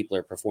how people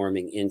are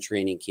performing in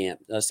training camp.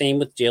 Same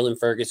with Jalen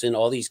Ferguson.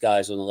 All these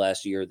guys on the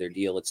last year of their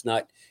deal.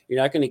 You're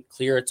not going to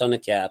clear a ton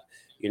of cap.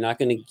 You're not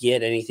going to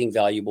get anything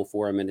valuable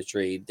for them in a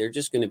trade. They're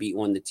just going to be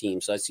on the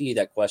team. So I see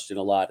that question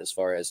a lot as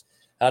far as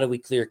how do we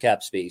clear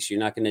cap space? You're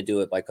not going to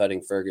do it by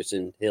cutting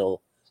Ferguson,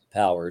 Hill,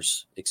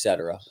 Powers,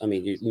 etc. I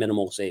mean,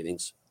 minimal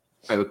savings.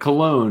 Right, but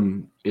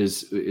Cologne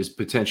is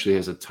potentially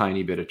has a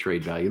tiny bit of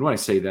trade value. And when I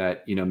say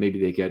that, maybe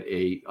they get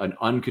an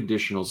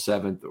unconditional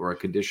 7th or a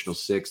conditional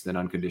 6th and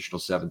unconditional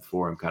 7th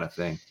for him kind of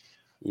thing,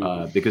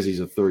 because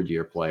he's a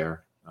 3rd-year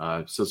player.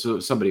 So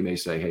somebody may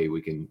say, hey, we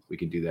can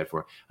do that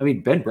for him. I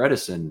mean, Ben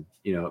Bredesen,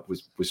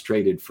 was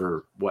traded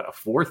for what, a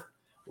 4th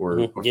or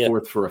a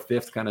 4th for a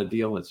 5th kind of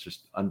deal. It's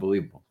just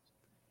unbelievable.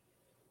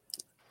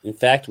 In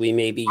fact, we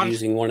may be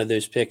using one of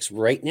those picks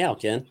right now,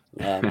 Ken,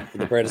 for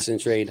the Bredesen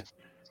trade.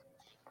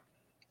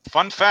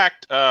 Fun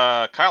fact,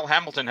 Kyle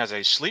Hamilton has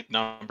a sleep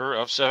number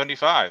of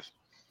 75.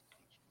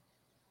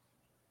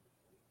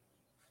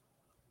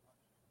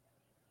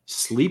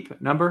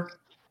 Sleep number?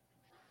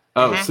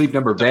 Oh, sleep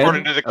number bed?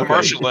 According to the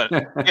commercial.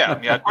 Okay.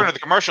 Yeah, according to the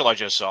commercial I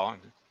just saw.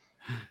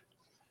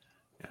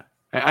 Yeah,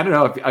 I don't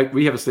know if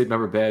we have a sleep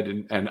number bed,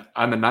 and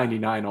I'm a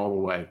 99 all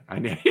the way. I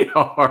need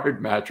a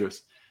hard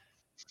mattress.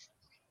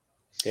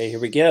 Okay,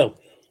 here we go.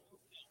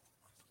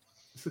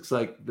 This looks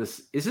like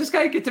this. Is this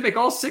guy get to make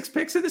all 6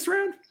 picks in this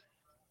round?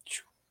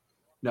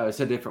 No, it's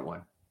a different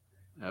one.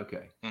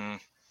 Okay. Mm-hmm.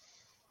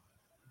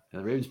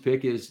 The Ravens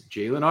pick is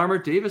Jalen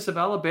Armour-Davis of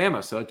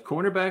Alabama. So a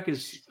cornerback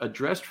is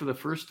addressed for the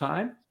first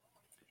time.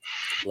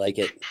 Like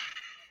it.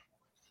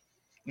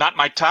 Not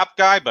my top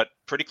guy, but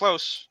pretty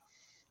close.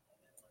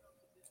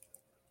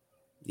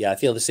 Yeah, I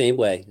feel the same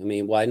way. I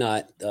mean, why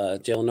not?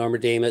 Jalen Armour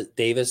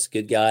Davis,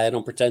 good guy. I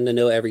don't pretend to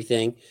know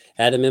everything.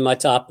 Had him in my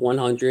top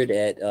 100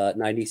 at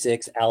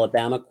 96.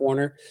 Alabama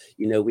corner.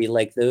 We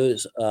like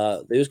those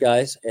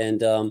guys,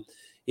 and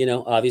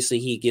obviously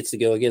he gets to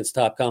go against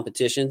top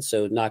competition,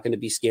 so not going to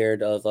be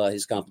scared of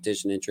his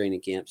competition in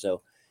training camp.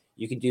 So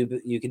you can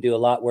do a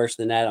lot worse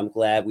than that. I'm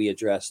glad we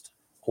addressed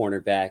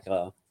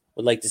cornerback.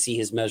 Would like to see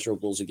his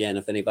measurables again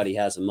if anybody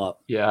has them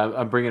up. Yeah,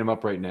 I'm bringing them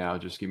up right now.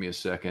 Just give me a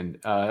second.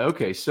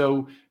 Okay,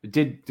 so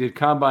did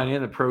combine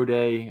and the pro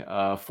day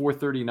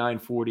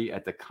 4:39.40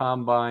 at the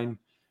combine.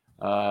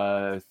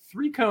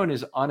 3-cone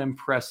is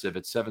unimpressive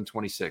at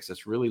 7:26.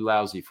 That's really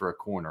lousy for a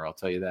corner, I'll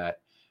tell you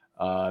that.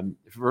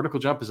 Vertical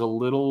jump is a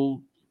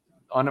little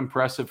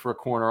unimpressive for a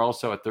corner,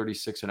 also at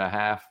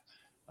 36.5.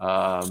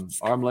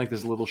 Arm length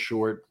is a little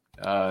short.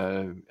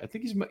 I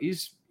think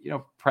he's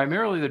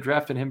primarily they're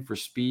drafting him for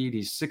speed.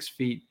 He's 6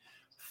 feet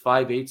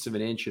 5/8 of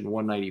an inch and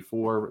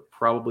 194.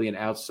 Probably an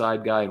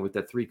outside guy, and with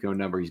that 3-cone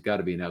number, he's got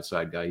to be an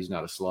outside guy. He's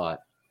not a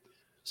slot.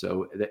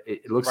 So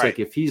it looks like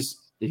if he's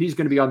going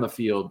to be on the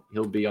field,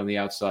 he'll be on the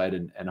outside,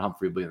 and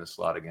Humphrey will be in the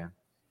slot again.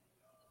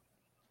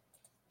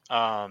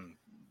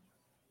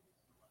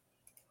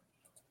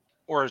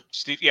 Or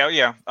Steve,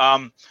 yeah.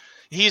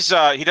 He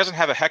doesn't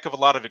have a heck of a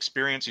lot of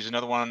experience. He's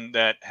another one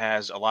that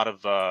has a lot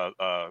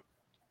of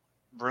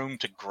room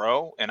to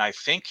grow, and I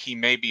think he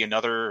may be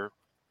another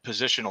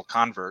positional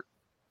convert,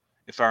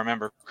 if I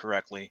remember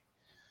correctly.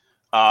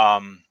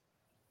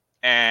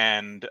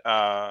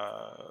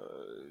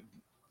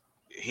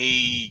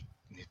 He,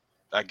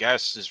 I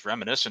guess, is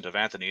reminiscent of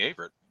Anthony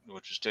Averett,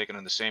 which was taken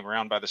in the same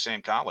round by the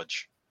same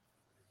college.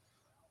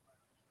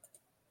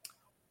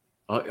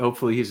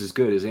 Hopefully he's as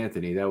good as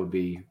Anthony. That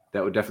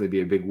would definitely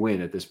be a big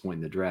win at this point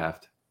in the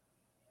draft.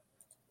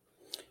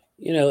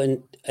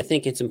 And I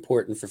think it's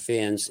important for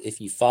fans, if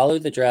you follow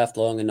the draft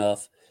long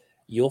enough,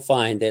 you'll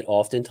find that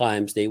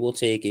oftentimes they will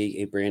take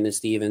a Brandon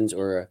Stevens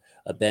or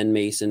a Ben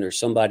Mason or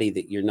somebody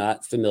that you're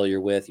not familiar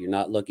with, you're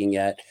not looking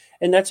at,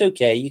 and that's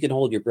okay. You can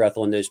hold your breath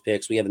on those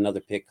picks. We have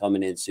another pick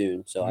coming in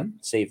soon, so I'll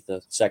save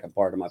the second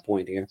part of my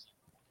point here.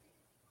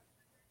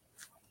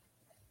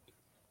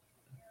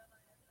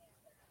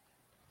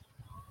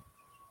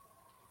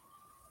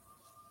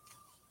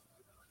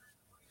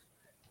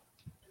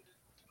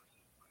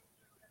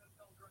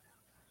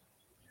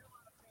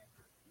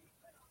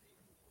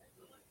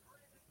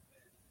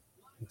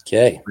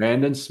 Okay.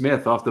 Brandon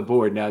Smith off the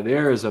board. Now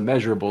there is a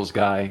measurables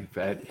guy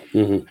at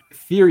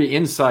theory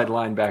inside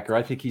linebacker.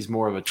 I think he's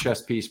more of a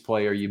chess piece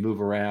player. You move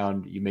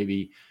around, you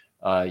maybe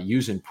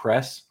use and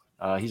press.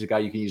 He's a guy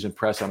you can use and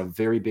press on a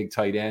very big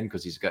tight end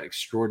because he's got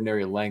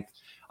extraordinary length.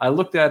 I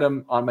looked at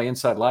him on my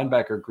inside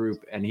linebacker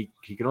group, and he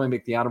can only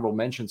make the honorable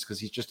mentions because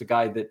he's just a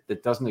guy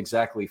that doesn't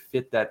exactly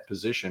fit that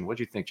position. What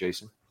do you think,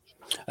 Jason?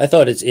 I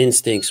thought his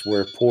instincts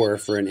were poor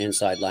for an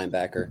inside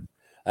linebacker.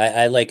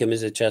 I like him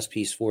as a chess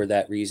piece for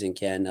that reason,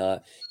 Ken.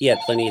 He had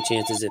plenty of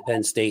chances at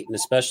Penn State, and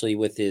especially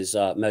with his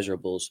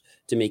measurables,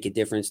 to make a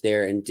difference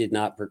there, and did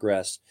not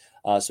progress.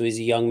 So he's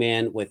a young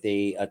man with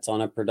a ton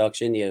of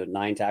production.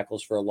 9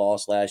 tackles for a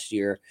loss last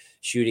year,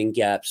 shooting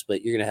gaps,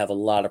 but you're going to have a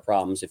lot of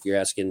problems if you're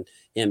asking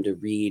him to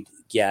read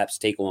gaps,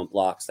 take on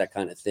blocks, that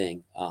kind of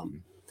thing.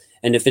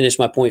 And to finish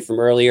my point from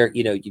earlier,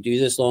 you do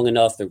this long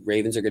enough, the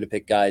Ravens are going to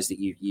pick guys that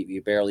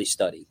you barely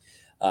study.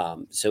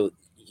 So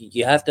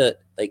you have to,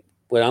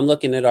 when I'm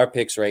looking at our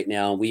picks right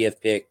now, we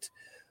have picked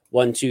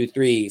 1, 2,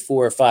 3,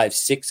 4, 5,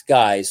 6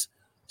 guys.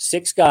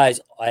 6 guys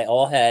I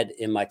all had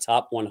in my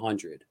top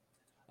 100.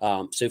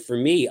 So for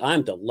me,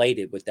 I'm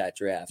delighted with that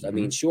draft. I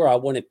mean, sure, I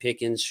wanted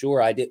Pickens.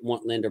 Sure, I didn't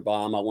want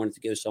Linderbaum. I wanted to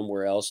go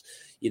somewhere else.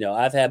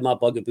 I've had my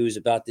bugaboos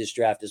about this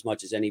draft as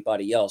much as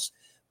anybody else,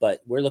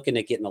 but we're looking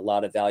at getting a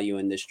lot of value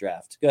in this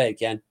draft. Go ahead,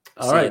 Ken.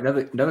 All right,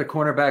 another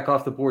cornerback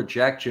off the board,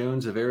 Jack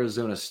Jones of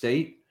Arizona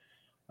State.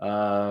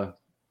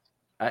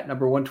 At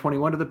number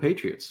 121 to the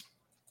Patriots.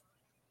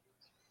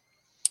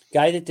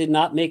 Guy that did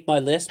not make my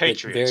list,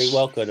 Patriots. But very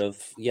well could have.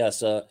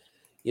 Yes,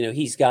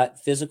 he's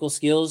got physical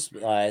skills.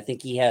 I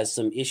think he has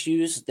some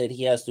issues that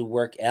he has to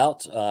work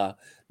out.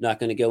 Not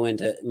going to go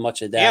into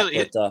much of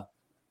that. But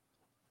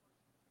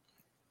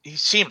he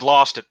seemed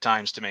lost at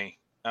times to me.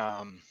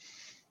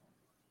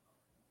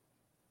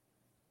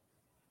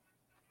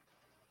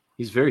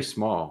 He's very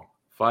small,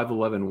 5'11",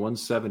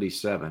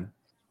 177,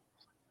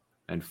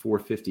 and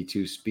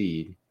 452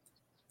 speed.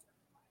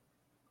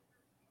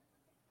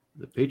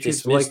 The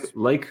Patriots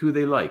like who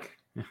they like.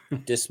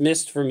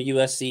 Dismissed from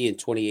USC in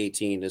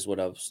 2018 is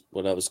what I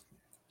was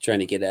trying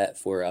to get at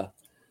for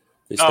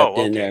who stepped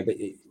in there. But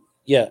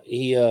yeah,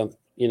 he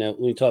when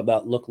we talk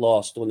about look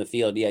lost on the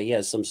field, yeah, he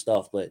has some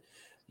stuff, but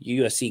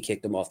USC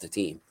kicked him off the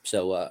team.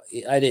 So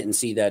I didn't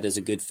see that as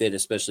a good fit,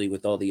 especially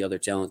with all the other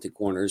talented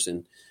corners,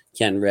 and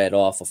Ken read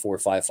off a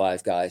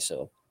 4.55 guy.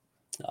 So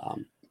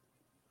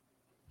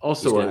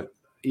also,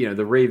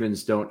 the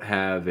Ravens don't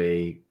have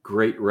a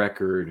great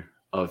record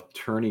of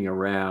turning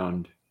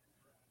around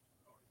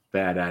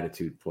bad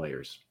attitude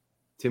players.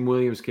 Tim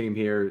Williams came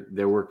here.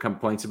 There were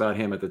complaints about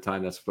him at the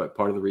time. That's part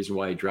of the reason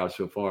why he dropped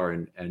so far.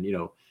 And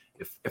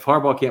if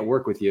Harbaugh can't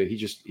work with you, he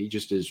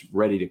just is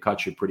ready to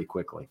cut you pretty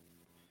quickly.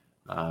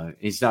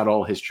 He's not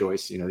all his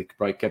choice. They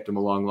probably kept him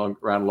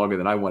around longer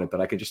than I wanted,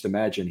 but I can just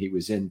imagine he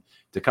was in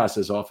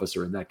DeCosta's office,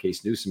 or in that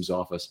case, Newsom's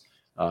office,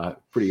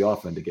 pretty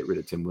often to get rid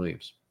of Tim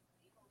Williams.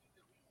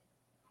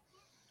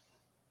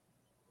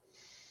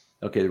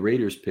 Okay, the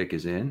Raiders pick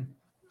is in.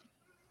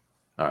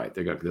 All right,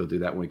 they'll do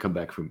that when we come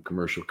back from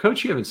commercial.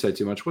 Coach, you haven't said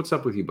too much. What's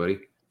up with you, buddy?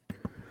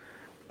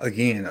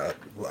 Again,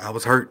 I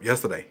was hurt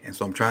yesterday, and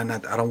so I'm trying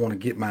not to, I don't want to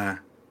get my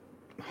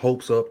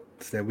hopes up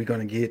that we're going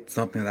to get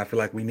something that I feel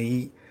like we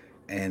need,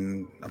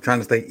 and I'm trying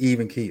to stay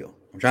even keel.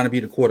 I'm trying to be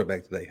the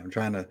quarterback today. I'm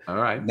trying to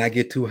not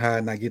get too high,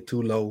 not get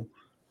too low.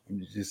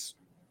 I'm just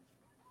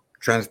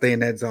trying to stay in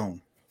that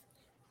zone.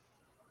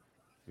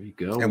 There you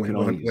go. And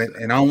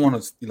I don't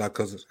want to,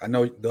 because I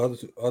know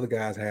the other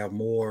guys have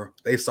more.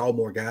 They saw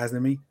more guys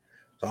than me,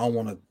 so I don't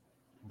want to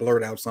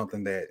blurt out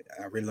something that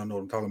I really don't know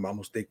what I'm talking about. I'm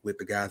gonna stick with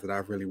the guys that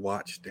I've really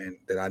watched and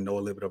that I know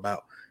a little bit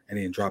about, and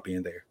then drop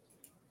in there.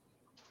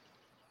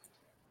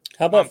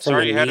 How about? I'm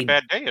sorry you had a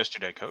bad day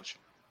yesterday, Coach.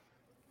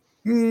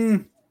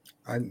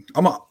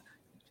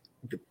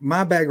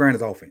 My background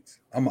is offense.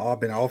 I've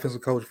been an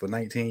offensive coach for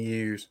 19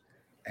 years,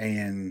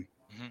 and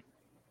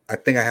I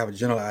think I have a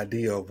general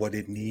idea of what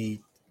it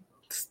needs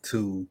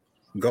to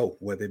go,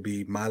 whether it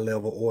be my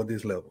level or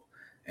this level.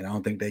 And I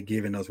don't think they're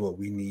giving us what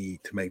we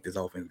need to make this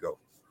offense go.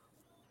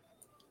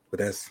 But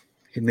that's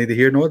neither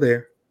here nor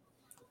there.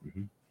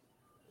 Mm-hmm.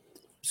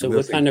 So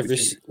what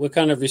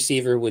kind of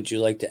receiver would you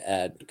like to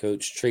add,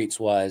 Coach, traits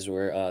wise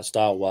or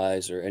style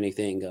wise or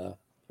anything?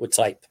 What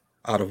type?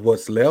 Out of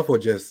what's left, or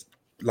just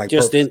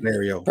perfect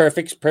scenario?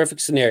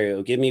 Perfect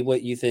scenario. Give me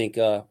what you think.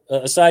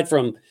 Aside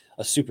from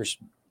a superstar,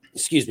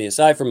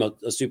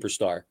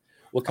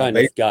 what kind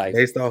of guy?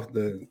 Based off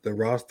the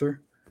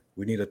roster,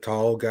 we need a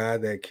tall guy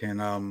that can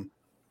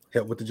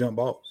help with the jump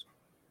balls.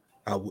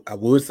 I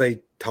would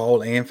say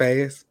tall and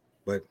fast,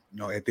 but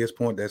at this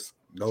point,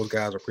 those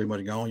guys are pretty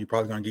much gone. You're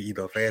probably going to get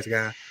either a fast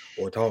guy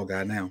or a tall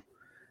guy now.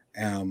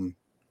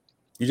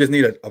 You just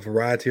need a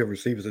variety of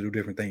receivers to do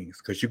different things,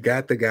 because you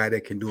got the guy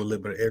that can do a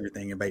little bit of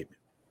everything in Bateman.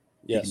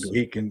 Yes,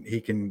 he can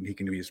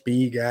be a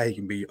speed guy. He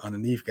can be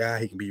underneath guy.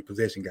 He can be a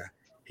possession guy.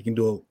 He can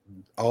do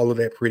all of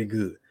that pretty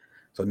good.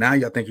 So now I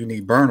think you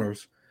need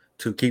burners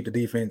to keep the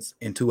defense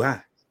in too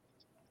high,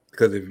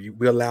 because if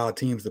we allow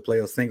teams to play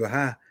a single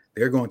high,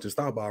 they're going to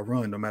stop our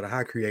run no matter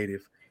how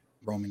creative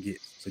Roman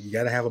gets. So you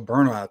got to have a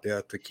burner out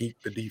there to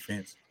keep the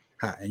defense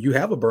high. And you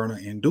have a burner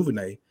in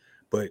Duvernay,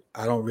 but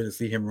I don't really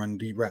see him running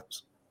deep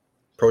routes.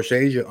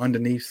 Prochez,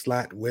 underneath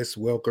slot, Wes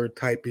Welker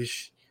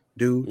type-ish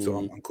dude, so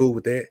I'm cool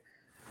with that.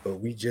 But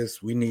we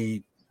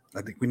need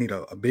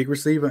a big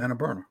receiver and a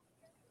burner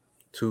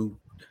to.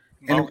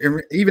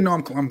 And even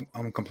though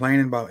I'm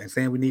complaining about and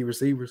saying we need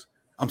receivers,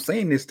 I'm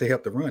saying this to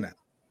help the run out,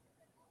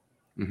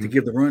 to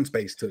give the run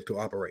space to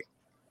operate.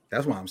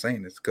 That's why I'm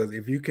saying this, because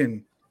if you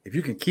can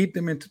keep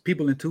them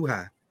people in too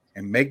high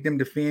and make them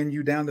defend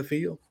you down the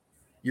field,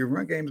 your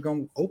run game is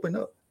going to open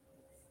up.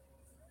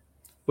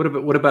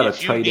 What about a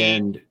tight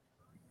end?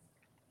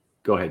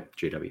 Go ahead,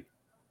 JW.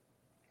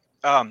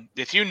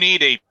 If you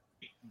need a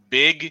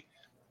big,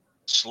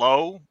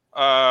 slow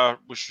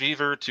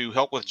receiver to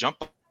help with jump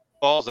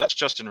balls, that's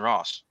Justin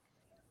Ross.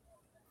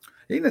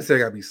 He didn't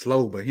necessarily got to be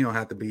slow, but he don't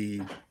have to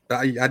be.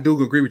 I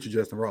do agree with you,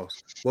 Justin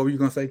Ross. What were you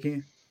going to say,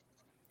 Ken?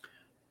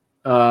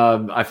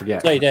 I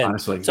forget. Tight end.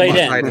 Honestly, tight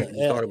end.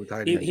 He started with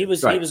tight end. He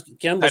was.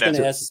 Ken was going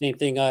to ask the same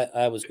thing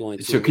I was going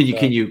to. So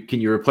can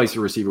you replace a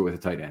receiver with a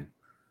tight end?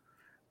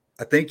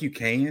 I think you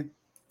can,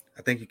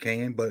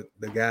 but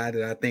the guy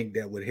that I think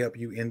that would help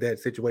you in that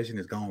situation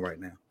is gone right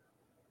now.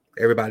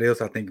 Everybody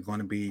else, I think, is going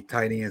to be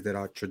tight ends that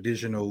are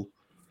traditional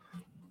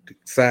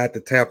side to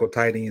tackle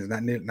tight ends.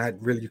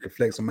 Not really. You can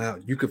flex them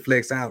out. You could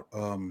flex out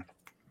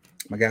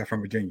my guy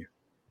from Virginia,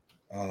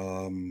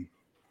 Jelani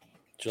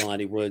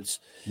Woods.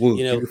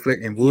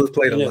 Woods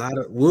played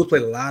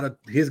a lot of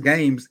his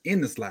games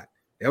in the slot.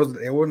 There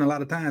wasn't a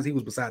lot of times he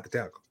was beside the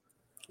tackle.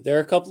 There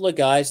are a couple of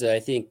guys that I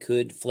think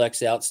could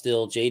flex out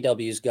still.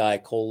 JW's guy,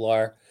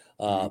 Kolar,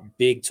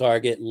 big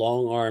target,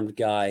 long-armed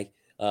guy.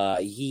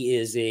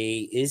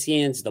 His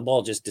hands, the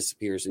ball just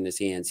disappears in his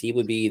hands. He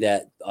would be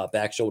that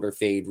back shoulder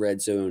fade,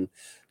 red zone,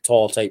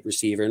 tall type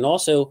receiver. And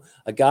also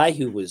a guy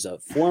who was a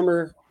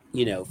former,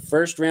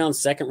 first round,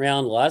 second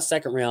round, a lot of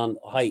second round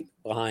hype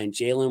behind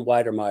Jalen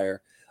Weidermeyer,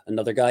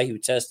 another guy who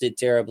tested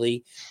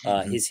terribly.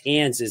 His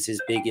hands is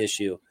his big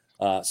issue.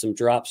 Some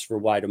drops for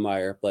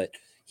Weidermeyer, but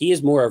he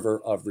is more of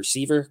a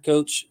receiver,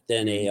 Coach,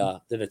 than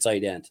a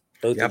tight end.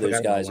 Both of those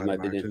guys, in my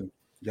opinion.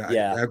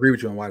 Yeah, I agree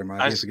with you on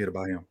Weidermeyer. I didn't forget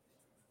about him.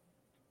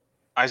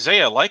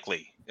 Isaiah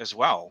Likely as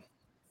well.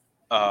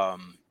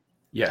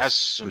 Yes, has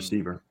some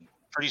receiver.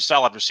 Pretty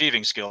solid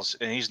receiving skills,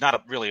 and he's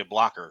not really a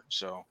blocker.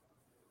 So,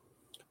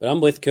 but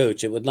I'm with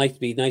Coach. It would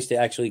be nice to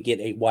actually get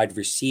a wide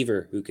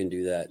receiver who can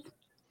do that.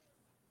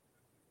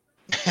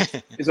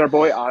 Is our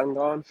boy on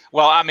gone?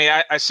 Well, I mean,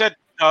 I said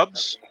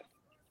Dubs.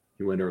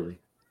 He went early.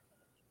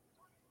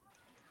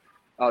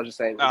 I was just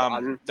saying.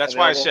 That's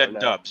why I said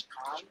Dubs.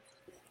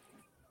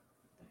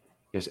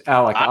 Yes,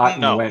 Alec Otten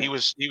no, went. he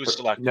was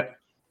selected.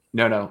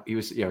 No, he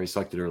was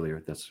selected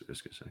earlier. That's what I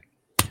was going to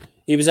say.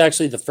 He was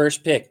actually the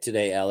first pick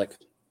today, Alec.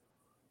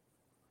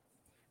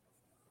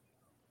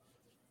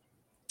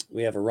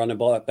 We have a running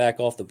back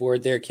off the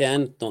board there,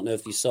 Ken. Don't know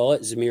if you saw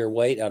it. Zamir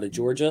White out of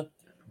Georgia.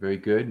 Very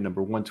good.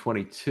 Number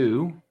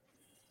 122.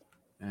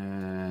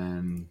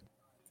 And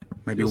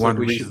maybe one of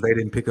the reasons they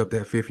didn't pick up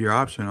that 5th-year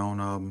option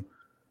on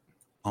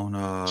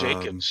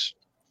Jacobs.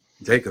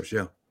 Jacobs,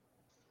 yeah.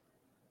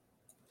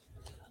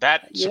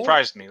 That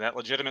surprised me. That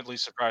legitimately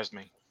surprised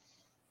me.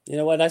 You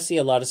know what? I see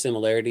a lot of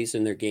similarities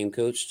in their game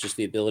coach, just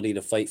the ability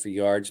to fight for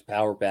yards,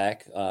 power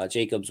back.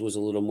 Jacobs was a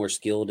little more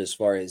skilled as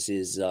far as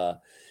his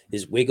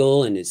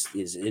wiggle and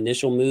his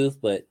initial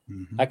move, but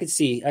I could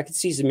see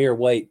Zamir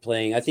White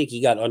playing. I think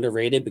he got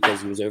underrated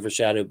because he was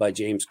overshadowed by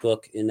James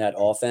Cook in that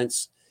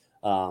offense.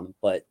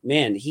 But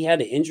man, he had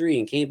an injury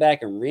and came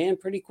back and ran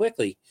pretty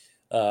quickly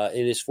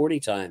in his 40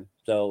 time.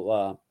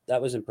 So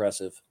that was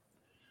impressive.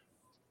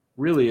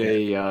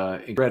 Really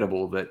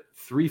incredible that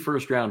 3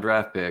 first-round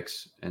draft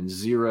picks and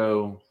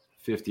 0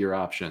 fifth-year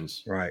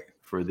options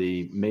for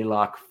the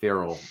Malak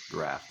Farrell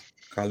draft.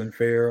 Colleen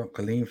Farrell,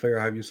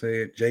 however you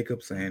say it,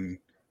 Jacobs, and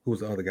who's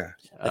the other guy?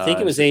 I think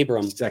it was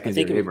Abram. Second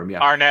year, Abram,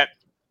 yeah. Arnett.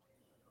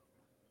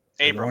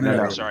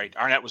 Abram, sorry.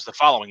 Arnett was the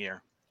following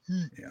year.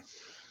 Yeah.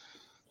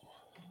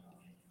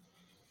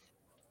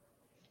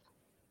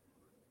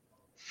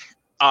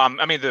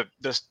 I mean, the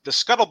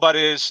scuttlebutt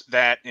is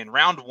that in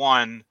round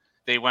 1,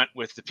 they went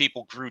with the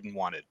people Gruden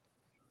wanted.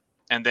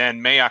 And then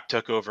Mayock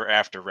took over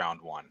after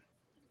round 1.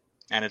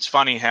 And it's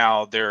funny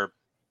how their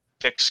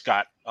picks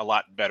got a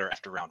lot better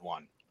after round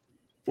 1.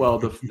 Well,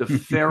 the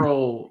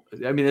Farrell,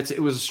 I mean, it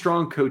was a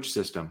strong coach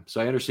system.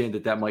 So I understand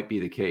that might be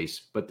the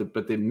case. But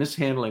the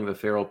mishandling of the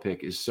Farrell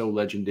pick is so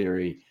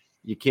legendary.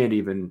 You can't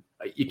even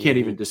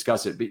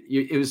discuss it. But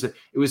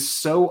it was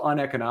so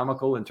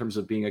uneconomical in terms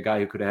of being a guy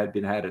who could have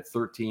been had at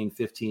 13,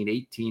 15,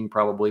 18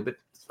 probably. But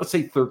let's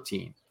say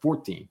 13,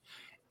 14.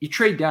 You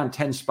trade down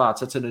 10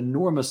 spots. That's an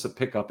enormous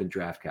pickup in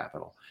draft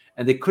capital.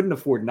 And they couldn't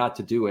afford not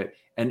to do it.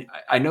 And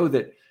I know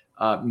that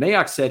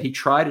Mayock said he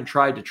tried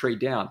to trade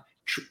down.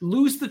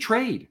 Lose the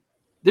trade.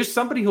 There's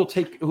somebody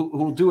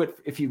who'll do it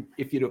if you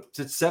it's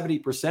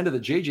 70% of the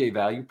JJ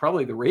value.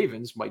 Probably the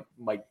Ravens might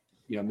make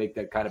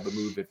that kind of a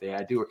move if they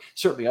had to, or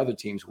certainly other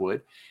teams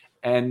would.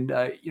 And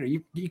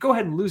you go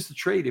ahead and lose the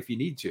trade if you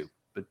need to.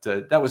 But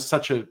that was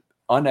such an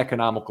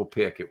uneconomical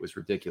pick. It was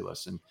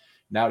ridiculous. And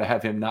now to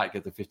have him not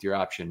get the 5th-year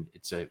option,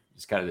 it's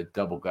kind of the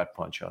double gut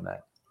punch on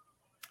that.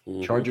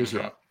 Chargers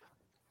are up.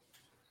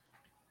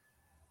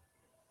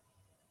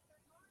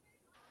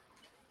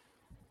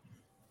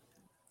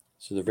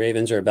 So the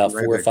Ravens are about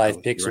 4 or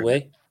 5 picks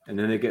away. And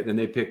then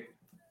they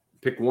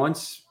pick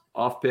once,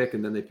 off pick,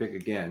 and then they pick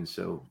again.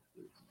 So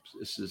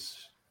this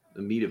is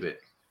the meat of it.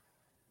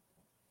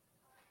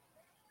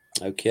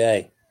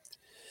 Okay.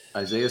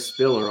 Isaiah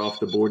Spiller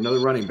off the board, another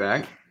running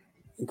back.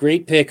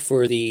 Great pick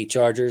for the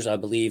Chargers, I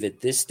believe,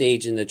 at this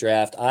stage in the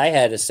draft. I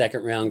had a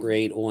 2nd-round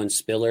grade on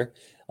Spiller.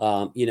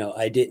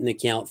 I didn't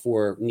account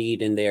for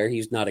need in there.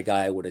 He's not a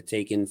guy I would have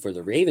taken for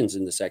the Ravens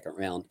in the 2nd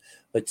round,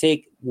 but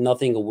take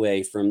nothing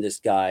away from this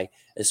guy.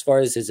 As far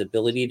as his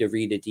ability to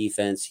read a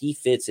defense, he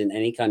fits in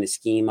any kind of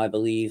scheme, I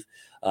believe.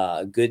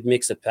 A good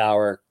mix of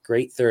power,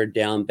 great 3rd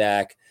down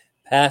back,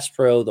 pass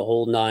pro, the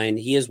whole 9.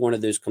 He is one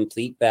of those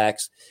complete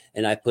backs,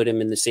 and I put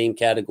him in the same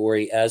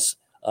category as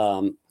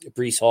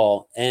Breece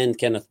Hall and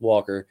Kenneth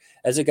Walker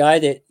as a guy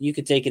that you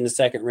could take in the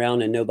 2nd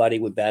round and nobody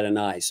would bat an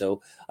eye.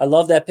 So I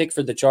love that pick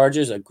for the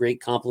Chargers. A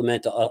great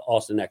compliment to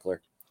Austin Eckler.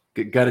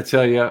 Got to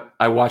tell you,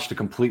 I watched a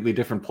completely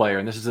different player,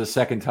 and this is the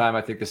 2nd time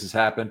I think this has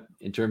happened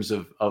in terms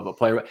of a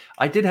player.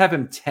 I did have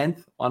him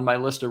 10th on my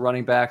list of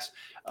running backs.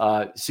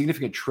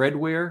 Significant tread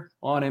wear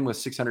on him with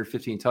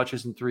 615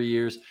 touches in 3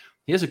 years.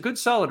 He has a good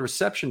solid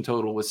reception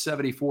total with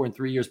 74 in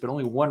 3 years, but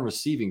only 1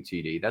 receiving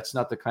TD. That's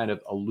not the kind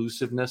of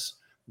elusiveness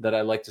that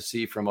I like to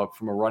see from a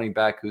running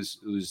back who's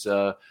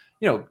it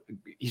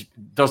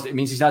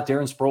means he's not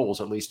Darren Sproles,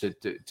 at least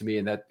to me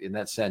in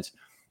that sense.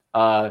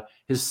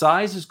 His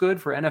size is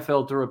good for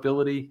NFL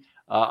durability.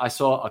 I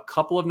saw a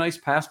couple of nice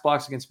pass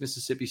blocks against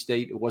Mississippi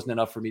State. It wasn't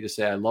enough for me to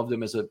say I loved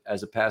him as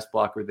a pass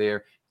blocker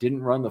there.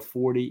 Didn't run the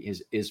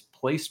 40. His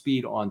play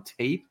speed on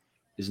tape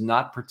is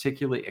not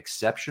particularly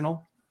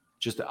exceptional.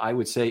 Just I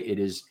would say it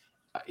is.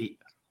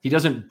 He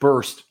doesn't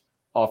burst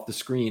off the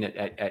screen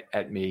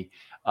at me.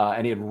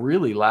 And he had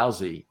really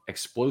lousy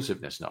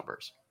explosiveness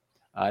numbers.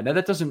 Now,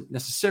 that doesn't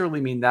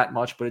necessarily mean that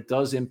much, but it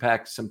does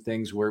impact some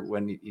things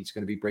when he's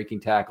going to be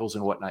breaking tackles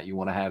and whatnot. You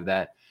want to have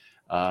that.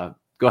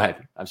 Go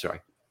ahead. I'm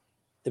sorry.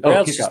 The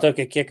Browns just took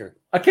a kicker.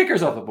 A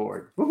kicker's off the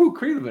board. Woohoo,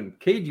 Cleveland.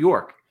 Cade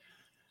York.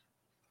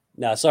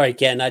 No, sorry,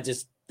 Ken. That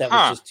was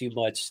just too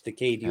much. The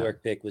Cade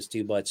York pick was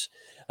too much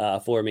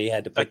for me. I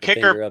had to put the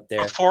finger up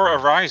there. Before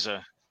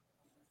Ariza.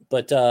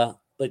 But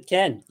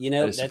Ken,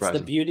 that's surprising.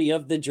 the beauty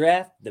of the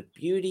draft. The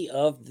beauty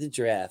of the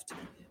draft.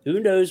 Who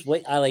knows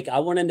what I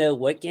want to know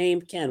what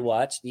game Ken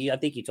watched. I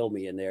think you told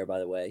me in there, by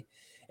the way.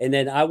 And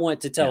then I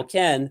want to tell Yeah.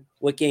 Ken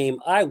what game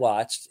I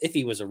watched if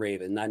he was a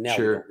Raven. Now we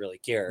Sure. don't really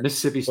care.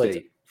 Mississippi But-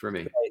 State for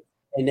me.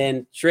 and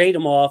then trade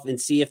them off and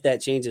see if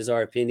that changes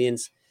our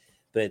opinions.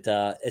 But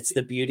it's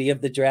the beauty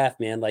of the draft,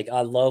 man. Like,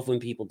 I love when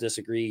people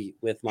disagree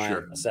with my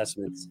Sure.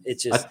 assessments.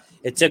 It's just,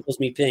 it tickles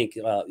me pink,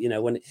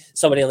 when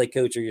somebody like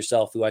Coach or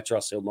yourself, who I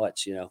trust so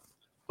much,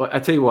 Well, I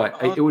tell you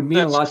what, it would mean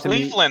a That's lot to me.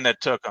 Cleveland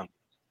that took him.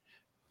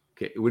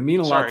 Okay, it would mean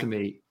a lot Sorry. to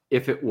me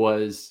if it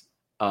was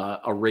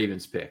a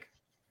Ravens pick.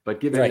 But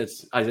given Right.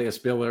 it's Isaiah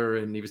Spiller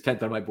and he was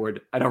 10th on my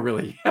board, I don't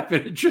really have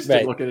an interest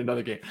Right. in looking at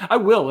another game. I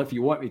will if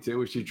you want me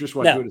to, if you just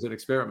want to No. do it as an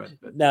experiment.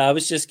 But No, I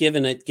was just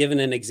giving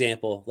an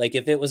example. Like,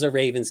 if it was a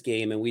Ravens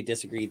game and we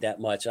disagreed that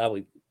much, I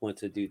would want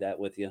to do that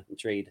with you and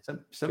trade.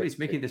 somebody's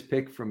making this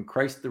pick from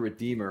Christ the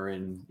Redeemer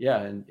in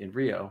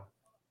Rio.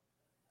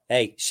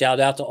 Hey, shout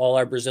out to all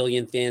our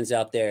Brazilian fans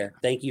out there.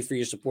 Thank you for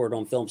your support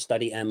on Film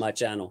Study and my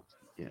channel.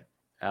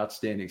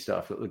 Outstanding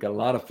stuff. We've got a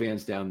lot of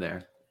fans down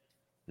there.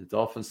 The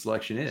Dolphin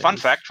selection is. Fun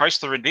fact: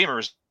 Christ the Redeemer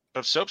is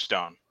of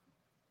soapstone.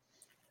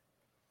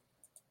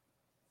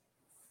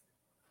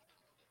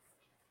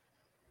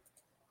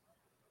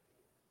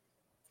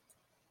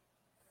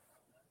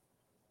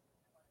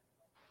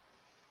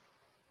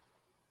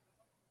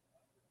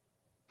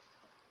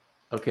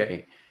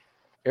 Okay.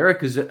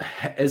 Eric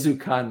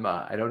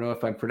Ezukanma. I don't know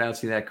if I'm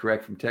pronouncing that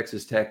correct, from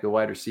Texas Tech, the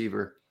wide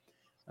receiver.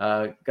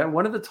 Got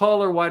one of the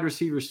taller wide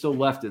receivers still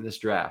left in this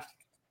draft.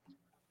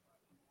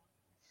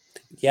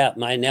 Yeah,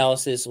 my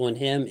analysis on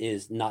him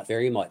is not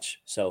very much.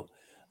 So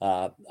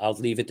I'll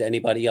leave it to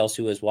anybody else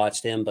who has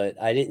watched him,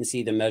 but I didn't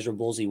see the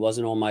measurables. He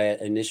wasn't on my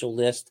initial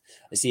list.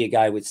 I see a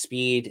guy with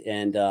speed,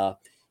 and I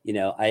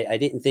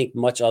didn't think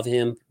much of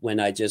him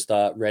when I just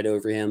read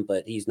over him,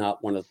 but he's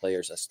not one of the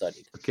players I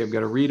studied. Okay, I'm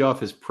going to read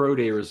off his pro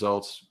day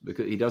results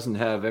because he doesn't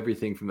have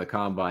everything from the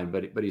combine,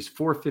 but he's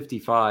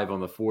 455 on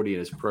the 40 in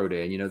his pro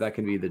day, and that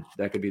could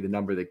be the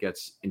number that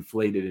gets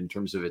inflated in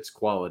terms of its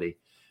quality.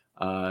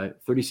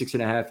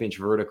 36.5-inch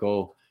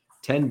vertical,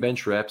 10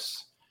 bench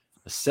reps,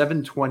 a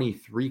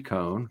 723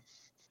 cone.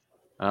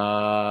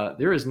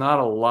 There is not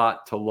a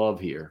lot to love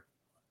here.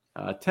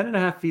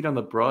 10.5 feet on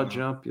the broad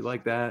jump. You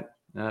like that?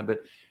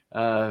 But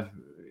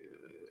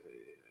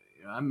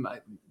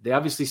they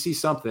obviously see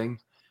something.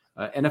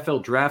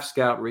 NFL Draft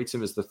Scout rates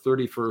him as the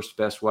 31st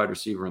best wide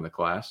receiver in the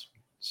class.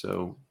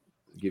 So,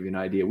 to give you an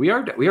idea, we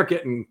had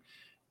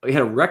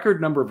a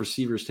record number of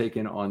receivers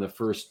taken on the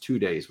first 2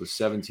 days with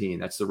 17.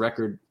 That's the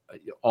record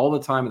all the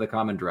time in the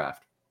common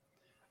draft,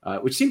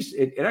 which seems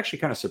it actually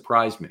kind of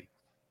surprised me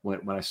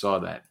when I saw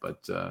that,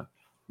 but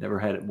never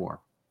had it more.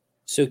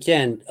 So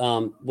Ken,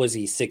 was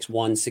he 6'1",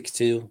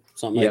 6'2",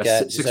 something like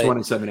that? 6'1"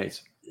 and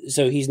 7/8.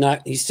 So he's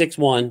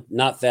 6'1",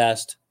 not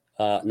fast,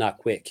 not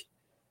quick.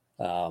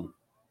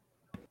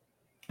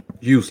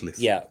 Useless.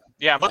 Yeah.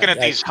 Yeah, I'm looking at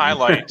these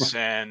highlights,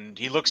 and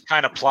he looks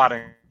kind of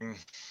plodding.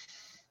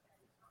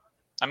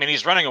 I mean,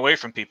 he's running away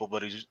from people,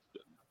 but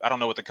I don't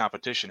know what the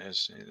competition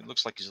is. It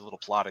looks like he's a little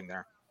plodding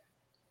there.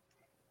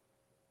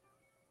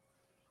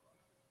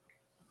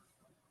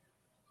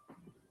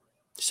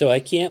 So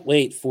I can't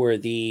wait for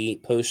the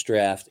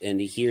post-draft and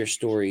to hear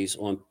stories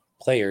on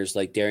players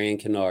like Darian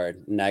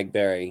Kennard,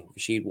 Nagberry,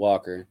 Rasheed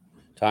Walker,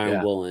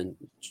 Tyron Woolen,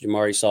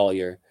 Jamari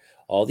Sawyer,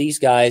 all these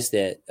guys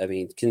that,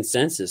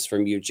 consensus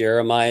from your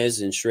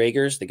Jeremiahs and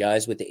Schrager's, the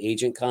guys with the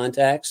agent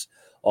contacts,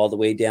 all the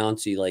way down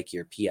to like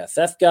your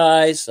PFF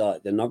guys, the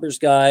numbers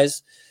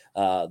guys,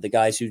 the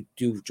guys who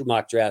do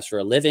mock drafts for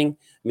a living.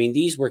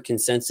 These were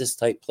consensus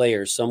type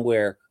players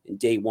somewhere in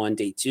day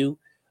two,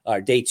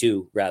 not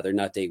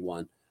day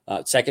one,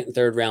 second and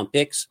third round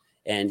picks.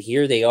 And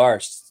here they are,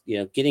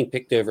 getting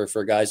picked over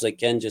for guys like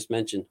Ken just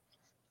mentioned.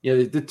 Yeah,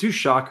 the two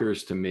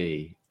shockers to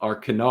me are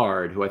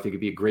Kennard, who I think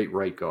would be a great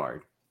right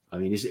guard.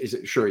 He's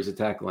a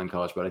tackle in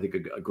college, but I think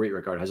a great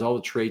right guard, has all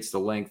the traits, the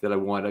length that I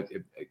want.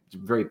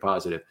 Very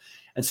positive.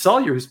 And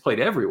Sawyer, who's played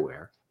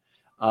everywhere.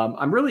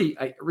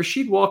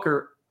 Rasheed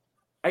Walker,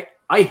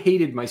 I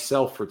hated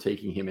myself for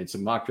taking him in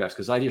some mock drafts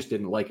because I just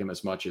didn't like him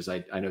as much as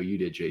I know you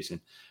did, Jason.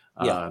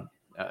 Yeah.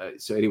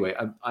 So anyway,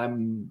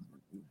 I'm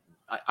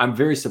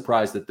very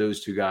surprised that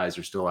those two guys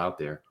are still out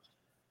there.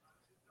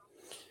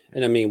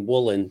 And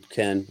Woolen,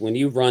 Ken, when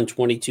you run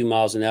 22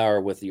 miles an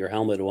hour with your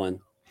helmet on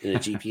in a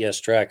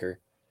GPS tracker,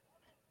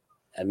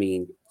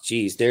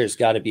 there's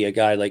got to be a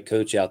guy like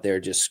Coach out there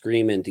just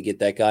screaming to get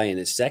that guy in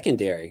his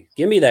secondary.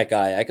 Give me that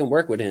guy. I can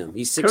work with him.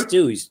 He's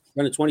 6'2". He's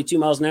running 22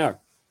 miles an hour.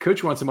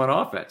 Coach wants him on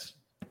offense.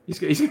 He's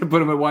going to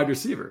put him at wide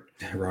receiver.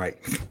 Right.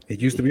 It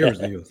used to be ours.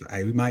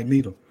 Hey, we might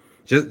need him.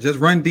 Just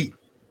run deep.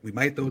 We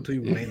might throw it to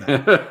you. We may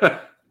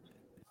not.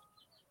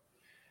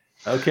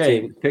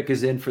 Okay, pick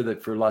is in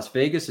for Las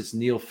Vegas. It's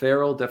Neil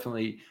Farrell.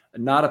 Definitely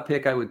not a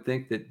pick I would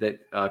think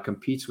that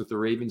competes with the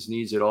Ravens'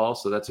 needs at all.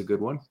 So that's a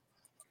good one.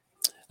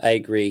 I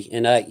agree.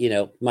 And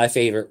my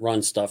favorite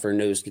run stuffer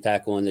nose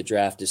tackle in the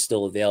draft is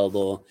still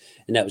available.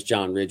 And that was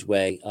John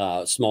Ridgeway,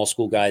 small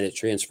school guy that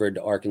transferred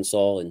to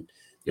Arkansas and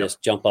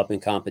just jump up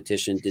in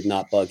competition, did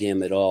not bug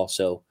him at all.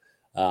 So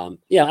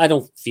Yeah, I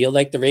don't feel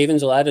like the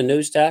Ravens will add a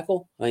nose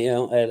tackle.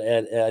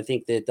 I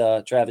think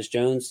that Travis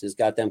Jones has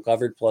got them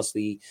covered, plus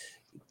the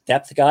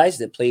depth guys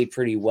that played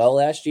pretty well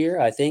last year.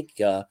 I think,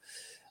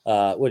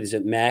 what is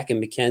it, Mack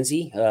and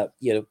McKenzie,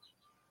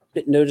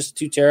 didn't notice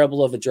too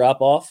terrible of a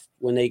drop off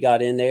when they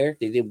got in there.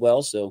 They did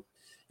well. So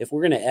if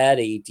we're going to add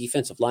a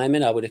defensive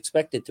lineman, I would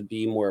expect it to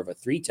be more of a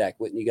 3-tech,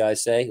 wouldn't you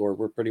guys say? Or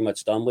we're pretty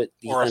much done with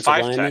defensive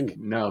linemen?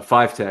 No,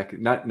 5-tech,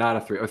 not a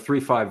 3 or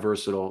 3-5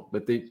 versatile.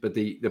 But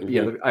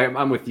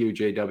I'm with you,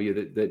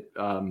 JW.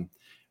 That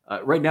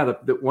right now,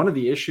 one of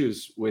the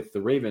issues with the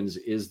Ravens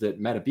is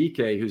that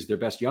Matabike, who's their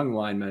best young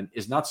lineman,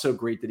 is not so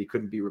great that he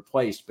couldn't be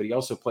replaced. But he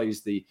also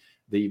plays the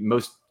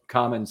most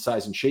common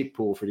size and shape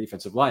pool for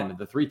defensive linemen,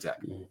 the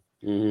 3-tech.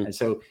 Mm-hmm. And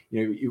so,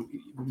 you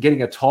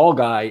getting a tall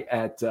guy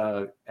at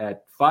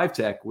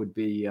 5-tech would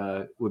be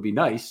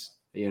nice,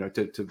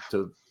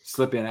 to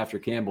slip in after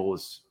Campbell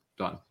is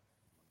done.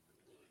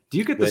 Do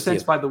you get the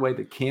sense, by the way,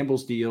 that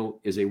Campbell's deal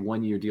is a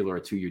 1-year deal or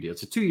a 2-year deal?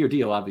 It's a 2-year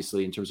deal,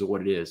 obviously, in terms of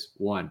what it is.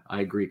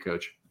 I agree,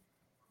 Coach.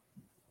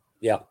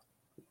 Yeah,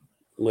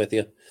 I'm with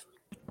you.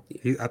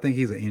 I think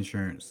he's an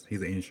insurance.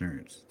 He's an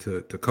insurance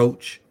to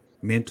coach,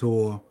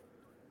 mentor,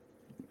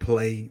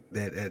 play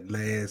that at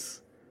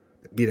last,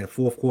 be that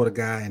fourth quarter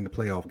guy and the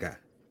playoff guy.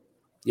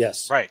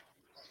 Yes. Right.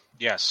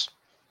 Yes.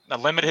 Now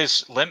limit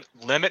his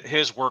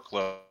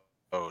workload.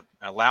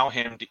 Allow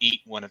him to eat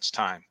when it's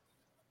time.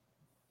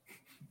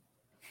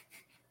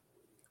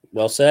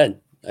 Well said.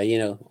 I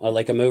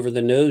like him over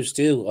the nose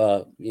too.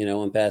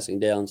 On passing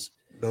downs.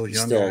 Those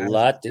young still guys, a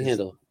lot to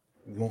handle.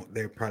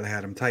 They probably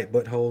had them tight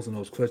buttholes in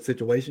those clutch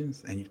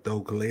situations, and you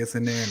throw Calais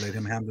in there and let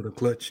him handle the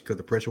clutch because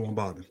the pressure won't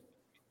bother him.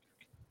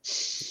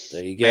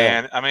 There you go.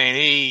 And I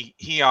mean,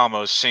 he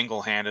almost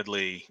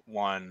single-handedly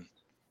won.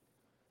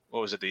 What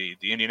was it, the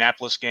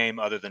Indianapolis game,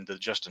 other than the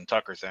Justin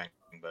Tucker thing?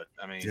 But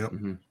I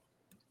mean,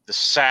 the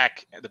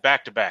sack, the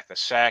back-to-back, the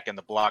sack and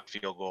the blocked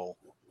field goal.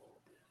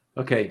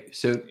 Okay,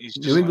 so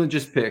New England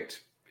just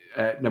picked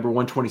at number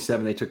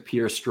 127. They took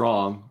Pierre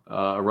Strong,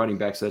 a running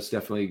back. So that's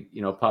definitely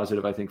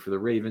positive, I think, for the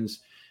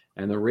Ravens.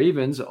 And the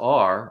Ravens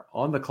are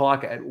on the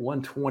clock at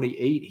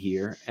 128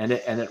 here and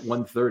at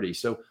 130.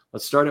 So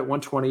let's start at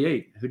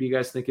 128. Who do you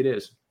guys think it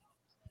is?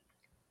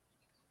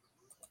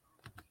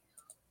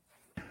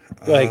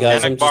 Go ahead,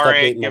 guys.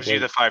 Anagbare gives you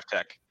the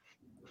 5-tech.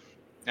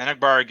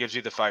 Anagbare gives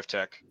you the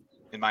 5-tech,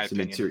 in my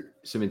opinion.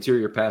 Some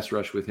interior pass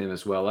rush with him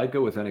as well. I'd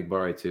go with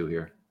Anagbare too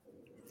here.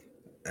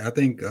 I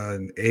think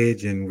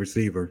edge and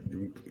receiver,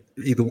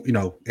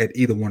 at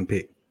either one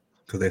pick,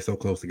 because they're so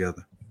close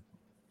together.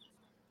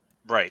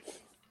 Right.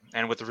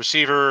 And with the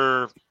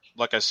receiver,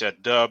 like I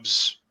said,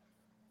 Dubs,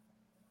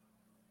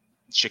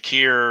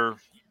 Shakir,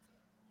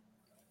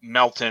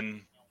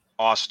 Melton,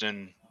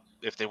 Austin,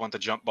 if they want the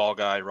jump ball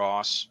guy,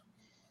 Ross.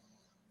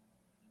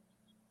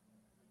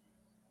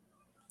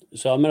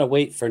 So I'm going to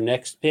wait for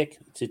next pick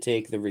to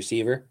take the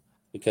receiver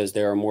because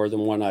there are more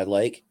than one I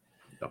like.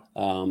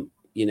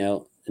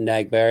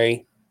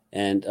 Nagberry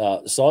and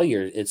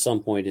Sawyer at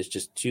some point is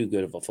just too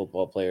good of a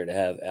football player to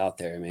have out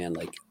there, man.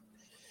 Like,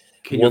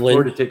 can you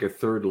afford to take a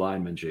third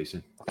lineman,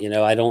 Jason?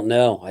 I don't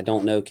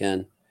know,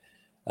 Ken.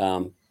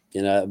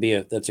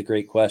 That's a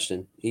great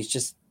question. He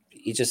just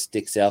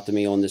sticks out to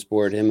me on this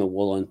board. Him and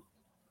Woolen.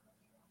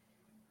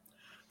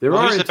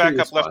 Who's the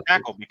backup left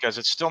tackle? Because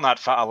it's still not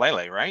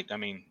Fa'alele, right? I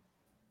mean,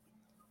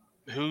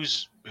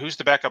 who's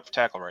the backup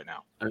tackle right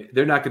now? I mean,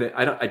 they're not going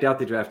to. I doubt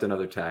they draft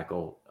another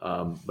tackle.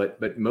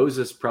 But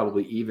Moses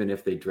probably, even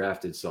if they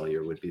drafted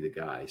Sawyer, would be the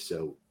guy.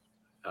 So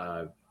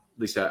at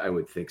least I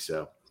would think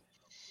so.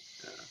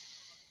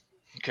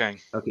 Okay.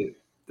 The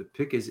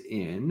pick is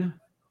in,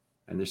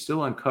 and they're still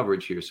on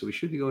coverage here, so we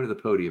should be going to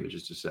the podium in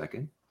just a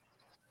second.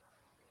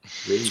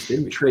 Ravens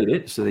didn't trade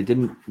it, so they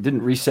didn't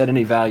reset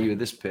any value of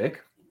this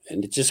pick.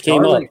 And it just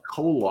came up.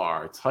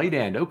 Kolar, tight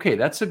end. Okay,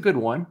 that's a good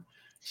one.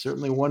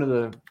 Certainly one of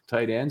the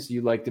tight ends.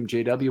 You liked him,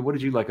 JW. What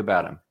did you like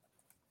about him?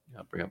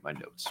 I'll bring up my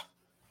notes.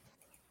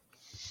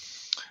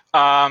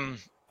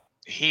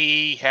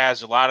 He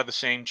has a lot of the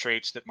same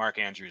traits that Mark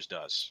Andrews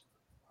does.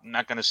 I'm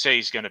not going to say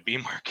he's going to be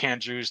Mark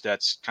Andrews.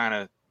 That's kind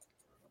of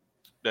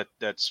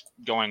that's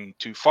going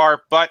too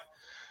far, but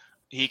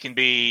he can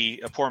be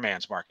a poor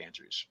man's Mark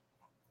Andrews.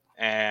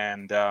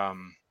 And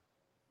I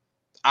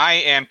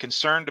am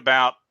concerned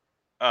about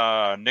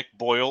Nick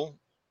Boyle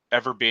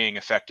ever being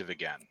effective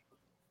again.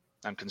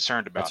 I'm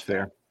concerned about that.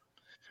 Fair.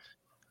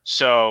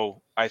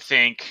 So I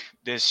think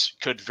this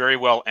could very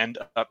well end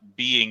up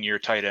being your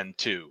tight end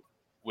too,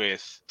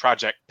 with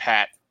Project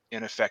Pat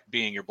in effect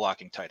being your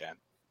blocking tight end.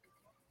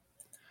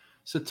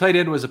 So tight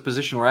end was a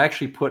position where I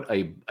actually put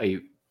a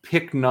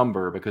pick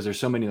number, because there's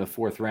so many in the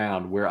fourth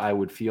round, where I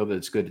would feel that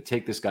it's good to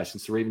take this guy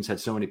since the Ravens had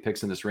so many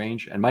picks in this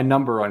range. And my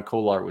number on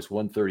Kolar was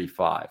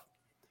 135.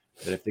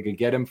 That if they could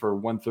get him for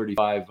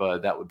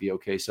 135, that would be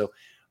okay. So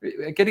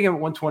getting him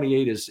at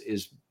 128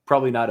 is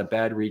probably not a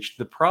bad reach.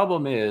 The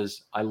problem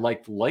is I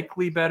liked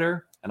Likely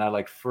better and I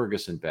liked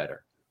Ferguson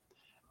better.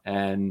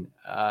 And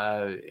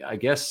I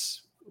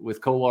guess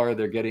with Kolar,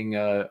 they're getting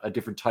a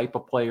different type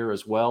of player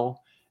as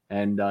well.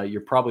 And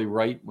you're probably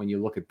right when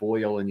you look at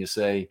Boyle and you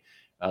say,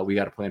 we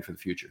got to plan for the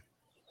future.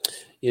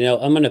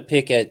 I'm going to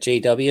pick at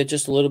JW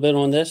just a little bit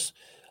on this.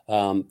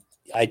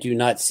 I do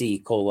not see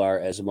Kolar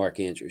as a Mark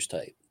Andrews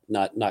type.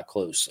 Not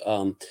close.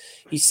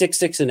 He's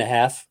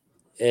 6'6.5",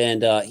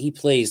 and he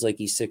plays like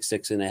he's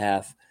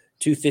 6'6.5".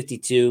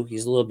 252.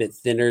 He's a little bit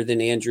thinner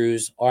than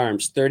Andrews.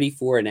 Arms,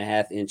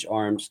 34.5-inch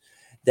arms.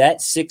 That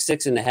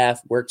 6'6.5"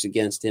 works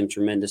against him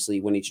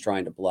tremendously when he's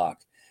trying to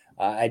block.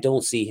 I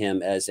don't see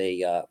him as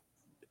a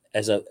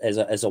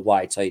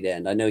wide tight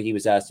end. I know he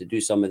was asked to do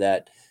some of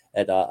that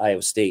at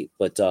Iowa State,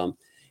 but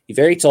he's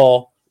very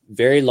tall,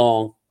 very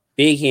long,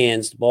 big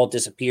hands. The ball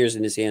disappears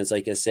in his hands.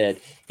 Like I said,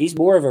 he's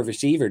more of a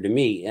receiver to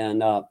me,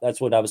 and that's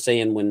what I was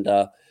saying when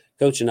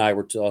Coach and I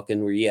were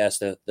talking, where you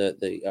asked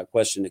the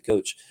question to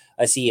Coach.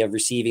 I see a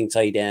receiving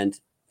tight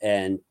end,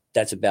 and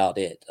that's about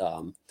it.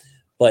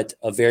 But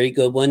a very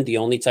good one. The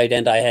only tight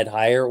end I had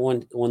higher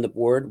on the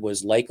board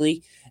was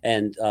Likely,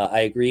 and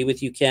I agree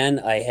with you, Ken.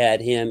 I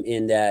had him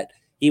in that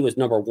he was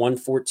number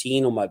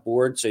 114 on my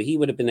board, so he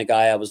would have been the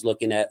guy I was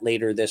looking at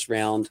later this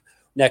round,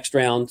 next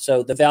round.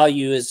 So the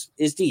value is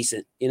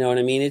decent. You know what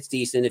I mean? It's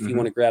decent if you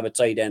want to grab a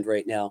tight end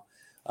right now.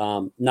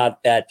 Not a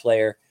bad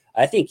player.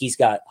 I think he's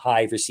got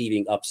high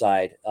receiving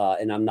upside,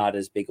 and I'm not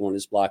as big on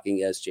his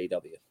blocking as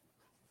JW.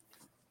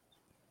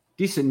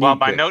 Decent. Well,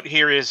 my note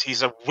here is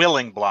he's a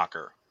willing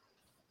blocker.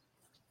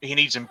 He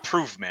needs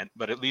improvement,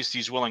 but at least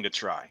he's willing to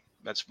try.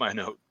 That's my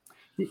note.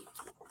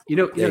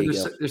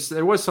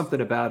 There was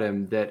something about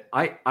him that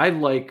I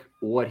like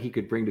what he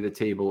could bring to the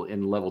table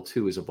in level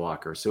 2 as a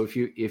blocker. So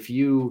if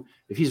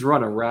he's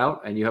run a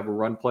route and you have a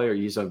run play, or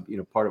he's a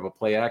part of a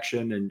play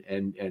action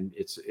and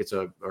it's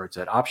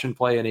an option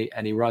play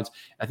and he runs,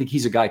 I think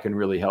he's a guy who can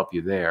really help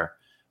you there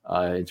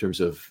in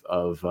terms of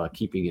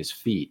keeping his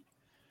feet.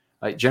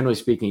 Generally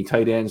speaking,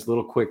 tight ends, a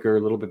little quicker, a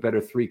little bit better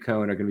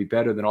 3-cone, are going to be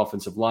better than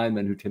offensive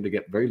linemen who tend to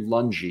get very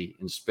lungy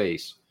in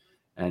space.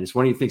 And it's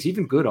one of the things,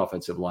 even good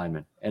offensive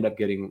linemen end up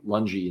getting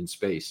lungy in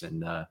space,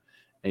 and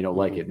they don't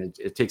like it. And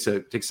it takes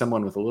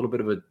someone with a little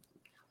bit of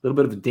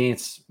a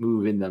dance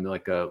move in them,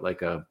 like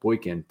a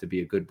Boykin, to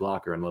be a good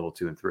blocker in level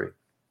 2 and 3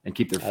 and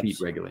keep their feet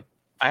regularly.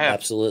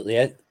 Absolutely.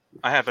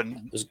 I have a. Go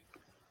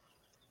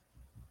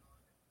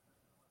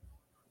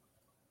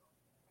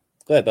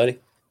ahead, buddy.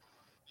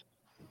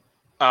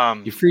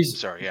 You freeze.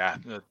 Sorry, yeah.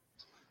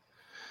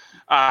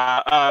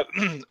 I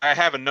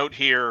have a note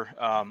here.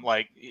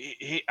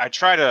 I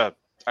try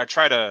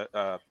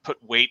to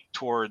put weight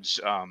towards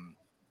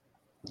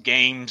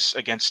games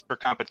against better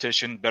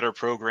competition, better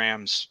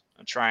programs.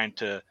 I'm trying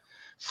to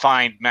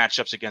find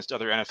matchups against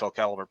other NFL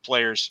caliber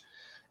players,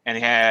 and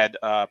he had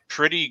a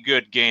pretty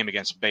good game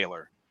against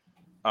Baylor,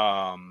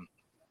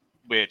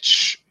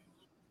 which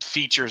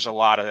features a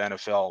lot of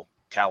NFL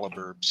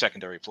caliber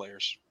secondary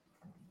players.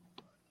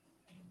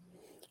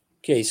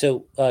 Okay,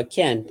 so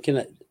Ken,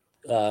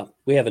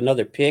 we have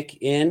another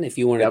pick in. If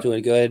you wanted to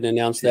go ahead and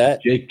announce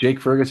that. Jake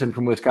Ferguson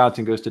from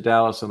Wisconsin goes to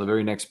Dallas on the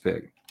very next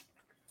pick.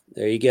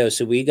 There you go.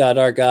 So we got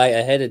our guy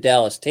ahead of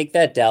Dallas. Take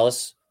that,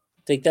 Dallas.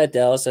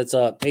 That's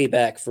a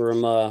payback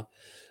from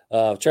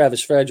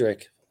Travis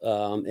Frederick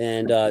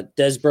and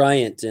Des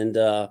Bryant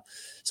and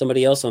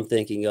somebody else I'm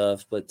thinking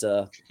of. But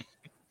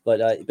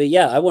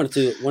yeah, I wanted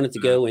to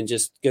go and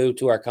just go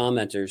to our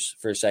commenters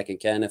for a second,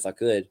 Ken, if I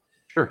could.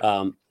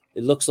 Sure.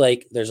 It looks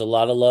like there's a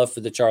lot of love for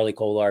the Charlie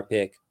Kolar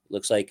pick.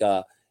 Looks like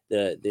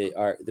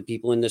the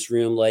people in this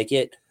room like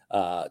it.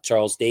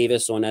 Charles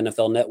Davis on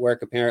NFL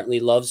Network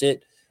apparently loves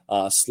it.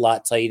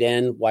 Slot tight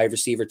end, wide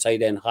receiver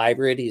tight end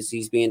hybrid.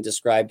 He's being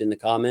described in the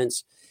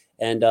comments.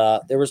 And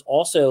there was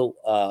also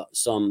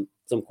some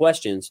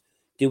questions.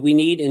 Do we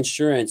need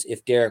insurance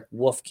if Derek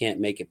Wolfe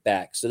can't make it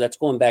back? So that's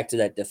going back to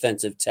that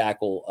defensive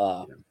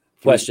tackle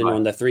question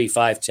on the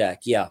 3-5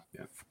 tech. Yeah.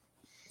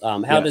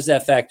 How does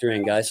that factor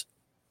in, guys?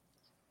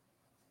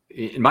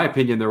 In my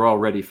opinion, they're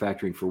already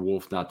factoring for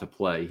Wolfe not to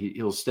play.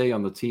 He'll stay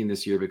on the team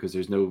this year because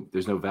there's no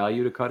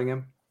value to cutting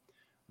him,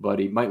 but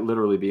he might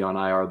literally be on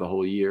IR the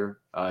whole year.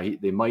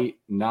 They might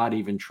not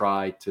even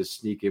try to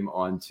sneak him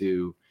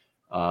onto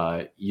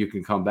you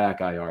can come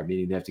back IR,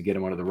 meaning they have to get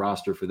him onto the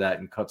roster for that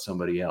and cut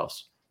somebody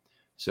else.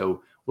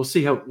 So we'll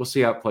see how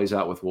it plays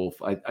out with Wolfe.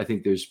 I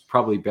think there's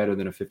probably better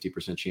than a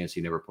 50% chance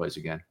he never plays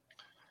again.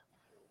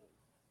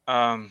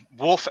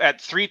 Wolfe at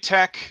 3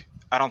 tech.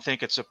 I don't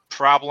think it's a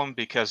problem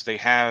because they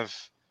have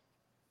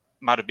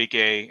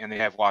Madubuike and they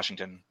have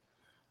Washington.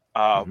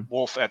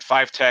 Wolfe at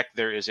 5 tech,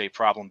 there is a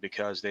problem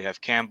because they have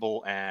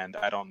Campbell and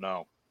I don't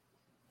know.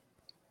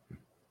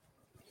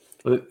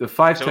 Well, the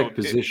 5 tech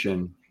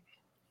position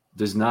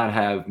does not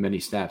have many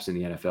snaps in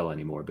the NFL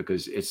anymore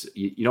because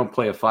you don't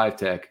play a 5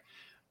 tech.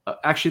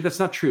 Actually, that's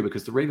not true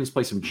because the Ravens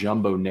play some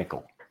jumbo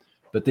nickel,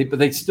 but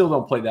they still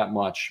don't play that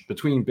much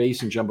between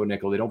base and jumbo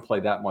nickel. They don't play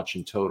that much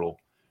in total.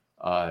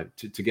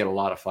 To get a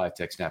lot of 5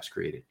 tech snaps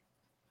created.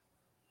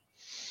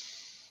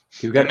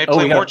 They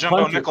play more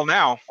jumbo nickel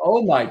now.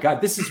 Oh my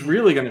God, this is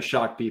really going to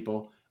shock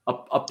people. A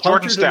punter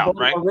Jordan Stout,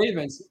 right?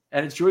 Ravens,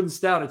 and it's Jordan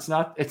Stout. It's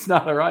not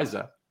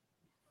Ariza.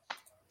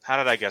 How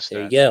did I guess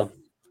that? There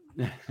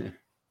you go.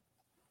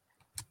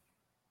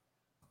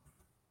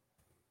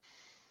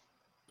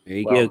 There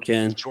you Well, go,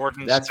 Ken.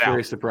 Jordan That's Stout.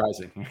 very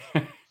surprising.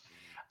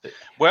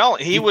 Well,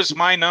 he was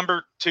my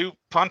number 2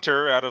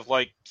 punter out of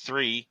like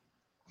 3.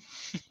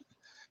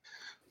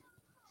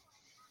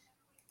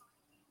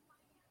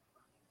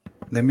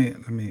 Let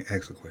me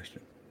ask a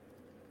question.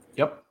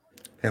 Yep.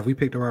 Have we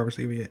picked a wide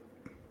receiver yet?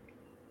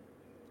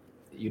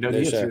 You know No,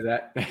 the sir. answer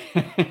to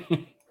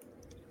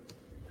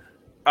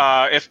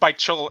that. If by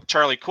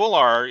Charlie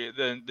Coular,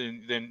 then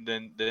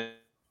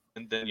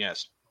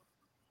yes.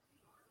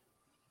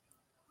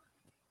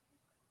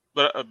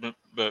 But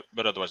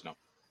otherwise no.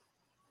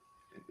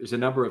 There's a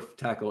number of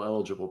tackle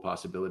eligible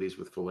possibilities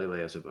with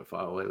Falele,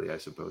 I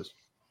suppose.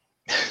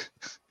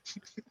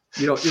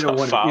 You don't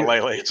want to.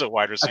 Falele, it's a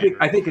wide receiver.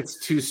 I think it's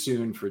too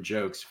soon for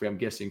jokes. I'm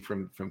guessing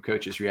from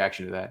Coach's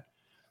reaction to that.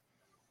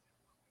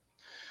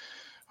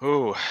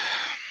 Ooh.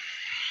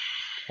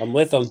 I'm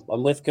with him.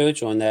 I'm with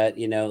Coach on that.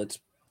 You know, it's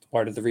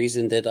part of the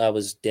reason that I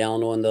was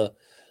down on the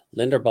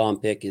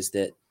Linderbaum pick is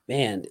that,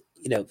 man,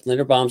 you know,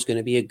 Linderbaum's going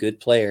to be a good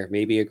player,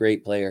 maybe a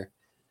great player.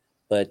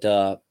 But,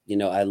 you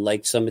know, I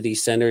like some of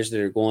these centers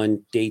that are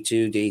going day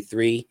 2, day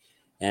 3,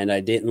 and I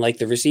didn't like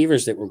the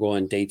receivers that were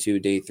going day 2,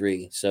 day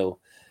 3. So,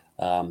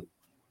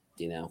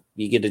 you know,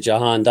 you get a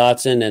Jahan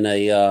Dotson and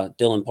a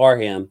Dylan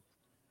Parham,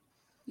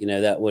 you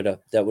know, that would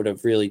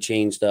have really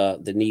changed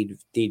the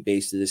need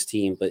base of this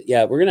team. But,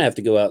 yeah, we're going to have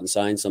to go out and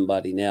sign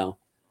somebody now.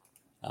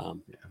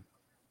 Some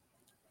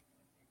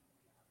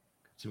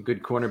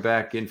good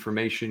cornerback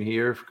information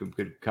here,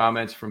 good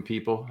comments from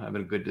people,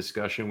 having a good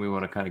discussion we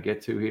want to kind of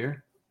get to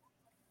here.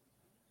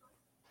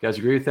 You guys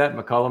agree with that?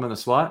 McCollum in the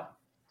slot?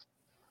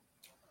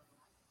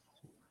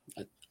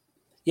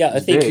 Yeah, I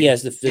think he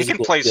has the physical He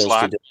can play skills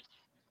slot. to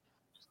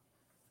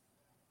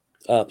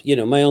do. You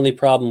know, my only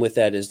problem with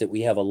that is that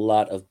we have a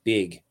lot of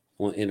big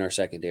in our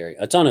secondary,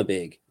 a ton of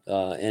big,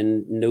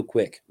 and no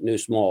quick, no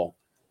small,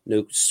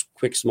 no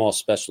quick small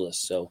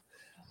specialists. So,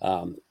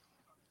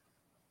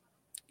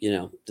 you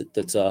know,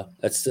 that's a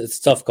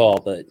tough call.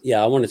 But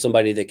yeah, I wanted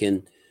somebody that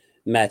can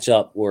match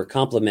up or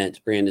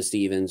complement Brandon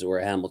Stevens or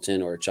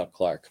Hamilton or Chuck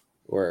Clark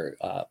or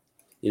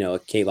you know, a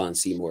Kayvon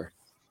Seymour.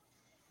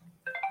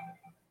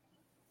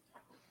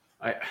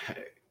 I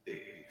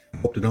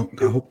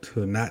hope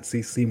to not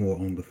see Seymour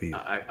on the field.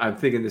 I'm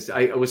thinking this.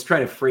 I was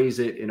trying to phrase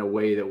it in a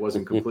way that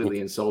wasn't completely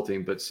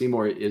insulting, but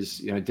Seymour is,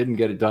 you know, didn't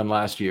get it done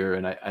last year,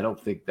 and I don't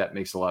think that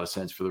makes a lot of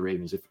sense for the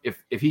Ravens.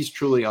 If he's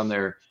truly in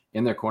their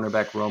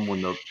cornerback room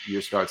when the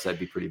year starts,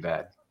 that'd be pretty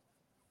bad.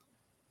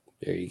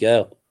 There you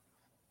go.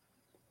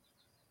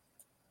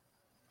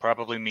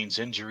 Probably means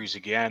injuries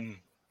again.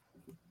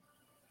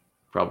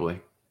 Probably.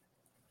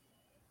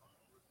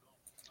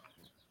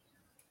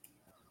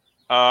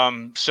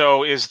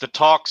 So is the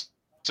talks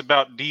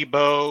about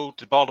Debo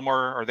to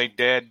Baltimore, are they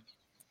dead?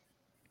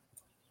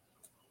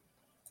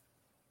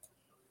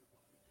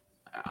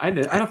 I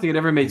don't think it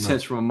ever made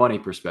sense from a money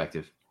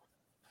perspective.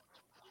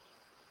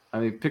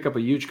 I mean, pick up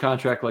a huge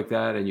contract like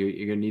that, and you're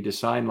going to need to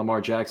sign Lamar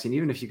Jackson,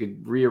 even if you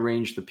could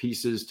rearrange the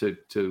pieces to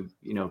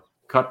you know,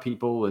 cut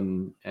people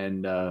and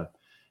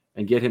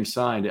get him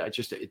signed.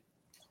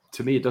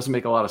 To me, it doesn't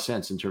make a lot of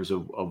sense in terms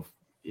of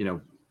you know,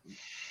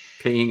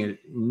 paying an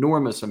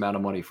enormous amount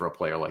of money for a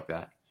player like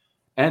that,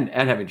 and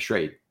having to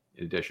trade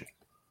in addition.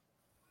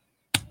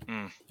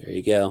 There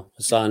you go.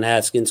 Hassan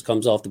Haskins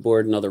comes off the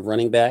board, another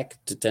running back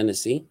to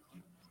Tennessee.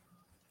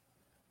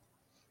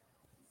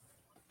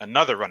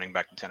 Another running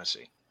back to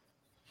Tennessee.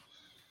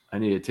 I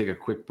need to take a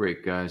quick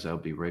break, guys. I'll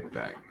be right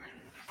back.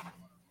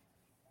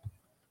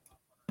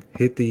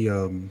 Hit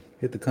the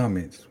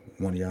comments,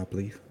 one of y'all,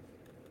 please.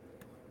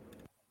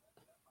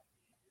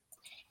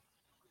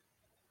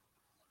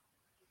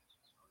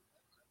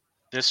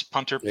 This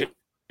punter pick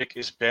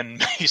is Ben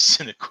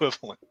Mason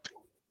equivalent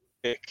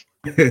pick.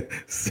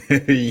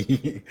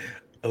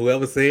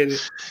 Whoever said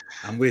it,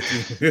 I'm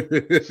with you.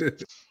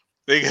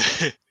 They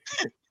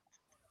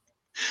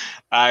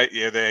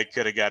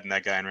could have gotten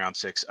that guy in round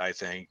 6, I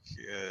think.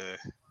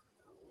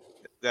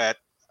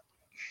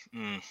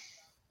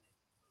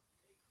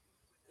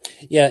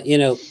 Yeah, you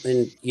know,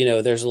 and you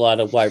know, there's a lot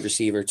of wide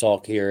receiver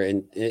talk here,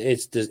 and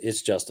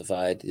it's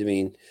justified. I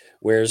mean,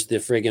 where's the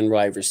friggin'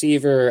 wide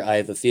receiver? I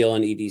have a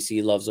feeling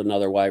EDC loves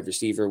another wide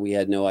receiver we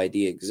had no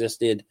idea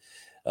existed.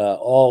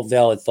 All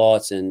valid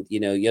thoughts, and you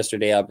know,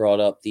 yesterday I brought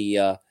up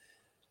the,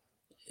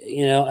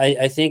 you know,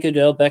 I think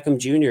Odell Beckham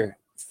Jr.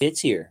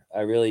 fits here.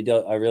 I really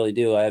do.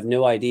 I have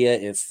no idea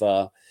if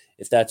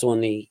that's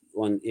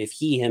if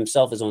he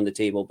himself is on the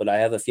table, but I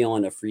have a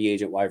feeling a free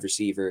agent wide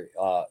receiver,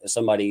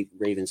 somebody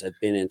Ravens have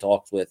been in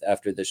talks with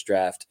after this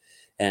draft,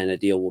 and a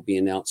deal will be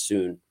announced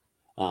soon.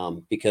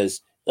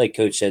 Because like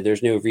Coach said,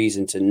 there's no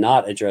reason to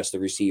not address the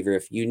receiver.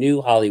 If you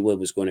knew Hollywood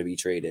was going to be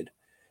traded,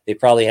 they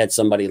probably had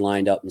somebody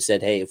lined up and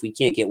said, hey, if we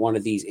can't get one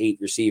of these 8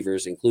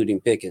 receivers, including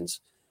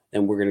Pickens,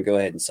 then we're going to go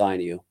ahead and sign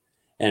you.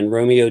 And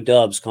Romeo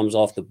Doubs comes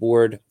off the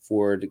board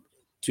to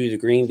the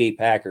Green Bay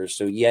Packers.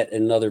 So yet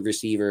another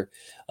receiver.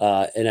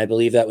 And I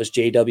believe that was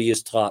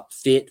JW's top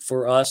fit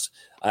for us.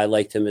 I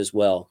liked him as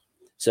well.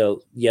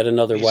 So yet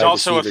another He's wide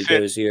also receiver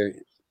goes here.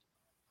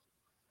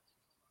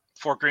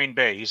 for Green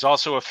Bay. He's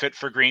also a fit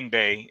for Green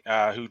Bay,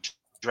 who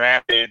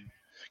drafted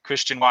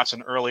Christian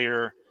Watson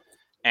earlier,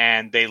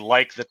 and they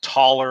like the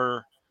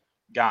taller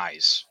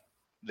guys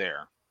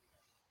there.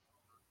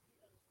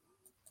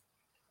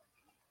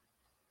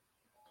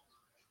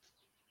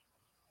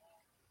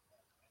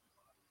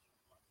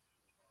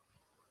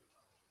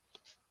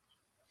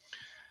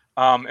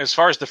 As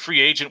far as the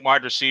free agent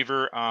wide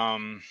receiver,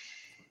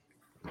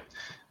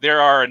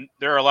 there are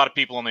a lot of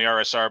people on the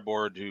RSR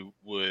board who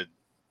would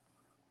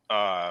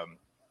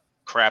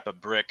crap a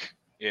brick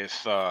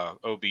if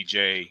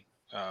OBJ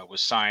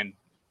was signed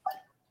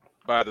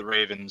by the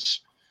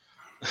Ravens.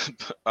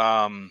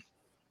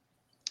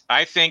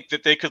 I think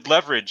that they could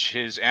leverage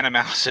his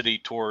animosity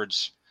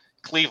towards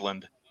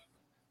Cleveland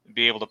and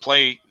be able to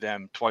play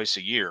them twice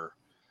a year,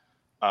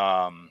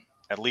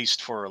 at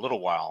least for a little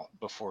while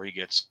before he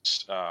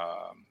gets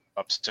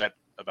upset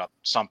about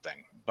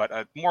something.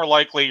 But more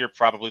likely, you're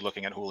probably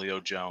looking at Julio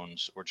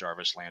Jones or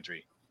Jarvis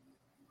Landry.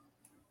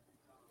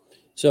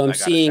 So I'm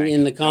seeing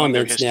in the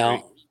comments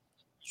now,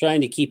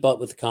 trying to keep up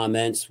with the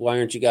comments. Why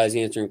aren't you guys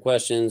answering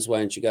questions? Why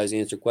aren't you guys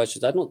answering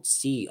questions? I don't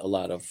see a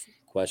lot of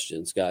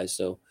questions, guys.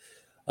 So,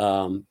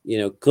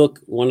 Cook,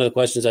 one of the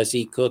questions I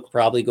see, Cook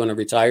probably going to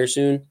retire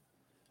soon.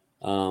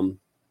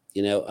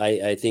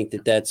 I think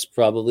that's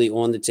probably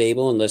on the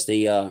table unless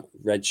they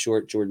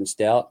redshirt Jordan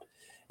Stout.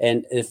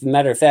 And if a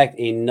matter of fact,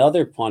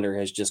 another punter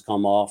has just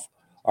come off,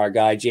 our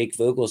guy, Jake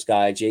Vogel's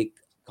guy, Jake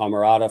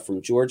Camarada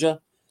from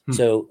Georgia.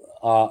 So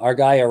our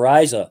guy,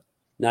 Ariza,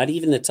 not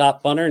even the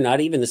top punter,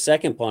 not even the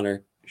second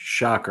punter.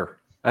 Shocker.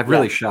 That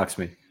really shocks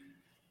me.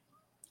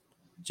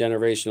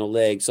 Generational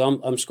leg. So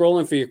I'm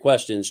scrolling for your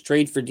questions.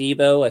 Trade for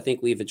Debo. I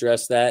think we've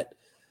addressed that.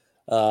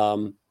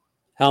 How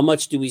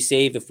much do we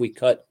save if we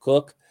cut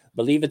Cook? I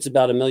believe it's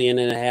about $1.5 million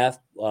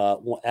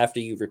after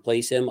you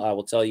replace him. I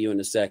will tell you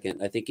in a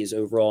second. I think his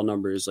overall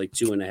number is like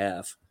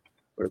 2.5.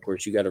 But of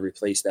course, you got to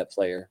replace that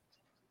player.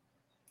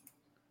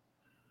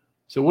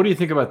 So what do you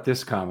think about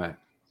this comment?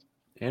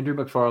 Andrew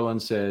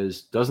McFarland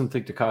says, doesn't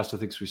think DaCosta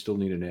thinks we still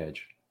need an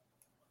edge.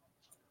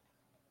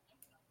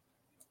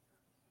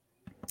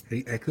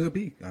 It could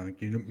be.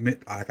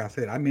 Like I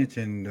said, I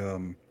mentioned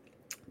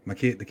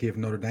the kid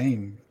from Notre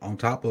Dame, on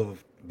top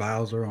of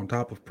Bowser, on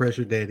top of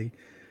Pressure Daddy,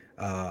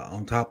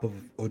 on top of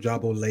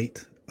Ojabo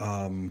Late.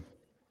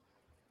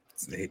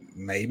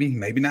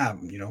 Maybe not.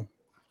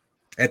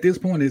 At this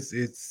point,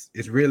 it's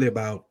really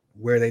about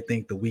where they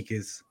think the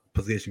weakest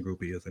position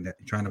group is, and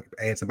trying to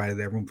add somebody to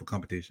that room for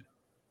competition.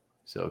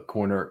 So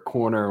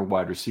corner,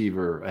 wide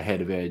receiver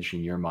ahead of edge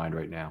in your mind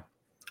right now.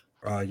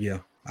 Yeah,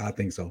 I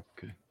think so.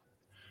 Okay.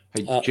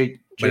 Hey, JW,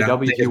 I don't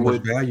think if you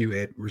would value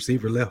at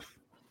receiver left.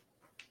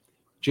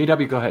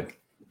 JW, go ahead.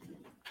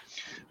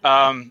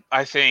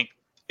 I think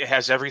it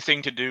has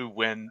everything to do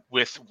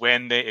with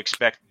when they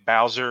expect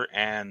Bowser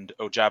and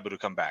Ojabo to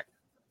come back.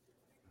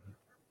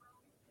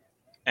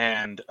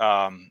 And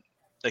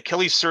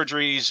Achilles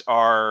surgeries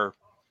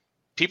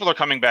people are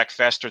coming back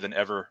faster than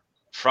ever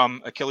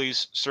from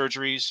Achilles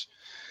surgeries.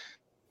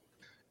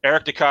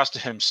 Eric DaCosta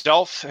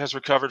himself has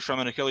recovered from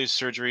an Achilles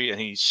surgery,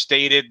 and he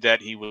stated that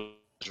he was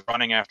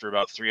running after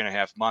about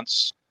 3.5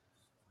 months.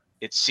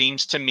 It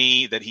seems to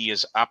me that he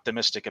is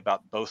optimistic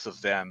about both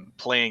of them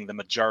playing the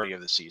majority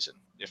of the season,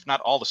 if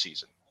not all the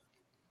season.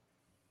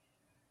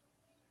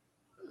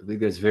 I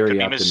think that's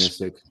very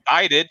optimistic.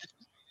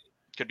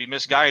 Could be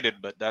misguided,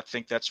 but I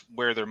think that's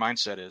where their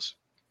mindset is.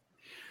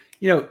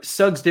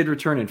 Suggs did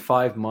return in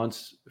 5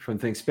 months from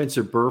things.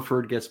 Spencer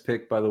Burford gets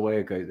picked, by the way.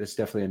 Okay, that's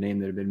definitely a name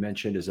that had been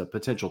mentioned as a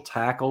potential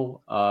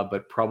tackle,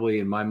 but probably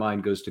in my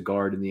mind goes to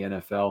guard in the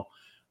NFL.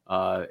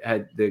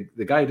 Had the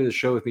guy who did the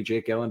show with me,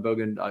 Jake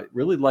Ellenbogen, I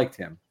really liked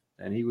him,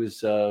 and he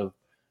was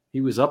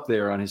up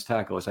there on his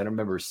tackle list. I don't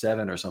remember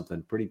 7 or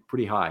something,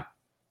 pretty high.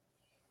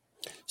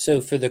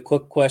 So for the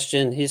quick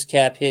question, his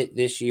cap hit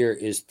this year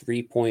is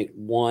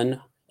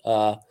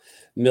 $3.1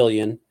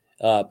 million.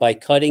 By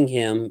cutting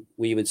him,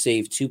 we would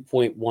save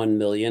 $2.1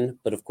 million,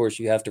 but of course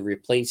you have to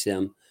replace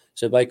him.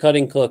 So by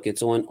cutting Cook,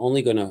 it's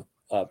only going to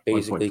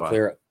basically 1.5.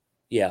 clear up.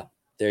 Yeah,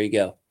 there you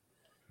go.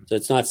 So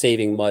it's not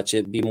saving much.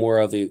 It'd be more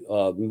of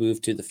a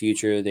move to the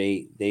future.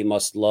 They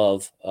must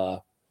love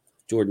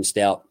Jordan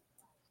Stout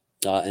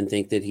and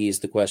think that he's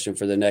the question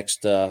for the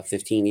next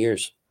 15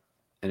 years.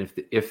 And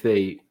if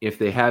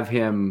they have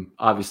him,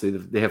 obviously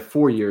they have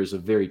 4 years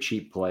of very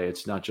cheap play.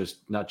 It's not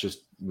just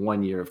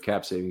 1 year of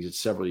cap savings. It's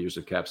several years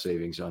of cap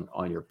savings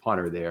on your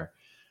punter there,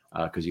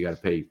 because you got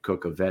to pay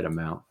Cook a vet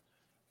amount.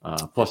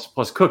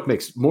 Plus Cook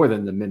makes more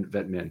than the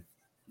vet min.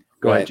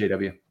 Go ahead,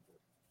 JW.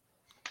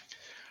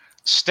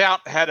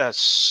 Stout had a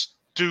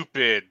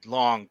stupid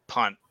long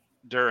punt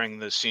during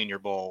the Senior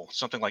Bowl,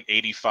 something like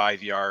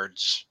 85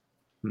 yards,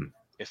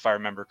 if I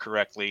remember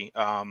correctly.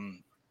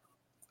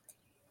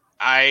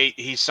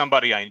 He's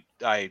somebody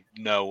I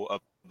know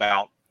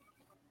about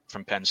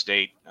from Penn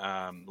State.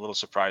 A little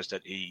surprised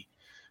that he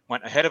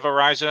went ahead of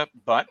Ariza,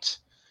 but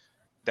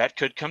that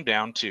could come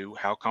down to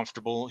how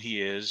comfortable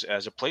he is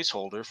as a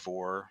placeholder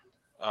for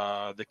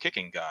the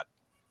kicking god.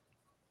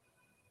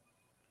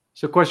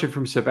 So, question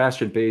from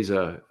Sebastian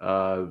Beza.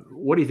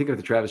 What do you think of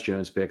the Travis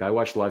Jones pick? I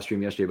watched the live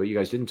stream yesterday, but you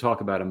guys didn't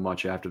talk about him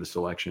much after the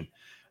selection.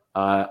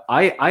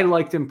 I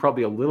liked him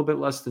probably a little bit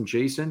less than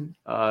Jason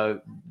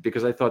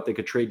because I thought they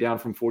could trade down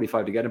from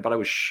 45 to get him, but I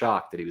was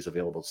shocked that he was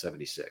available at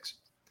 76.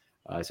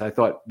 So I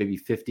thought maybe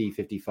 50,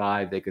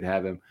 55, they could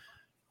have him.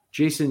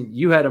 Jason,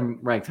 you had him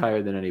ranked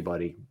higher than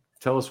anybody.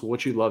 Tell us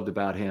what you loved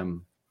about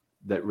him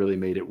that really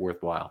made it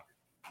worthwhile.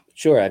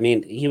 Sure. I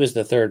mean, he was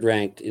the third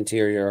ranked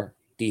interior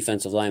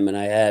defensive lineman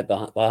I had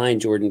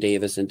behind Jordan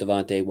Davis and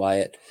Devontae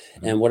Wyatt.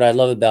 And what I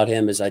love about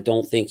him is I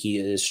don't think he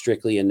is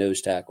strictly a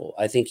nose tackle.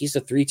 I think he's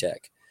a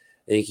 3-tech.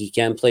 I think he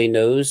can play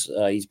nose.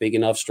 He's big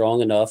enough,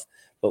 strong enough.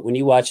 But when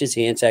you watch his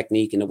hand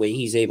technique and the way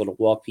he's able to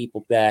walk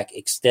people back,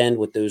 extend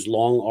with those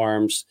long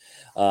arms,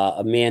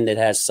 a man that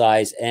has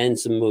size and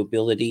some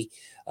mobility,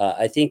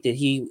 I think that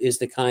he is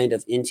the kind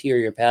of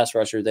interior pass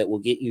rusher that will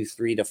get you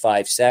 3 to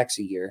 5 sacks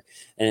a year.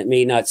 And it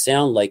may not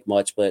sound like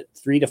much, but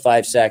 3 to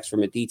 5 sacks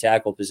from a D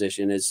tackle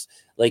position is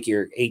like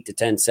your 8 to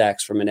 10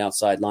 sacks from an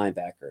outside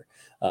linebacker.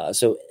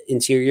 So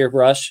interior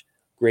rush,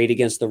 great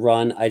against the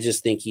run. I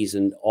just think he's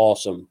an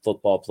awesome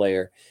football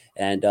player.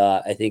 And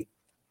I think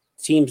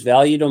teams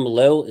valued him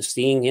low,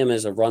 seeing him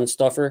as a run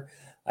stuffer.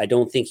 I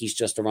don't think he's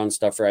just a run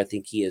stuffer. I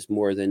think he is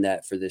more than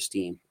that for this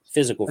team.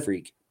 Physical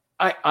freak.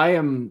 I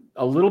am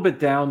a little bit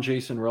down,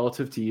 Jason,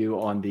 relative to you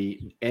on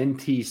the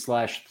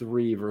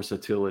NT/3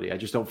 versatility. I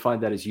just don't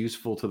find that as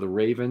useful to the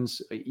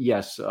Ravens.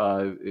 Yes,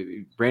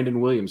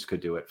 Brandon Williams could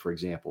do it, for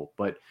example,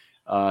 but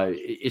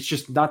it's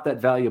just not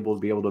that valuable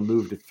to be able to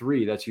move to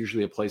 3. That's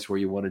usually a place where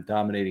you want a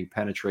dominating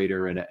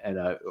penetrator and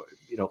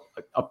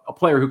a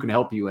player who can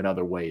help you in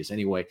other ways.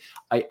 Anyway,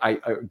 I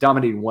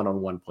dominating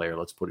one-on-one player.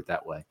 Let's put it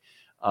that way.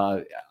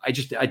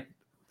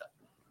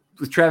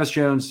 With Travis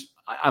Jones,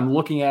 I'm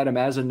looking at him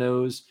as a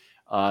nose.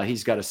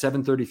 He's got a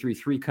 733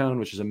 3-cone,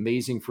 which is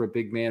amazing for a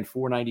big man,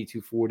 490,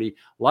 240.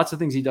 Lots of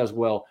things he does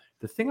well.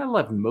 The thing I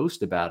love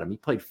most about him, he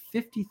played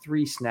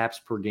 53 snaps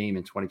per game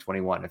in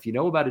 2021. If you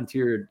know about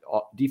interior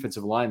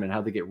defensive linemen,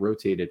 how they get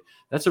rotated,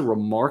 that's a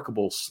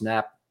remarkable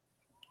snap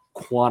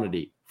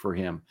quantity for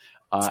him.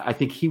 I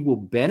think he will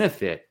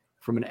benefit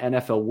from an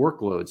NFL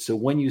workload. So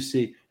when you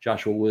see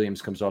Joshua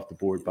Williams comes off the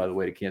board, by the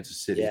way, to Kansas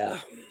City. Yeah.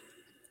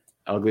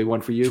 Ugly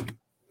one for you?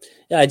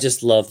 Yeah, I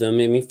just love them.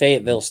 I mean,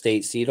 Fayetteville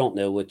State, so you don't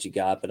know what you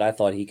got, but I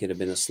thought he could have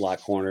been a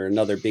slot corner,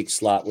 another big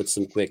slot with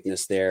some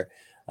quickness there.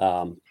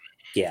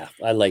 Yeah,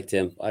 I liked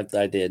him. I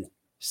did.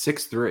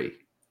 6'3".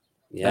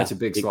 Yeah, that's a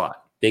big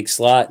slot. Big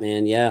slot,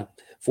 man. Yeah,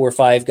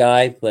 4'5"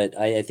 guy, but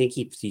I think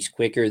he's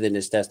quicker than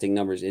his testing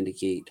numbers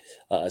indicate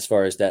as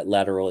far as that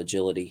lateral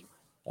agility.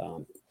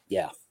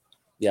 Yeah,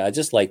 I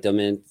just liked him,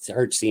 and it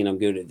hurts seeing him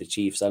go to the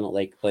Chiefs. I don't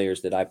like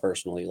players that I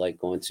personally like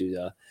going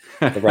to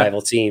the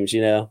rival teams.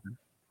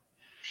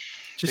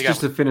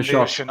 Just to finish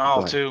off,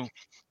 Chanel too.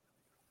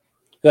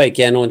 Go ahead,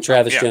 Ken, on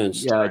Travis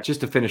Jones. Yeah,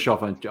 just to finish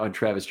off on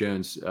Travis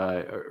Jones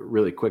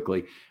really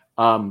quickly.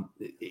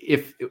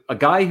 If a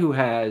guy who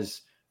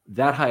has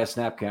that high a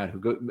snap count,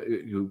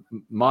 who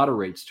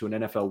moderates to an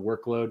NFL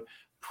workload,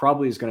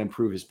 probably is going to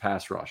improve his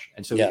pass rush.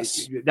 And so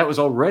that was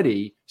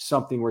already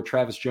something where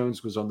Travis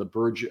Jones was on the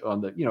verge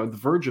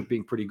of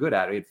being pretty good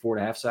at it. He had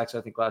 4.5 sacks,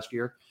 I think, last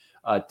year.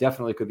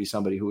 Definitely could be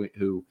somebody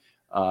who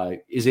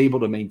is able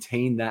to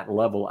maintain that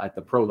level at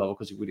the pro level,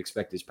 because we'd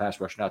expect his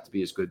pass rush not to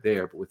be as good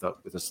there, but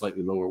with a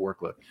slightly lower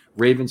workload.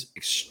 Ravens,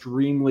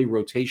 extremely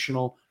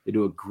rotational. They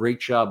do a great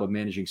job of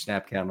managing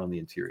snap count on the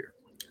interior.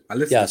 I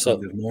listened to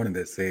something this morning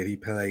that said he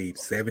played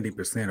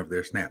 70% of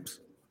their snaps.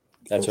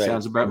 That's right.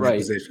 Sounds about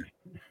right.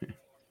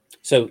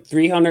 So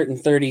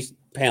 330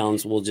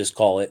 pounds, we'll just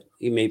call it,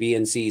 maybe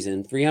in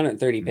season,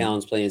 330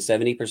 pounds playing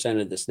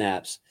 70% of the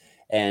snaps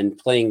and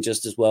playing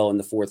just as well in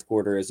the fourth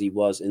quarter as he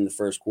was in the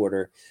first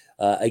quarter.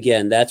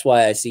 Again, that's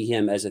why I see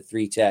him as a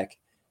 3-tech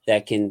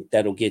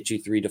that'll get you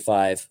 3 to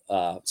 5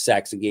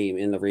 sacks a game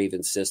in the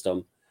Ravens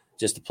system.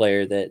 Just a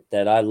player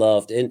that I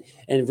loved. And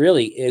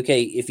really,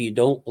 okay, if you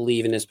don't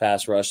believe in his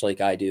pass rush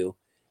like I do,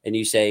 and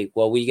you say,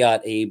 well, we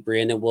got a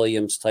Brandon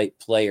Williams type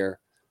player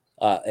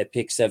at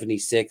pick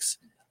 76,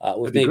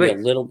 with maybe a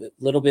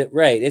little bit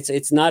right.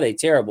 It's not a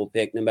terrible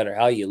pick, no matter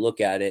how you look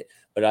at it.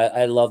 But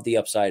I love the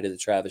upside of the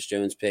Travis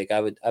Jones pick.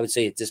 I would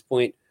say at this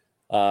point,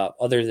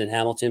 other than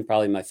Hamilton,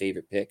 probably my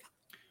favorite pick.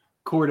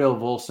 Cordell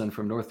Volson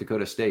from North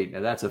Dakota State. Now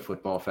that's a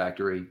football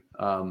factory.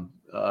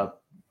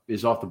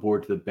 Is off the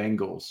board to the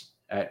Bengals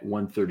at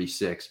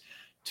 136.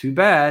 Too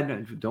bad.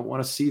 I don't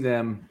want to see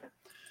them,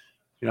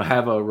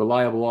 have a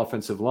reliable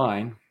offensive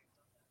line.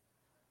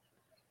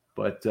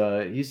 But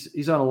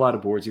he's on a lot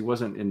of boards. He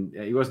wasn't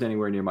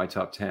anywhere near my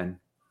top 10.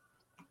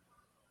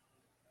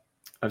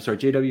 I'm sorry,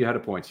 JW had a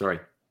point. Sorry.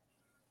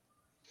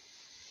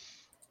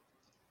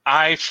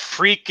 I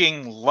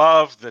freaking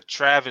love the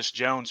Travis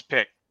Jones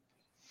pick.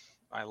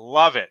 I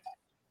love it.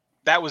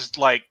 That was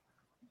like,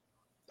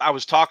 I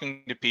was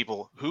talking to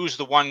people, who's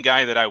the one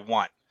guy that I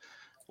want,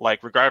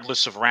 like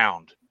regardless of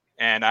round.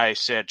 And I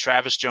said,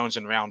 Travis Jones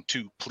in round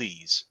 2,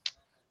 please.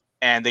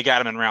 And they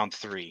got him in round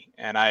 3.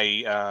 And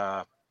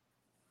I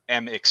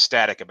am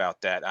ecstatic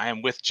about that. I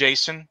am with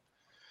Jason.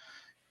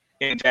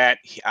 in that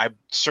I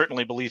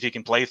certainly believe he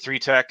can play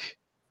 3-tech.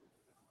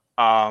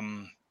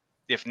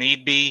 If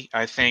need be,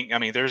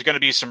 there's going to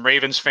be some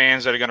Ravens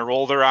fans that are going to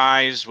roll their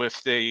eyes with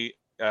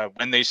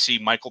when they see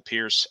Michael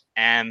Pierce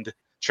and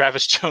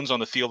Travis Jones on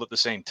the field at the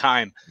same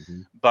time.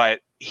 Mm-hmm.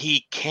 But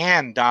he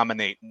can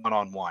dominate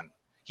one-on-one.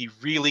 He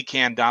really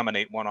can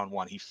dominate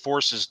one-on-one. He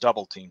forces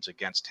double teams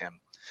against him.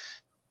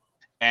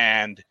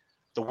 And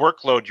the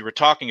workload you were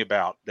talking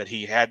about that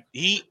he had,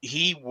 he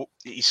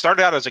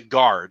started out as a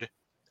guard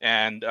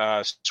and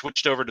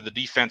switched over to the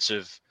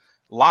defensive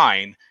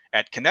line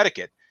at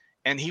Connecticut.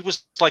 And he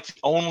was like the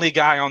only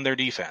guy on their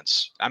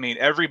defense. I mean,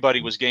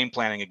 everybody was game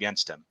planning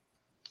against him.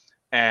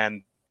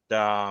 And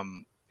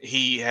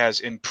he has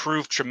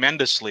improved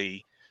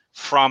tremendously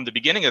from the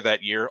beginning of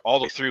that year all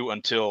the way through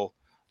until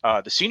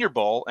the Senior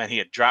Bowl. And he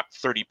had dropped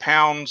 30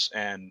 pounds.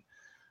 And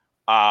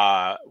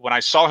when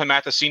I saw him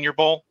at the Senior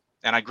Bowl,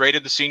 and I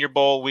graded the Senior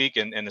Bowl week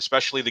and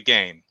especially the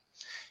game,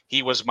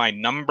 he was my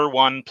number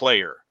one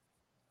player,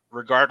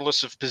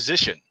 regardless of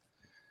position,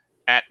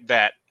 at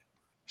that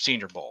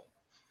Senior Bowl.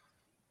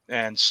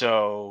 And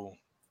so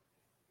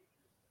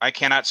I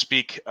cannot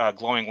speak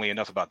glowingly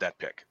enough about that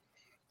pick.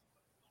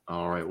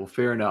 All right. Well,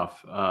 fair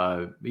enough.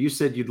 You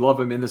said you'd love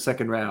him in the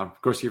second round.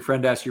 Of course, your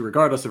friend asked you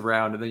regardless of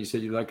round, and then you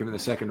said you'd like him in the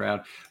second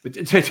round. But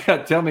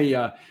tell me,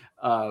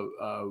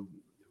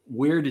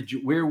 where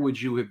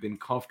would you have been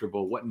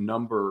comfortable? What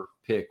number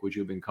pick would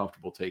you have been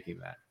comfortable taking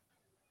that?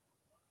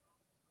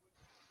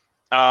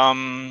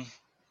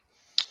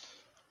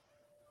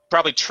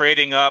 Probably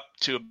trading up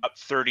to about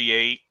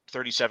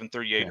 37,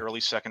 38, early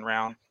second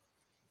round.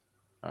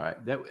 All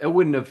right. That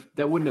wouldn't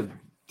have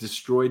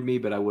destroyed me,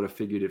 but I would have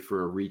figured it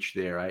for a reach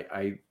there.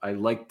 I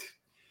liked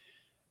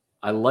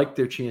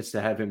their chance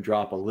to have him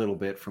drop a little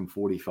bit from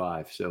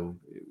 45. So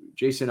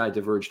Jason and I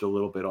diverged a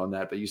little bit on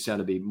that, but you sound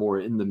to be more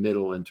in the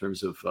middle in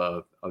terms of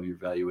your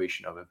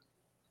valuation of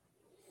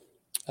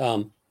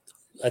him.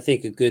 I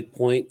think a good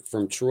point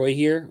from Troy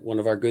here, one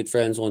of our good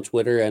friends on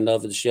Twitter and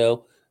of the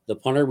show. The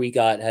punter we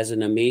got has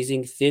an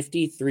amazing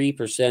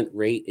 53%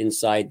 rate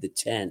inside the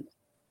 10.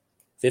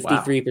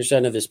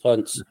 53% of his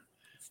punts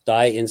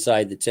die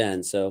inside the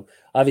 10. So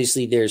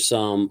obviously there's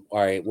some, all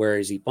right, where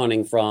is he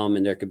punting from?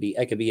 And that could be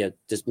a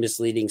just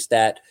misleading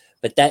stat,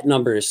 but that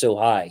number is so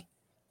high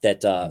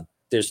that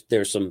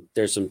there's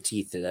some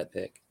teeth to that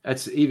pick.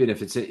 That's even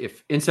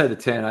if inside the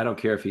 10, I don't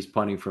care if he's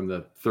punting from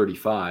the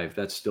 35,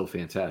 that's still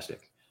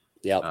fantastic.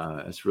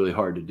 Yeah. It's really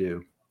hard to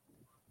do.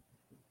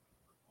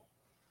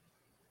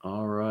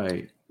 All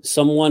right.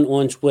 Someone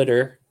on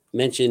Twitter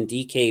mentioned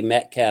DK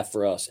Metcalf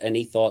for us.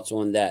 Any thoughts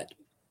on that?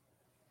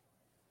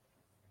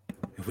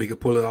 If we could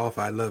pull it off,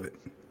 I'd love it.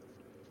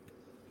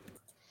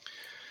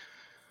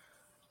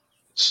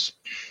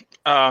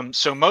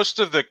 So most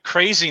of the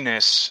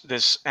craziness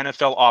this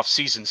NFL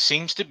offseason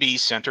seems to be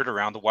centered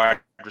around the wide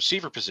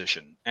receiver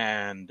position.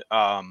 And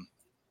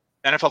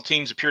NFL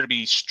teams appear to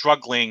be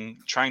struggling,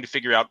 trying to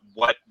figure out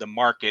what the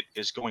market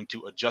is going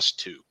to adjust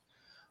to.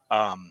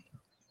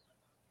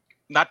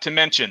 Not to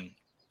mention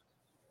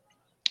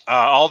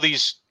all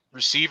these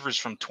receivers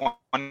from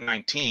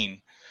 2019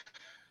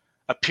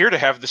 appear to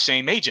have the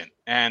same agent,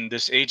 and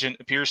this agent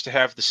appears to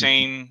have the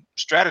same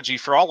strategy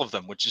for all of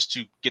them, which is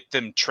to get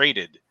them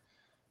traded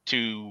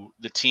to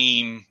the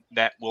team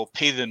that will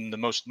pay them the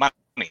most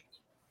money.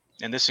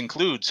 And this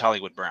includes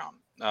Hollywood Brown.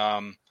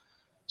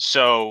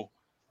 So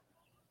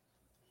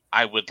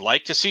I would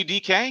like to see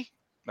DK.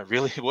 I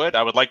really would.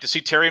 I would like to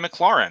see Terry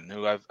McLaurin,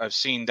 who I've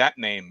seen that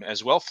name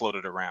as well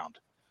floated around.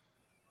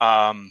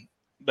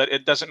 But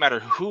it doesn't matter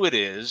who it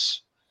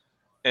is.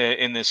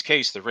 In this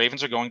case, the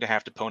Ravens are going to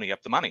have to pony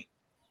up the money.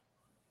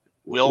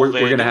 We're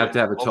going to have to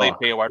have a talk. Will they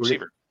pay a wide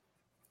receiver?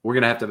 We're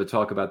going to have a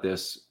talk about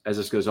this as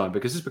this goes on,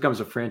 because this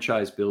becomes a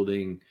franchise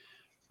building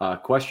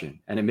question.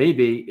 And it may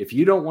be, if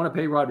you don't want to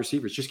pay wide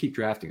receivers, just keep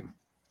drafting them,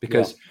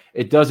 because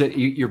it doesn't,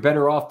 you're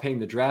better off paying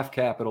the draft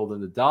capital than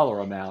the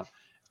dollar amount.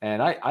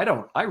 And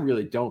I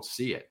really don't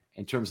see it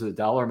in terms of the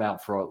dollar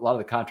amount for a lot of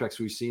the contracts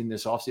we've seen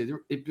this offseason.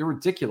 They're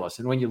ridiculous.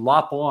 And when you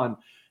lop on,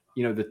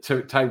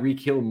 the Tyreek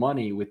Hill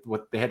money with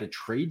what they had to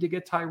trade to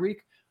get Tyreek,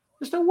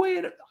 there's no way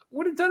it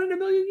would have done it in a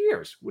million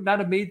years. Would not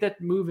have made that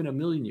move in a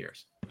million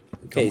years.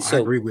 Okay, so I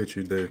agree with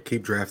you to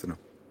keep drafting them,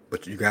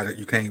 but you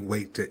can't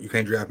wait you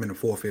can't draft them in the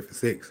 4th, 5th,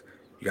 and 6th.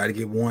 You got to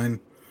get one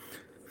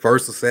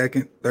first or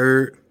second,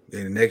 third,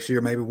 and the next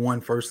year maybe one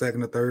first,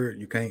 second, or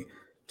third. You can't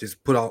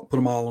just put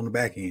them all on the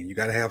back end. You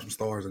got to have some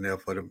stars in there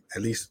for them,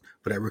 at least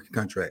for that rookie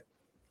contract.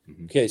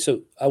 Okay,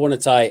 so I want to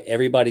tie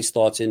everybody's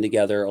thoughts in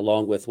together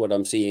along with what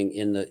I'm seeing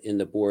in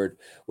the board,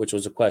 which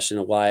was a question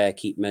of why I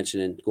keep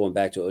mentioning going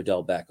back to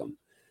Odell Beckham.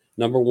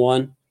 Number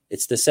one,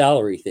 it's the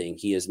salary thing.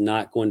 He is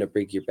not going to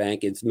break your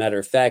bank. As a matter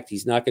of fact,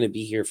 he's not going to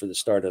be here for the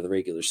start of the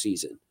regular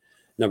season.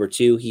 Number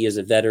two, he is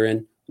a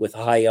veteran with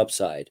high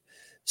upside.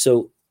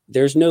 So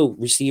there's no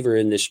receiver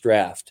in this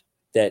draft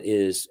that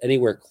is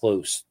anywhere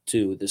close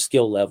to the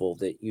skill level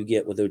that you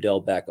get with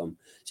Odell Beckham.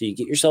 So you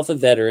get yourself a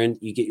veteran,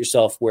 you get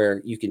yourself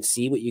where you can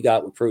see what you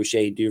got with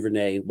Prochet,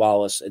 Duvernay,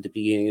 Wallace at the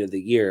beginning of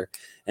the year,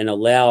 and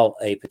allow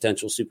a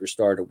potential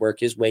superstar to work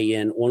his way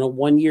in on a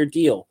 1-year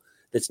deal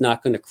that's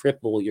not going to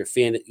cripple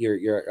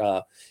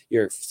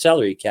your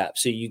salary cap.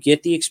 So you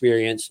get the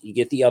experience, you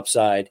get the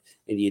upside,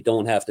 and you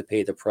don't have to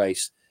pay the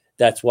price.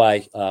 That's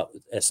why,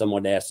 as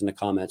someone asked in the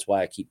comments,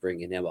 why I keep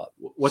bringing him up.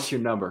 What's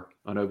your number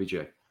on OBJ?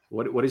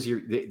 What is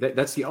your?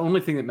 That's the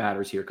only thing that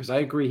matters here, because I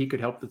agree he could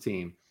help the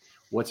team.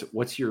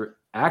 What's your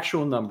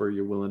actual number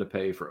you're willing to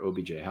pay for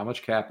OBJ? How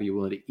much cap are you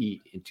willing to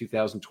eat in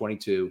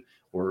 2022,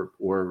 or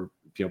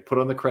put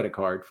on the credit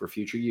card for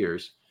future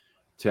years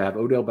to have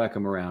Odell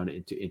Beckham around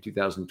in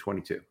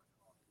 2022?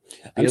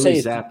 I'm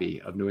saying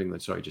Zappi of New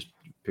England. Sorry, just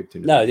picked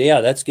him. No,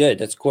 yeah, that's good.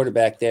 That's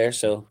quarterback there.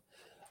 So,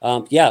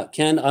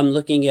 Ken, I'm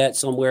looking at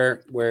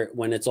somewhere where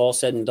when it's all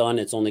said and done,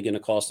 it's only going to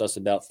cost us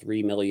about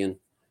 $3 million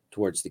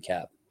towards the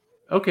cap.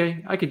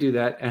 Okay, I could do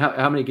that. And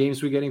how many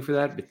games are we getting for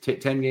that?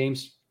 10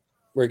 games?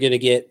 We're going to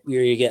get,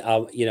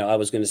 I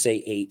was going to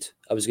say 8.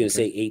 I was going to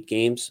say 8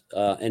 games,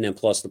 and then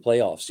plus the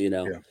playoffs,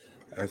 Yeah,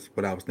 that's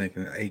what I was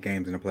thinking, 8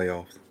 games in the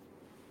playoffs.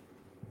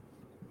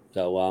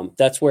 So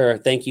that's where,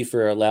 thank you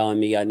for allowing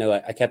me. I know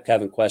I kept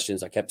having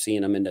questions. I kept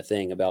seeing them in the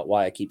thing about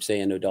why I keep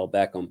saying Odell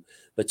Beckham.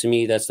 But to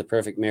me, that's the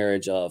perfect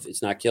marriage of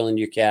it's not killing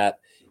your cap.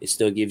 It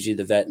still gives you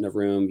the vet in the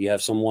room. You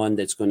have someone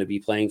that's going to be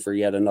playing for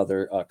yet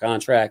another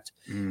contract,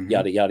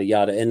 yada, yada,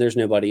 yada. And there's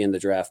nobody in the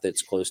draft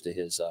that's close to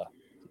his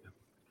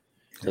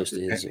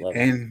level.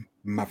 And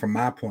from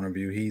my point of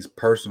view, he's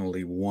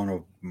personally one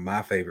of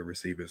my favorite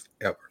receivers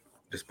ever.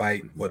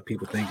 Despite what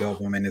people think of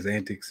him and his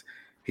antics,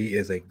 he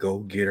is a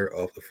go-getter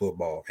of the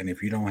football. And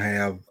if you don't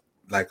have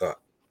like a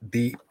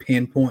deep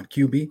pinpoint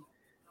QB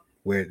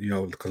where,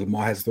 because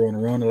Lamar has thrown a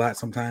run a lot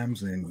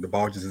sometimes and the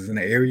ball just is in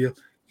the area,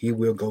 he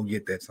will go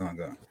get that son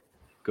gun.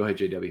 Go ahead,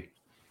 JW.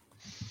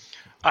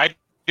 I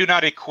do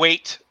not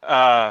equate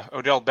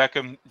Odell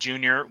Beckham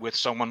Jr. with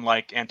someone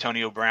like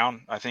Antonio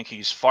Brown. I think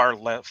he's far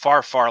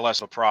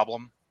less of a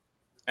problem.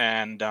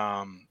 And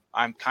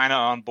I'm kind of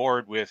on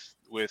board with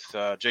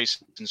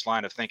Jason's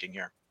line of thinking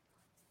here.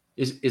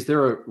 Is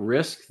there a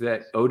risk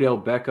that Odell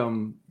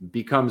Beckham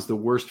becomes the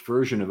worst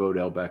version of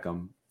Odell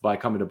Beckham by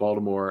coming to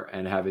Baltimore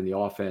and having the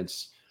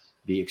offense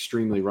be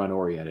extremely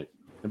run-oriented?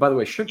 And by the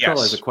way, Shipfell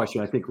has a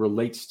question I think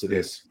relates to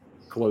this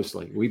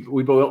closely.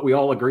 We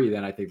all agree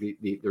that I think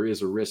there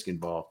is a risk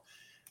involved.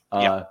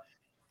 I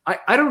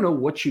don't know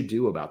what you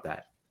do about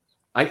that.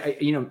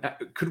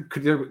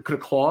 Could a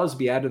clause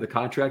be added to the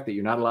contract that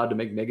you're not allowed to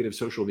make negative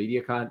social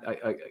media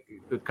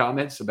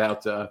comments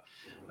about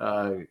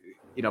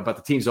about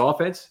the team's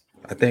offense?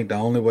 I think the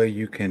only way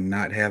you can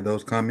not have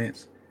those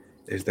comments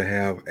is to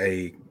have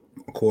a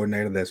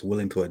coordinator that's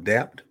willing to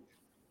adapt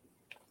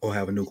or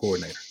have a new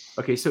coordinator.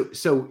 Okay,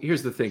 so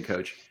here's the thing,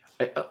 Coach.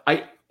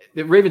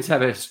 The Ravens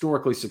have a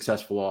historically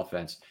successful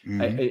offense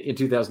in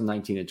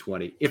 2019 and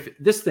 20. If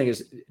this thing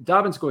is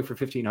Dobbins going for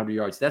 1,500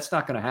 yards, that's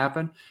not going to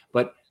happen.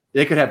 But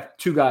they could have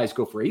 2 guys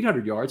go for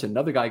 800 yards,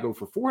 another guy go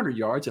for 400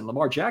 yards, and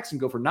Lamar Jackson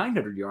go for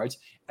 900 yards,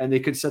 and they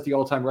could set the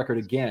all-time record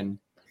again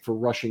for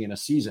rushing in a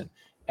season.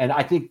 And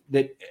I think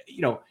that,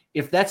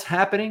 if that's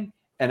happening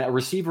and a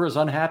receiver is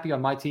unhappy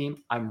on my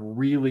team, I'm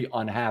really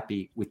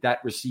unhappy with that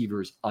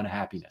receiver's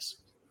unhappiness.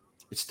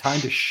 It's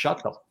time to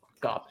shut the fuck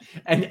up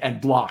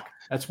and block.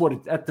 That's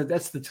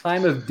that's the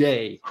time of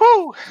day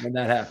when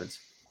that happens.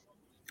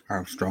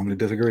 I strongly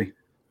disagree.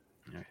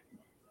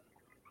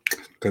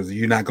 Because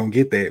you're not going to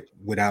get that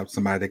without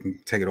somebody that can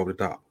take it over the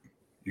top.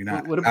 You're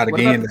not. What again,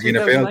 about the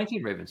NFL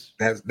 2019 Ravens?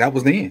 That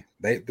was the end.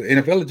 The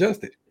NFL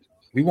adjusted.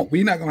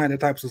 We're not going to have that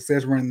type of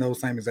success running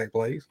those same exact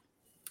plays.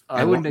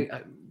 I wouldn't.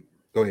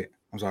 Go ahead.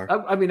 I'm sorry.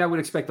 I mean, I would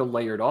expect a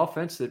layered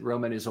offense that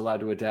Roman is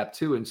allowed to adapt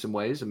to in some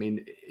ways. I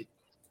mean,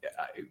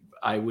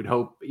 I would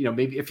hope,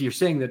 maybe if you're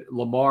saying that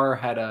Lamar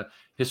had a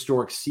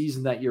historic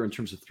season that year in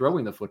terms of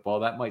throwing the football,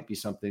 that might be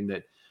something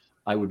that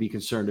I would be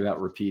concerned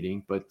about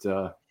repeating. But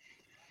I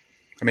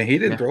mean, he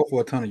didn't throw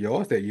for a ton of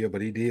yards that year,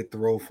 but he did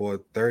throw for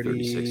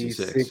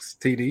 36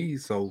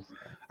 TDs. So,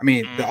 I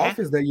mean, the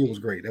offense that year was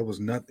great. It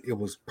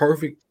was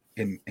perfect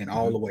in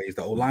all the ways.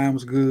 The O-line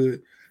was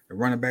good. The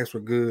running backs were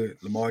good.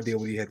 Lamar did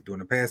what he had to do in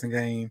the passing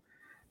game,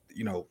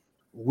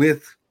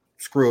 with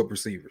screw-up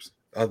receivers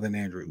other than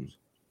Andrews.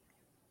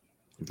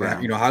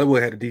 Brown.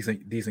 Hollywood had a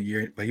decent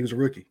year, but he was a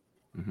rookie.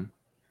 Mm-hmm.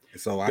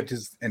 So I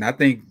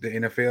think the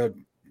NFL,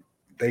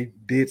 they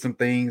did some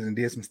things and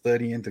did some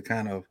studying to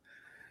kind of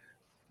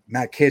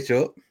not catch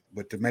up,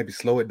 but to maybe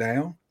slow it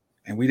down.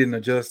 And we didn't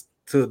adjust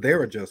to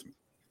their adjustment.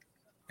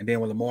 And then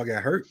when Lamar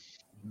got hurt,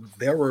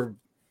 there were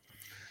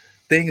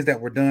things that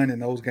were done in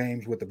those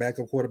games with the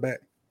backup quarterback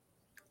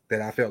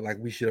that I felt like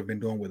we should have been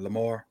doing with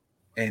Lamar,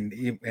 and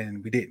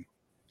we didn't.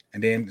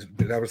 And then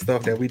there was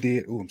stuff that we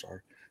did.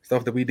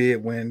 Stuff that we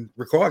did when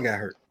Ricard got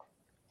hurt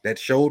that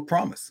showed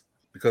promise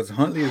because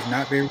Huntley is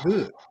not very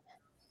good.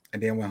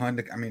 And then when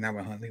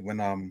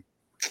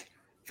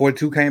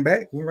 42 came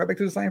back, we went right back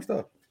to the same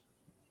stuff.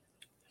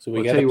 So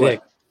we got to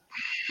pick.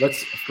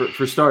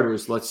 for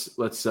starters, let's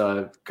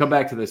come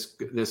back to this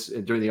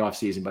during the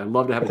offseason. But I'd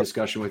love to have a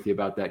discussion with you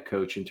about that,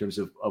 Coach, in terms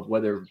of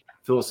whether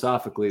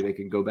philosophically they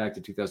can go back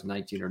to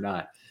 2019 or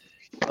not.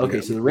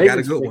 Okay, so the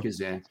Ravens pick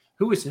is in.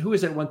 Who is at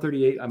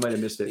 138? I might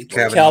have missed it.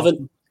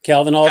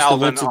 Calvin Austin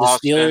went to the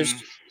Steelers.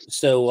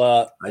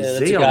 So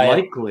Isaiah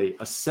Likely,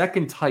 a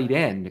second tight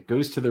end,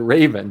 goes to the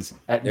Ravens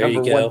at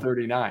number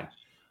 139.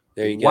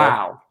 There you go.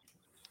 Wow.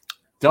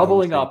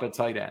 Doubling up at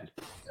tight end.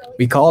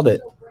 We called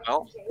it.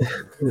 Well, This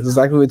is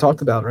exactly what we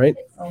talked about, right?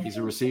 He's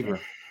a receiver.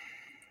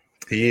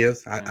 He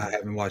is. I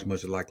haven't watched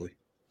much of Likely.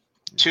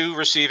 2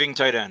 receiving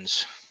tight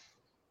ends.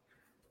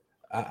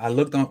 I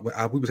looked on.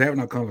 We was having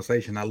our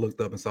conversation. I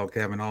looked up and saw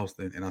Calvin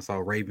Austin, and I saw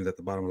Ravens at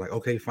the bottom. I'm like,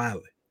 okay,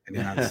 finally. And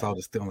then I saw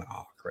the still. I'm like,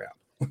 oh crap.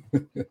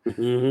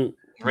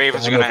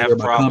 Ravens are going to have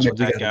problems with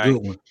that guy.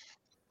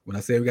 When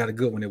I say we got a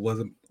good one, it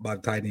wasn't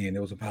about tight end.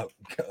 It was about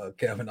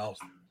Calvin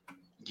Austin.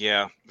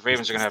 Yeah, the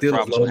Ravens are going to have Steelers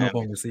problems with loading him. up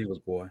on receivers,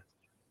 boy.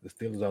 The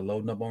Steelers are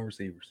loading up on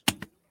receivers.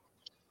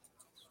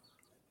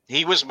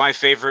 He was my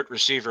favorite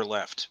receiver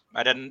left.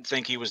 I didn't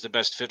think he was the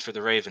best fit for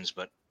the Ravens,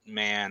 but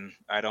man,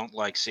 I don't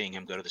like seeing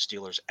him go to the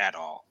Steelers at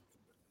all.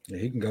 Yeah,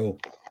 he can go.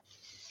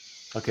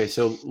 Okay,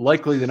 so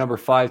Likely the number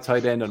 5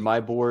 tight end on my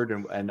board,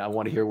 and I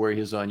want to hear where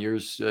he is on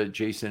yours,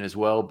 Jason, as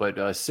well. But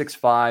 6'5",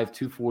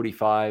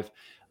 245.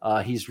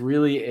 He's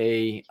really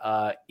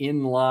a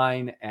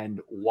inline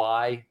and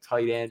Y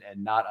tight end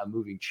and not a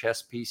moving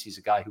chess piece. He's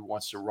a guy who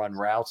wants to run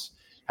routes,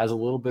 has a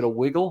little bit of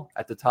wiggle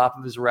at the top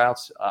of his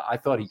routes. I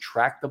thought he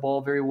tracked the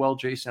ball very well,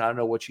 Jason. I don't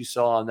know what you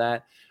saw on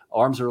that.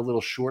 Arms are a little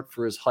short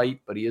for his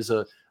height, but he is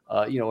a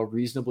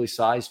reasonably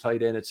sized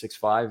tight end at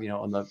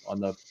 6'5",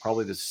 on the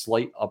probably the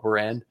slight upper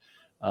end.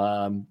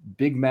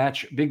 Big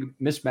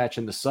mismatch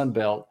in the Sun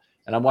Belt.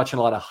 And I'm watching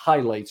a lot of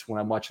highlights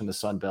when I'm watching the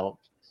Sun Belt.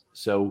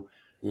 So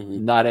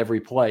not every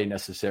play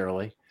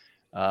necessarily.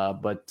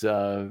 But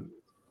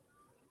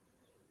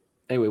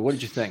anyway, what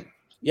did you think?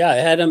 Yeah, I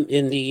had him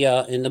in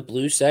the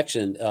blue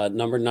section,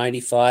 number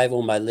 95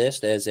 on my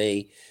list as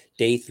a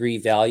day 3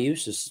 value.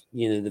 So,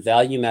 the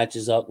value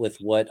matches up with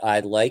what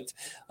I liked.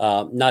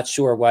 Not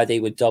sure why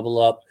they would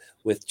double up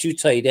with 2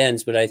 tight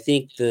ends, but I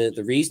think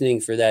the reasoning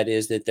for that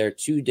is that they're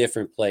 2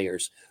 different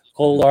players.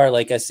 Kolar,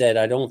 like I said,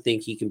 I don't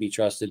think he can be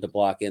trusted to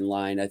block in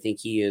line. I think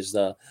he is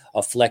a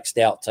flexed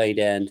out tight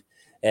end,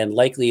 and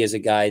Likely is a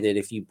guy that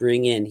if you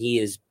bring in, he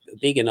is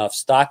big enough,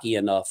 stocky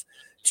enough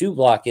to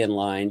block in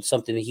line,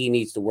 something that he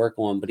needs to work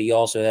on, but he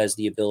also has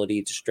the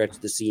ability to stretch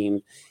the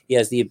seam. He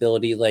has the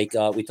ability, like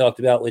we talked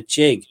about with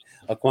Chig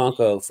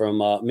Okonkwo from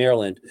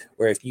Maryland,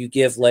 where if you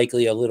give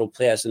Likely a little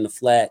pass in the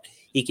flat,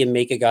 he can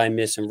make a guy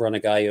miss and run a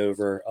guy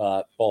over,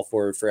 ball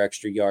forward for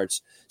extra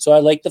yards. So I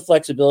like the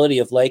flexibility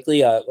of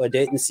Likely. I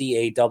didn't see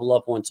a double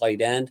up on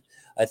tight end.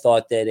 I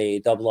thought that a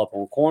double up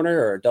on corner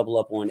or a double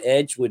up on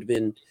edge would have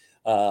been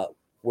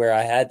where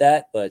I had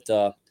that. But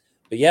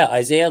yeah,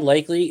 Isaiah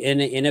Likely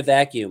in a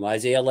vacuum.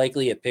 Isaiah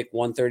Likely at pick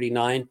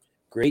 139.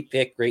 Great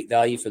pick, great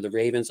value for the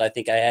Ravens. I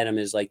think I had him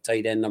as like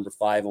tight end number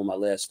 5 on my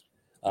list.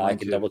 I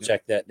can double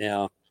check that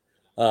now.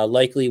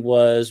 Likely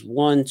was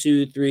 1,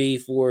 2, 3,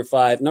 4,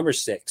 5, number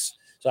 6.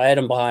 So I had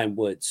him behind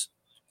Woods.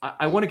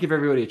 I want to give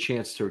everybody a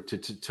chance to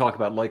talk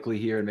about Likely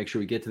here and make sure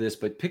we get to this.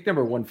 But pick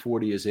number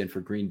 140 is in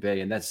for Green Bay,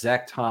 and that's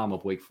Zach Tom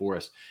of Wake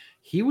Forest.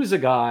 He was a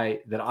guy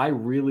that I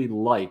really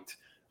liked,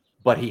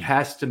 but he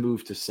has to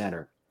move to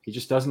center. He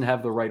just doesn't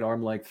have the right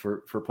arm length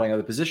for playing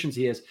other positions.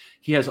 He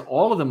has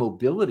all of the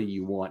mobility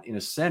you want in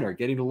a center,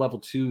 getting to level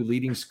 2,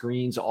 leading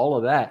screens, all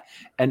of that.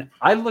 And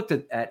I looked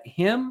at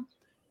him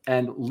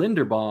and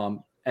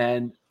Linderbaum,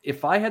 and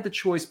if I had the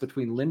choice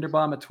between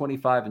Linderbaum at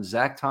 25 and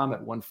Zach Tom at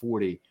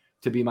 140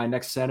 to be my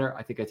next center,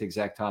 I think I take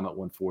Zach Tom at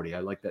 140. I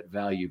like that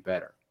value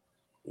better.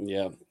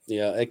 Yeah.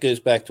 It goes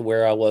back to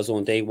where I was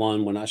on day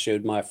 1 when I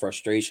showed my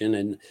frustration.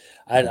 And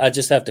I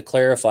just have to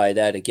clarify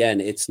that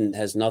again. It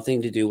has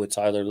nothing to do with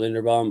Tyler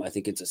Linderbaum. I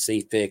think it's a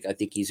safe pick. I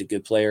think he's a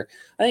good player.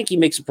 I think he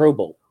makes a Pro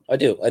Bowl. I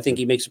do. I think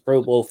he makes a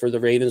Pro Bowl for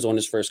the Ravens on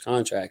his first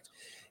contract.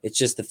 It's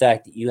just the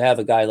fact that you have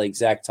a guy like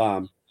Zach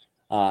Tom,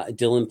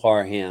 Dylan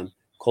Parham,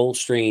 Cole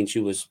Strange,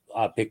 who was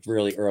picked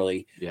really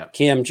early. Yeah.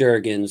 Cam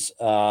Jurgens.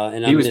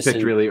 And he was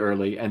picked really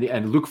early.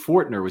 And Luke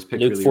Fortner was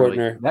picked really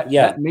early.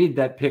 That made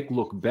that pick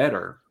look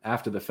better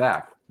after the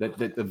fact. That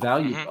the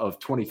value of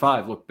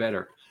 25 looked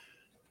better.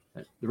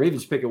 The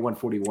Ravens pick at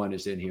 141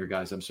 is in here,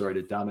 guys. I'm sorry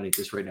to dominate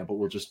this right now, but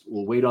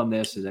we'll wait on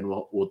this, and then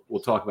we'll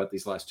talk about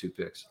these last 2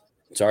 picks.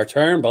 It's our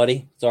turn,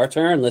 buddy. It's our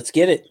turn. Let's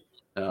get it.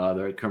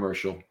 They're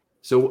commercial.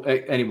 So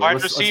anyway,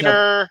 wide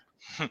receiver.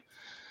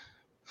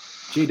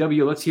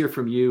 JW, let's hear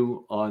from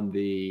you on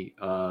the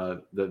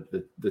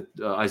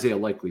Isaiah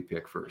Likely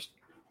pick first.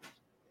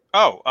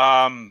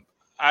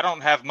 I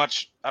don't have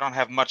much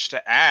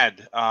to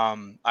add.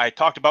 I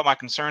talked about my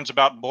concerns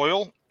about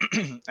Boyle,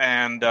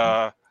 and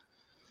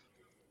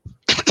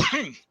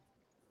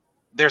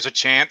there's a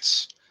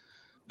chance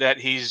that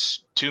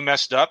he's too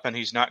messed up and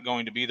he's not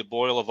going to be the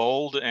Boyle of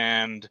old.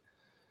 And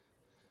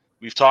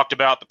we've talked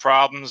about the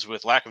problems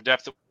with lack of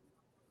depth at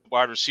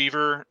wide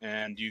receiver,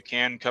 and you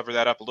can cover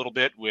that up a little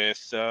bit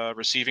with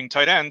receiving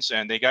tight ends.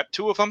 And they got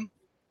two of them,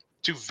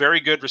 two very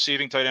good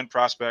receiving tight end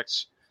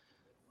prospects.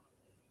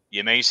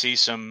 You may see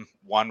some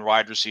one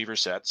wide receiver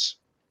sets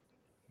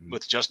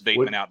with just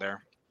Bateman out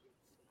there.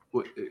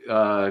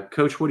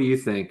 Coach, what do you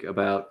think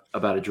about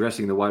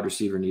addressing the wide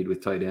receiver need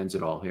with tight ends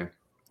at all here?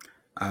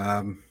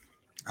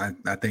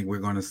 I think we're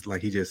going to,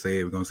 like he just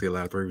said, we're going to see a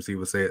lot of 3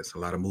 receiver sets, a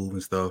lot of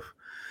moving stuff.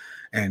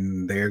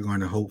 And they're going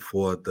to hope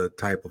for the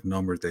type of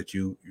numbers that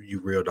you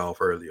reeled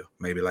off earlier.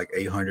 Maybe like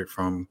 800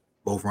 from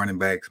both running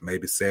backs,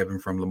 maybe 7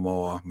 from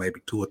Lamar, maybe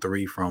 2 or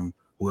 3 from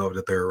whoever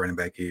the third running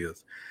back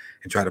is,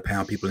 and try to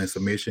pound people in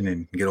submission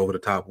and get over the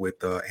top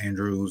with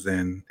Andrews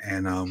and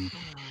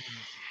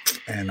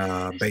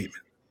Bateman.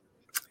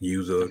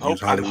 Use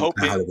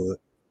Hollywood.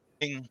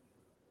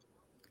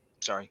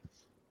 Sorry.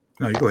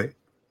 No, you go ahead.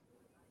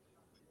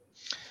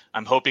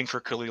 I'm hoping for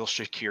Khalil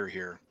Shakir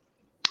here.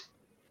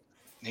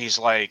 He's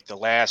like the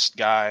last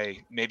guy,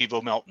 maybe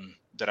Bo Melton,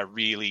 that I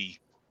really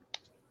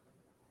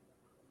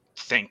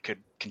think could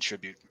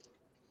contribute.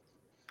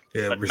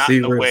 Yeah, but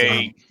receivers. Not in the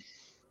way.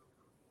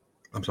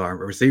 I'm sorry,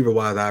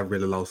 receiver-wise, I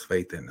really lost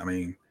faith in. I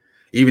mean,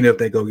 even if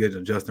they go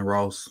get Justin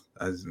Ross,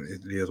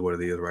 it is what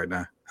it is right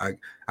now.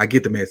 I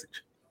get the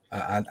message.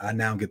 I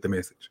now get the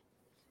message.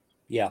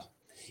 Yeah.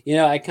 You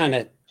know, I kind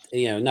of,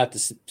 not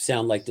to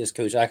sound like this,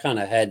 Coach, I kind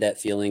of had that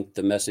feeling,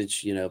 the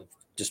message,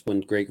 just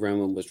when Greg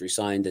Roman was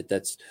resigned,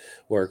 that's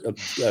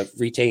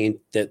retained,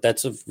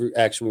 that's a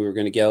action we were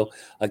going to go.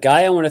 A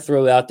guy I want to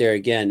throw out there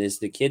again is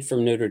the kid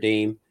from Notre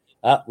Dame.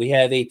 We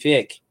have a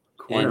pick,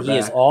 and he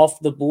is off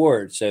the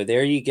board. So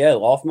there you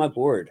go, off my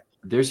board.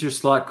 There's your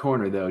slot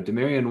corner, though.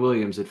 Demarion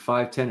Williams at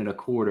 5'10"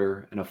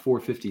 ¼ and a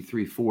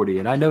 4.53 40.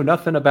 And I know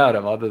nothing about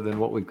him other than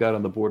what we've got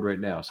on the board right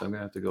now. So I'm going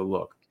to have to go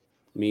look.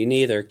 Me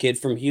neither. Kid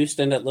from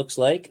Houston, it looks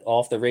like,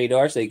 off the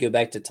radar. So they go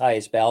back to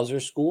Tyus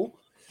Bowser's school.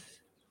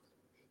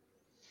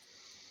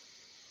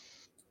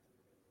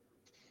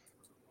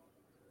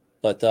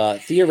 But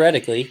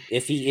theoretically,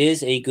 if he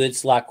is a good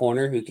slot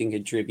corner who can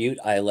contribute,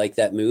 I like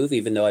that move,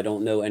 even though I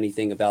don't know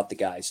anything about the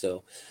guy.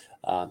 So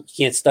you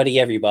can't study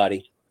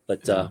everybody.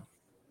 But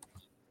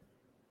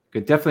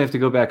could definitely have to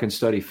go back and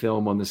study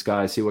film on this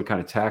guy, see what kind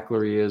of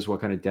tackler he is,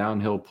 what kind of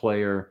downhill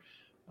player.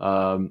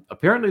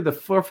 Apparently the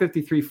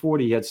 4.53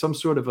 40, he had some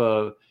sort of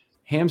a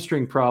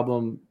hamstring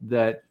problem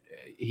that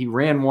he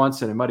ran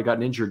once and it might have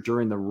gotten injured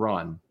during the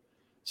run.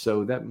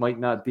 So that might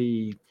not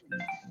be,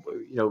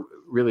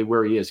 really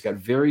where he is. He's got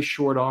very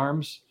short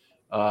arms,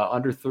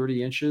 under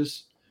 30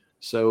 inches.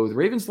 So the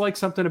Ravens like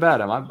something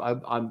about him.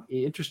 I'm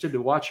interested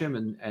to watch him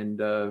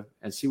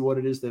and see what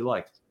it is they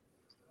like.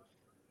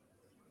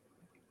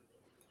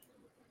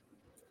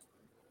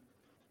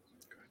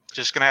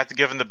 Just going to have to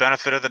give him the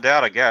benefit of the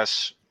doubt, I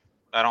guess.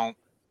 I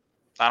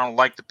don't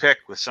like the pick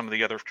with some of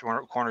the other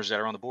corners that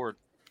are on the board.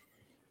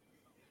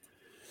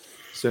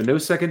 So no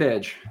second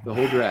edge the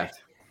whole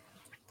draft.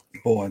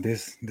 Boy,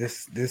 this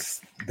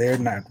they're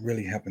not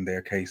really helping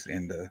their case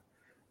in the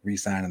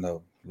re-signing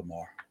of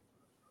Lamar.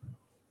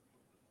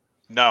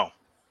 No.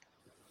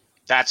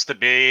 That's the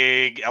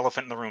big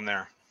elephant in the room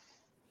there.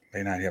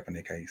 They're not helping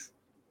their case.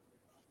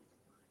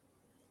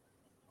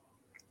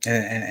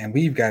 And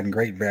we've gotten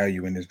great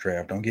value in this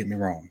draft. Don't get me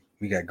wrong.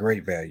 We got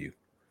great value.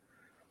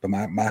 But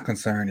my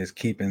concern is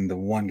keeping the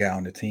one guy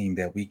on the team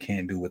that we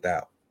can't do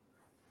without.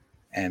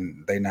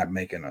 And they're not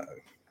making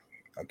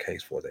a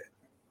case for that.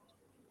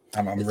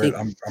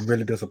 I'm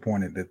really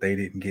disappointed that they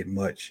didn't get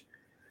much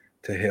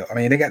to help. I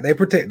mean,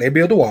 they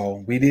built a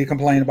wall. We did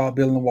complain about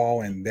building the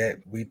wall, and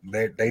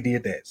they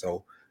did that.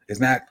 So it's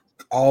not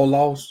all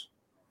lost,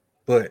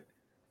 but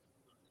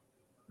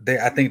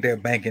I think they're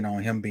banking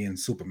on him being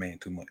Superman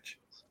too much.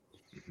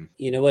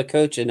 You know what,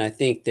 Coach? And I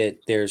think that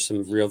there's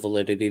some real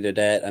validity to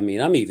that. I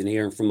mean, I'm even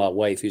hearing from my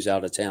wife who's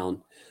out of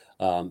town.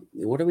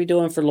 What are we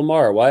doing for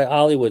Lamar? Why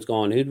Hollywood's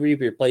gone? Who do we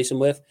replace him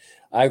with?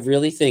 I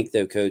really think,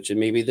 though, Coach, and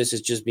maybe this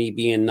is just me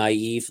being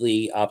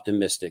naively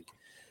optimistic,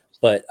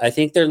 but I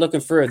think they're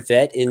looking for a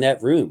vet in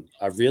that room.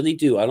 I really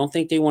do. I don't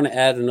think they want to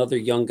add another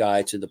young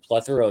guy to the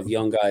plethora of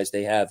young guys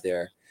they have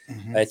there.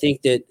 Mm-hmm. I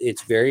think that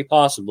it's very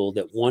possible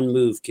that one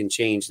move can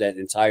change that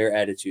entire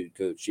attitude,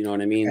 Coach. You know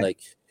what I mean?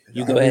 Like,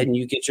 you go ahead and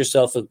you get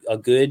yourself a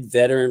good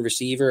veteran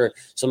receiver,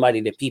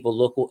 somebody that people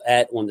look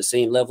at on the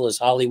same level as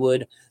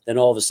Hollywood, then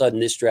all of a sudden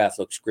this draft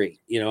looks great.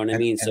 You know what I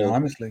mean? So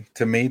honestly,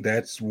 to me,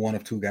 that's one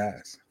of two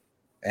guys.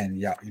 And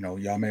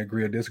y'all may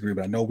agree or disagree,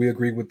 but I know we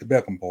agree with the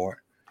Beckham part.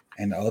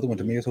 And the other one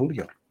to me is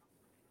Julio.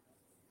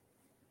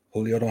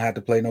 Julio don't have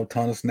to play no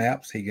ton of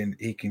snaps. He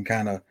can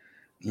kind of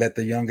let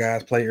the young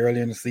guys play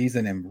early in the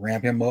season and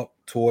ramp him up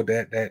toward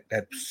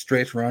that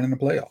stretch run in the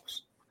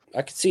playoffs.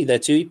 I could see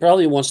that too. He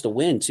probably wants to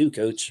win too,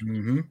 Coach.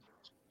 Mm-hmm.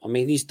 I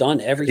mean, he's done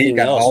everything he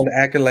got else. all the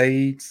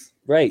accolades.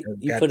 Right.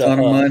 You put a ton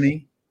of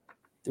money.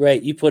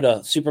 Right. You put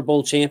a Super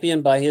Bowl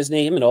champion by his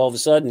name, and all of a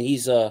sudden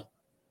he's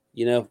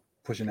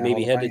pushing out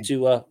maybe headed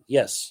to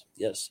yes.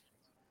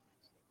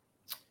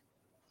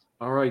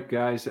 All right,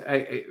 guys.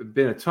 It's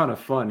been a ton of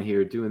fun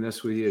here doing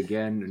this with you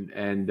again.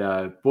 And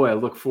boy, I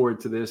look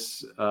forward to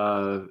this.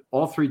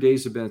 All 3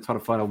 days have been a ton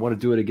of fun. I want to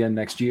do it again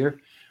next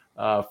year.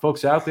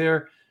 Folks out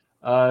there,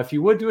 if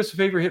you would do us a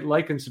favor, hit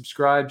like and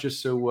subscribe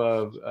just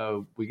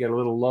so we get a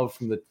little love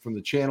from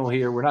the channel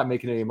here. We're not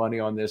making any money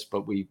on this,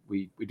 but we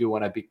do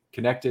want to be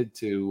connected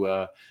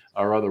to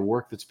our other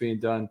work that's being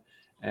done.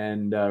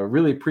 And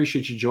really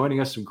appreciate you joining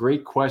us. Some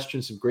great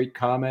questions, some great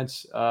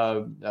comments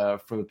from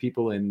the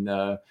people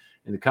in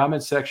the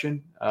comments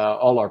section.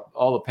 All the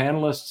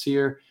panelists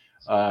here.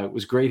 It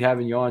was great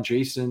having you on,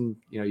 Jason.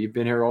 You've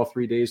been here all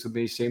 3 days with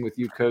me. Same with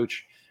you,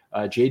 Coach.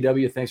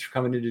 JW, thanks for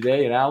coming in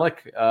today. And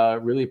Alec,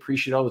 really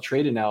appreciate all the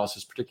trade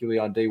analysis, particularly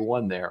on day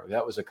one there.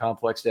 That was a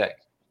complex day.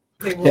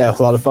 Yeah, it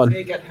was a lot of fun.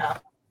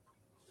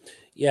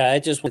 Yeah, I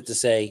just want to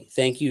say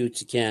thank you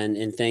to Ken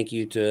and thank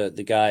you to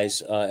the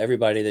guys,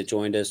 everybody that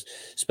joined us,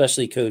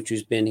 especially Coach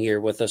who's been here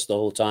with us the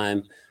whole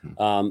time.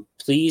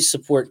 Please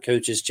support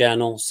Coach's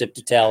channel, Sip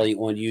to Tally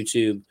on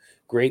YouTube.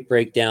 Great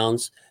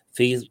breakdowns.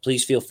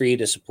 Please feel free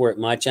to support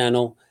my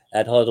channel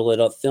at Huddle It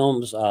Up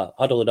Films on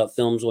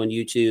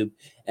YouTube,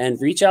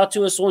 and reach out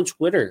to us on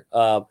Twitter.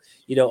 All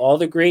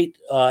the great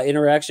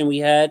interaction we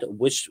had.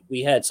 Wish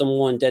we had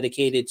someone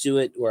dedicated to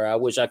it, or I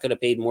wish I could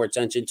have paid more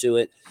attention to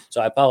it.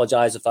 So I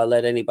apologize if I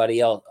let anybody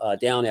else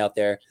down out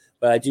there.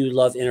 But I do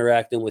love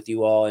interacting with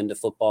you all and the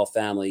football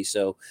family.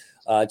 So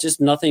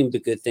just nothing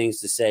but good things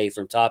to say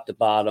from top to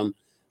bottom.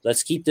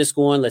 Let's keep this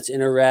going. Let's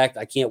interact.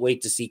 I can't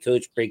wait to see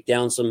Coach break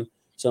down some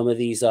of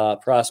these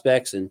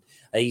prospects. And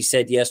he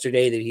said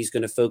yesterday that he's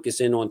going to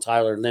focus in on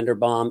Tyler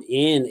Linderbaum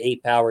in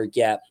power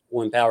gap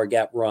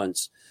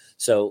runs.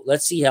 So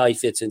let's see how he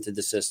fits into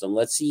the system.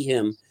 Let's see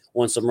him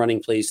on some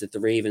running plays that the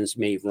Ravens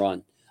may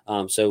run.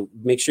 So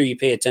make sure you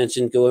pay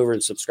attention, go over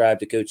and subscribe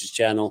to Coach's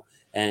channel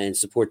and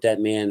support that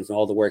man and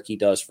all the work he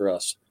does for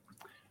us.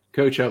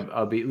 Coach,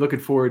 I'll be looking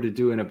forward to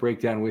doing a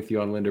breakdown with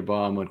you on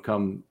Linderbaum when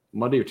come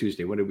Monday or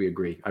Tuesday. When did we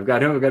agree? I've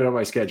got it on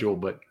my schedule,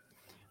 but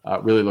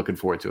really looking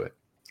forward to it.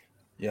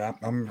 Yeah,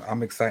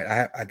 I'm excited.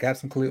 I got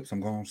some clips.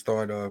 I'm going to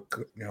start,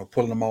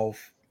 pulling them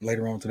off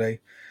later on today.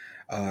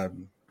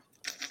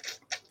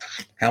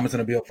 Hamilton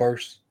will be up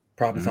first,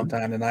 probably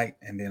sometime tonight,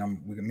 and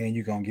then me and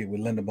you gonna get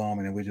with Linderbaum,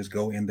 and then we just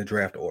go in the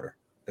draft order.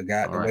 The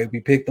way we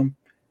picked them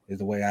is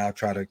the way I'll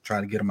try to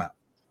get them out.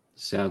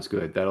 Sounds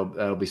good.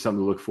 That'll be something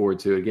to look forward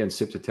to. Again,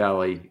 Sip to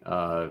Tally.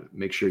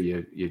 Make sure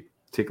you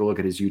take a look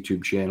at his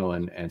YouTube channel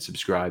and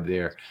subscribe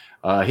there.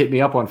 Hit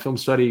me up on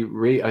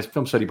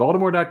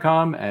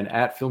filmstudybaltimore.com and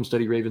at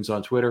filmstudyravens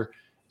on Twitter.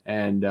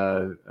 And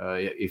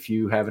if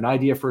you have an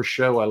idea for a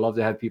show, I love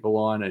to have people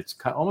on. It's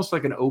almost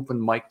like an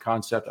open mic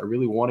concept. I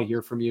really want to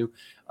hear from you.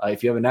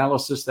 If you have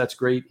analysis, that's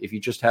great. If you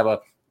just have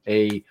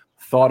a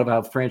thought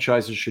about how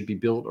franchises should be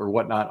built or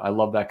whatnot, I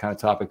love that kind of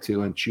topic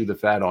too, and chew the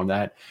fat on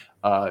that.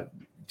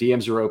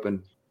 DMs are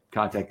open.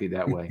 Contact me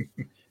that way.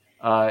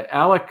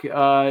 Alec,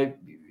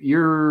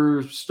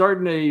 you're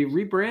starting a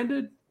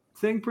rebranded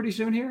thing pretty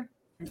soon here.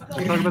 Can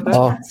you talk about that?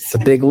 Oh, it's a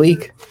big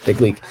leak.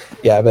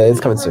 Yeah, but it's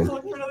coming soon.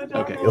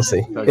 Okay, you'll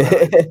see.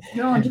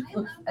 You're on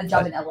a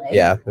job in LA.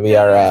 Yeah, we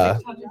are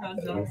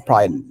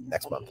probably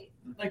next month.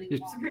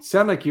 You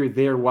sound like you're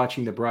there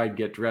watching the bride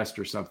get dressed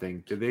or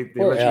something. Did they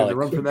let you in the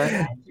room for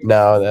that?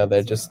 No,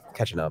 they're just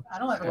catching up. I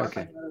don't ever work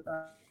Okay. like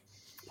that.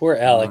 Poor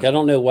Alec. I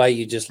don't know why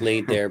you just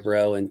laid there,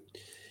 bro. And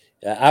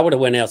I would have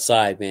went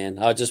outside, man.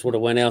 I just would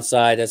have went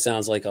outside. That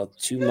sounds like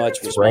too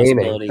much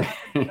responsibility.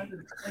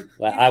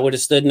 I would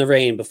have stood in the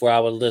rain before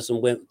I would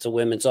listen to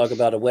women talk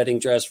about a wedding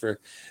dress for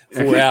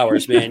 4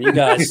 hours, man. You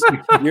guys,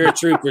 you're a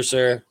trooper,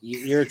 sir.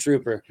 You're a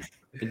trooper.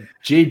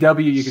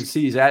 JW, you can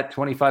see he's at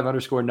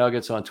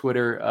 25_Nuggets on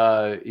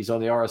Twitter. He's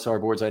on the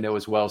RSR boards, I know,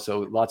 as well. So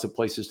lots of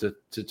places to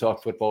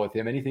talk football with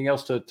him. Anything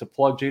else to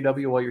plug,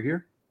 JW, while you're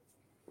here?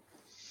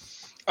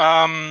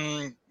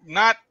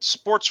 Not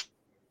sports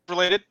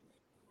related.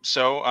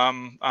 So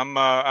I'm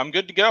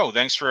good to go.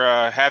 Thanks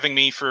for having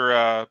me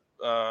for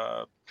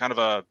kind of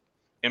a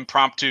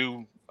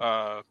impromptu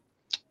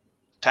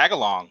tag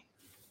along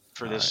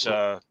for this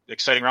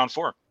exciting round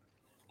 4.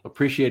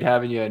 Appreciate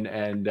having you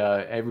and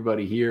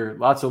everybody here.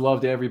 Lots of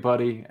love to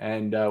everybody,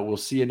 and we'll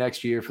see you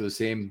next year for the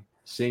same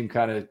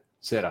kind of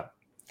setup.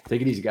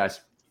 Take it easy,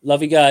 guys.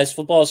 Love you guys.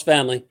 Football's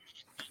family.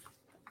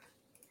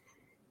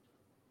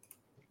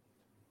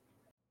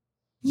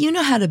 You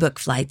know how to book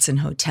flights and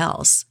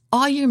hotels.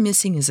 All you're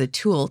missing is a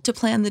tool to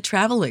plan the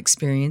travel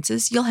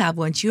experiences you'll have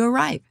once you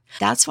arrive.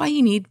 That's why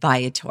you need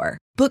Viator.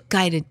 Book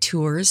guided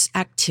tours,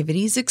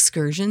 activities,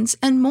 excursions,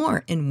 and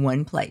more in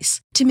one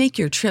place to make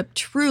your trip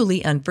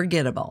truly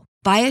unforgettable.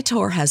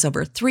 Viator has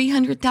over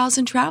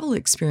 300,000 travel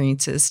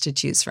experiences to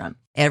choose from.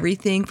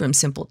 Everything from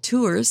simple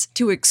tours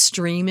to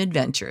extreme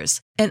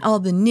adventures and all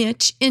the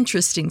niche,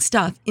 interesting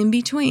stuff in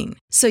between.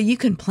 So you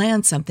can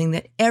plan something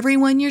that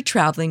everyone you're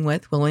traveling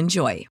with will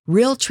enjoy.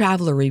 Real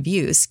traveler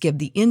reviews give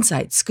the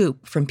inside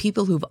scoop from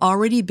people who've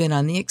already been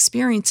on the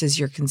experiences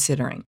you're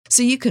considering.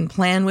 So you can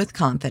plan with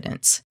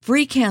confidence.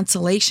 Free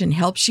cancellation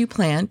helps you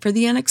plan for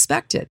the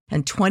unexpected.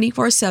 And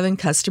 24/7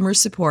 customer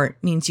support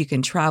means you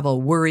can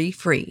travel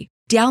worry-free.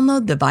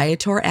 Download the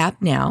Viator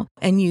app now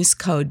and use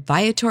code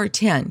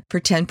Viator10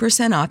 for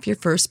 10% off your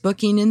first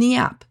booking in the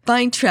app.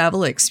 Find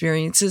travel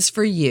experiences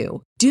for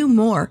you. Do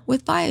more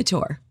with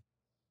Viator.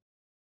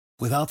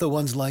 Without the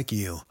ones like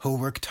you, who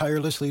work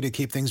tirelessly to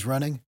keep things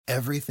running,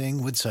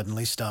 everything would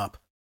suddenly stop.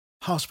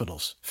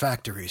 Hospitals,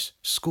 factories,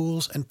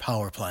 schools, and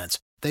power plants,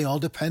 they all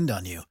depend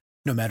on you.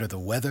 No matter the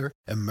weather,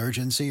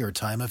 emergency, or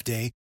time of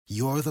day,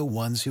 you're the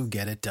ones who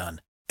get it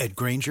done. At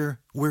Grainger,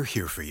 we're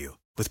here for you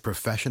with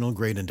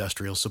professional-grade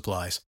industrial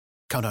supplies.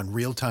 Count on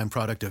real-time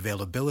product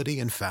availability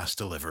and fast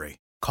delivery.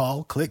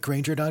 Call, click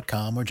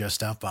Grainger.com, or just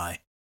stop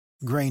by.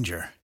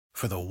 Grainger,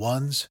 for the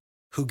ones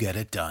who get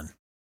it done.